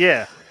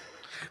 Yeah.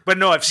 But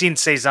no, I've seen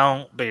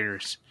saison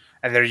beers,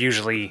 and they're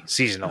usually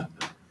seasonal.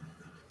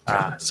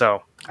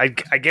 So I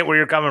get where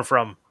you're coming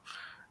from,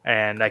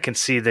 and I can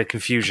see the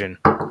confusion.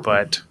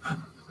 But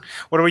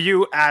what about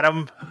you,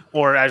 Adam,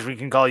 or as we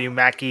can call you,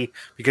 Mackie,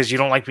 because you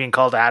don't like being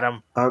called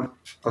Adam? I'm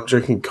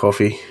drinking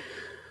coffee.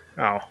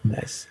 Oh,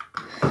 Nice.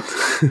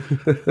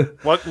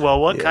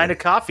 What kind of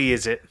coffee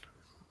is it?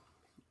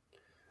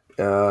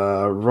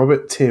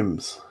 Robert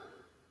Tim's.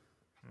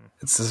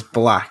 It's just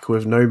black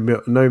with no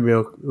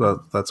milk.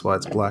 Well, that's why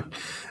it's black,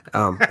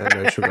 and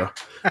no sugar.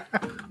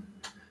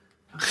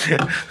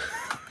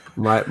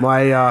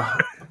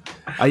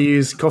 I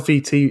use coffee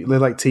tea. They're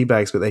like tea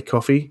bags, but they're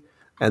coffee,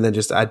 and then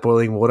just add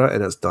boiling water,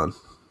 and it's done.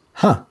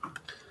 Huh.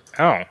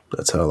 Oh,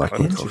 That's how I like my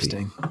coffee.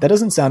 Interesting. That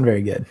doesn't sound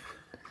very good.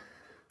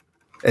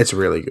 It's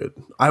really good.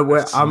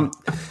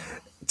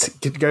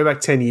 To go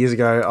back 10 years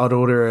ago, I'd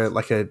order a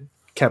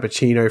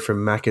cappuccino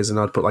from Macca's, and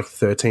I'd put like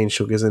 13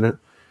 sugars in it.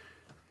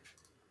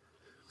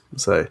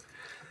 So,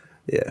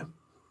 yeah.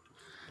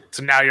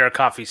 So now you're a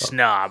coffee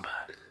snob.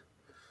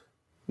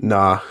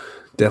 Nah,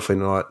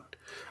 definitely not.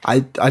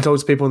 I talk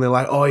to people and they're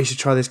like, "Oh, you should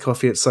try this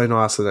coffee. It's so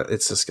nice," and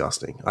it's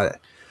disgusting.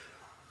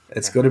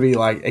 It's got to be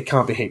like it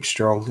can't be heaps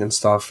strong and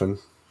stuff.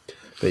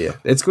 But yeah,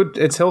 it's good.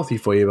 It's healthy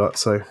for you, but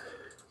so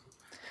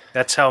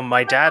That's how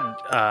my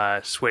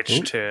dad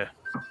switched to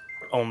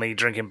only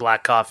drinking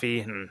black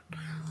coffee and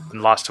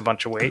lost a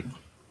bunch of weight.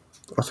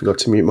 I forgot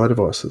to mute my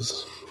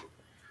devices.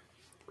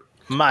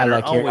 I Mine are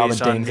like hearing all the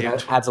always on dings. mute.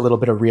 It adds a little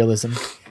bit of realism.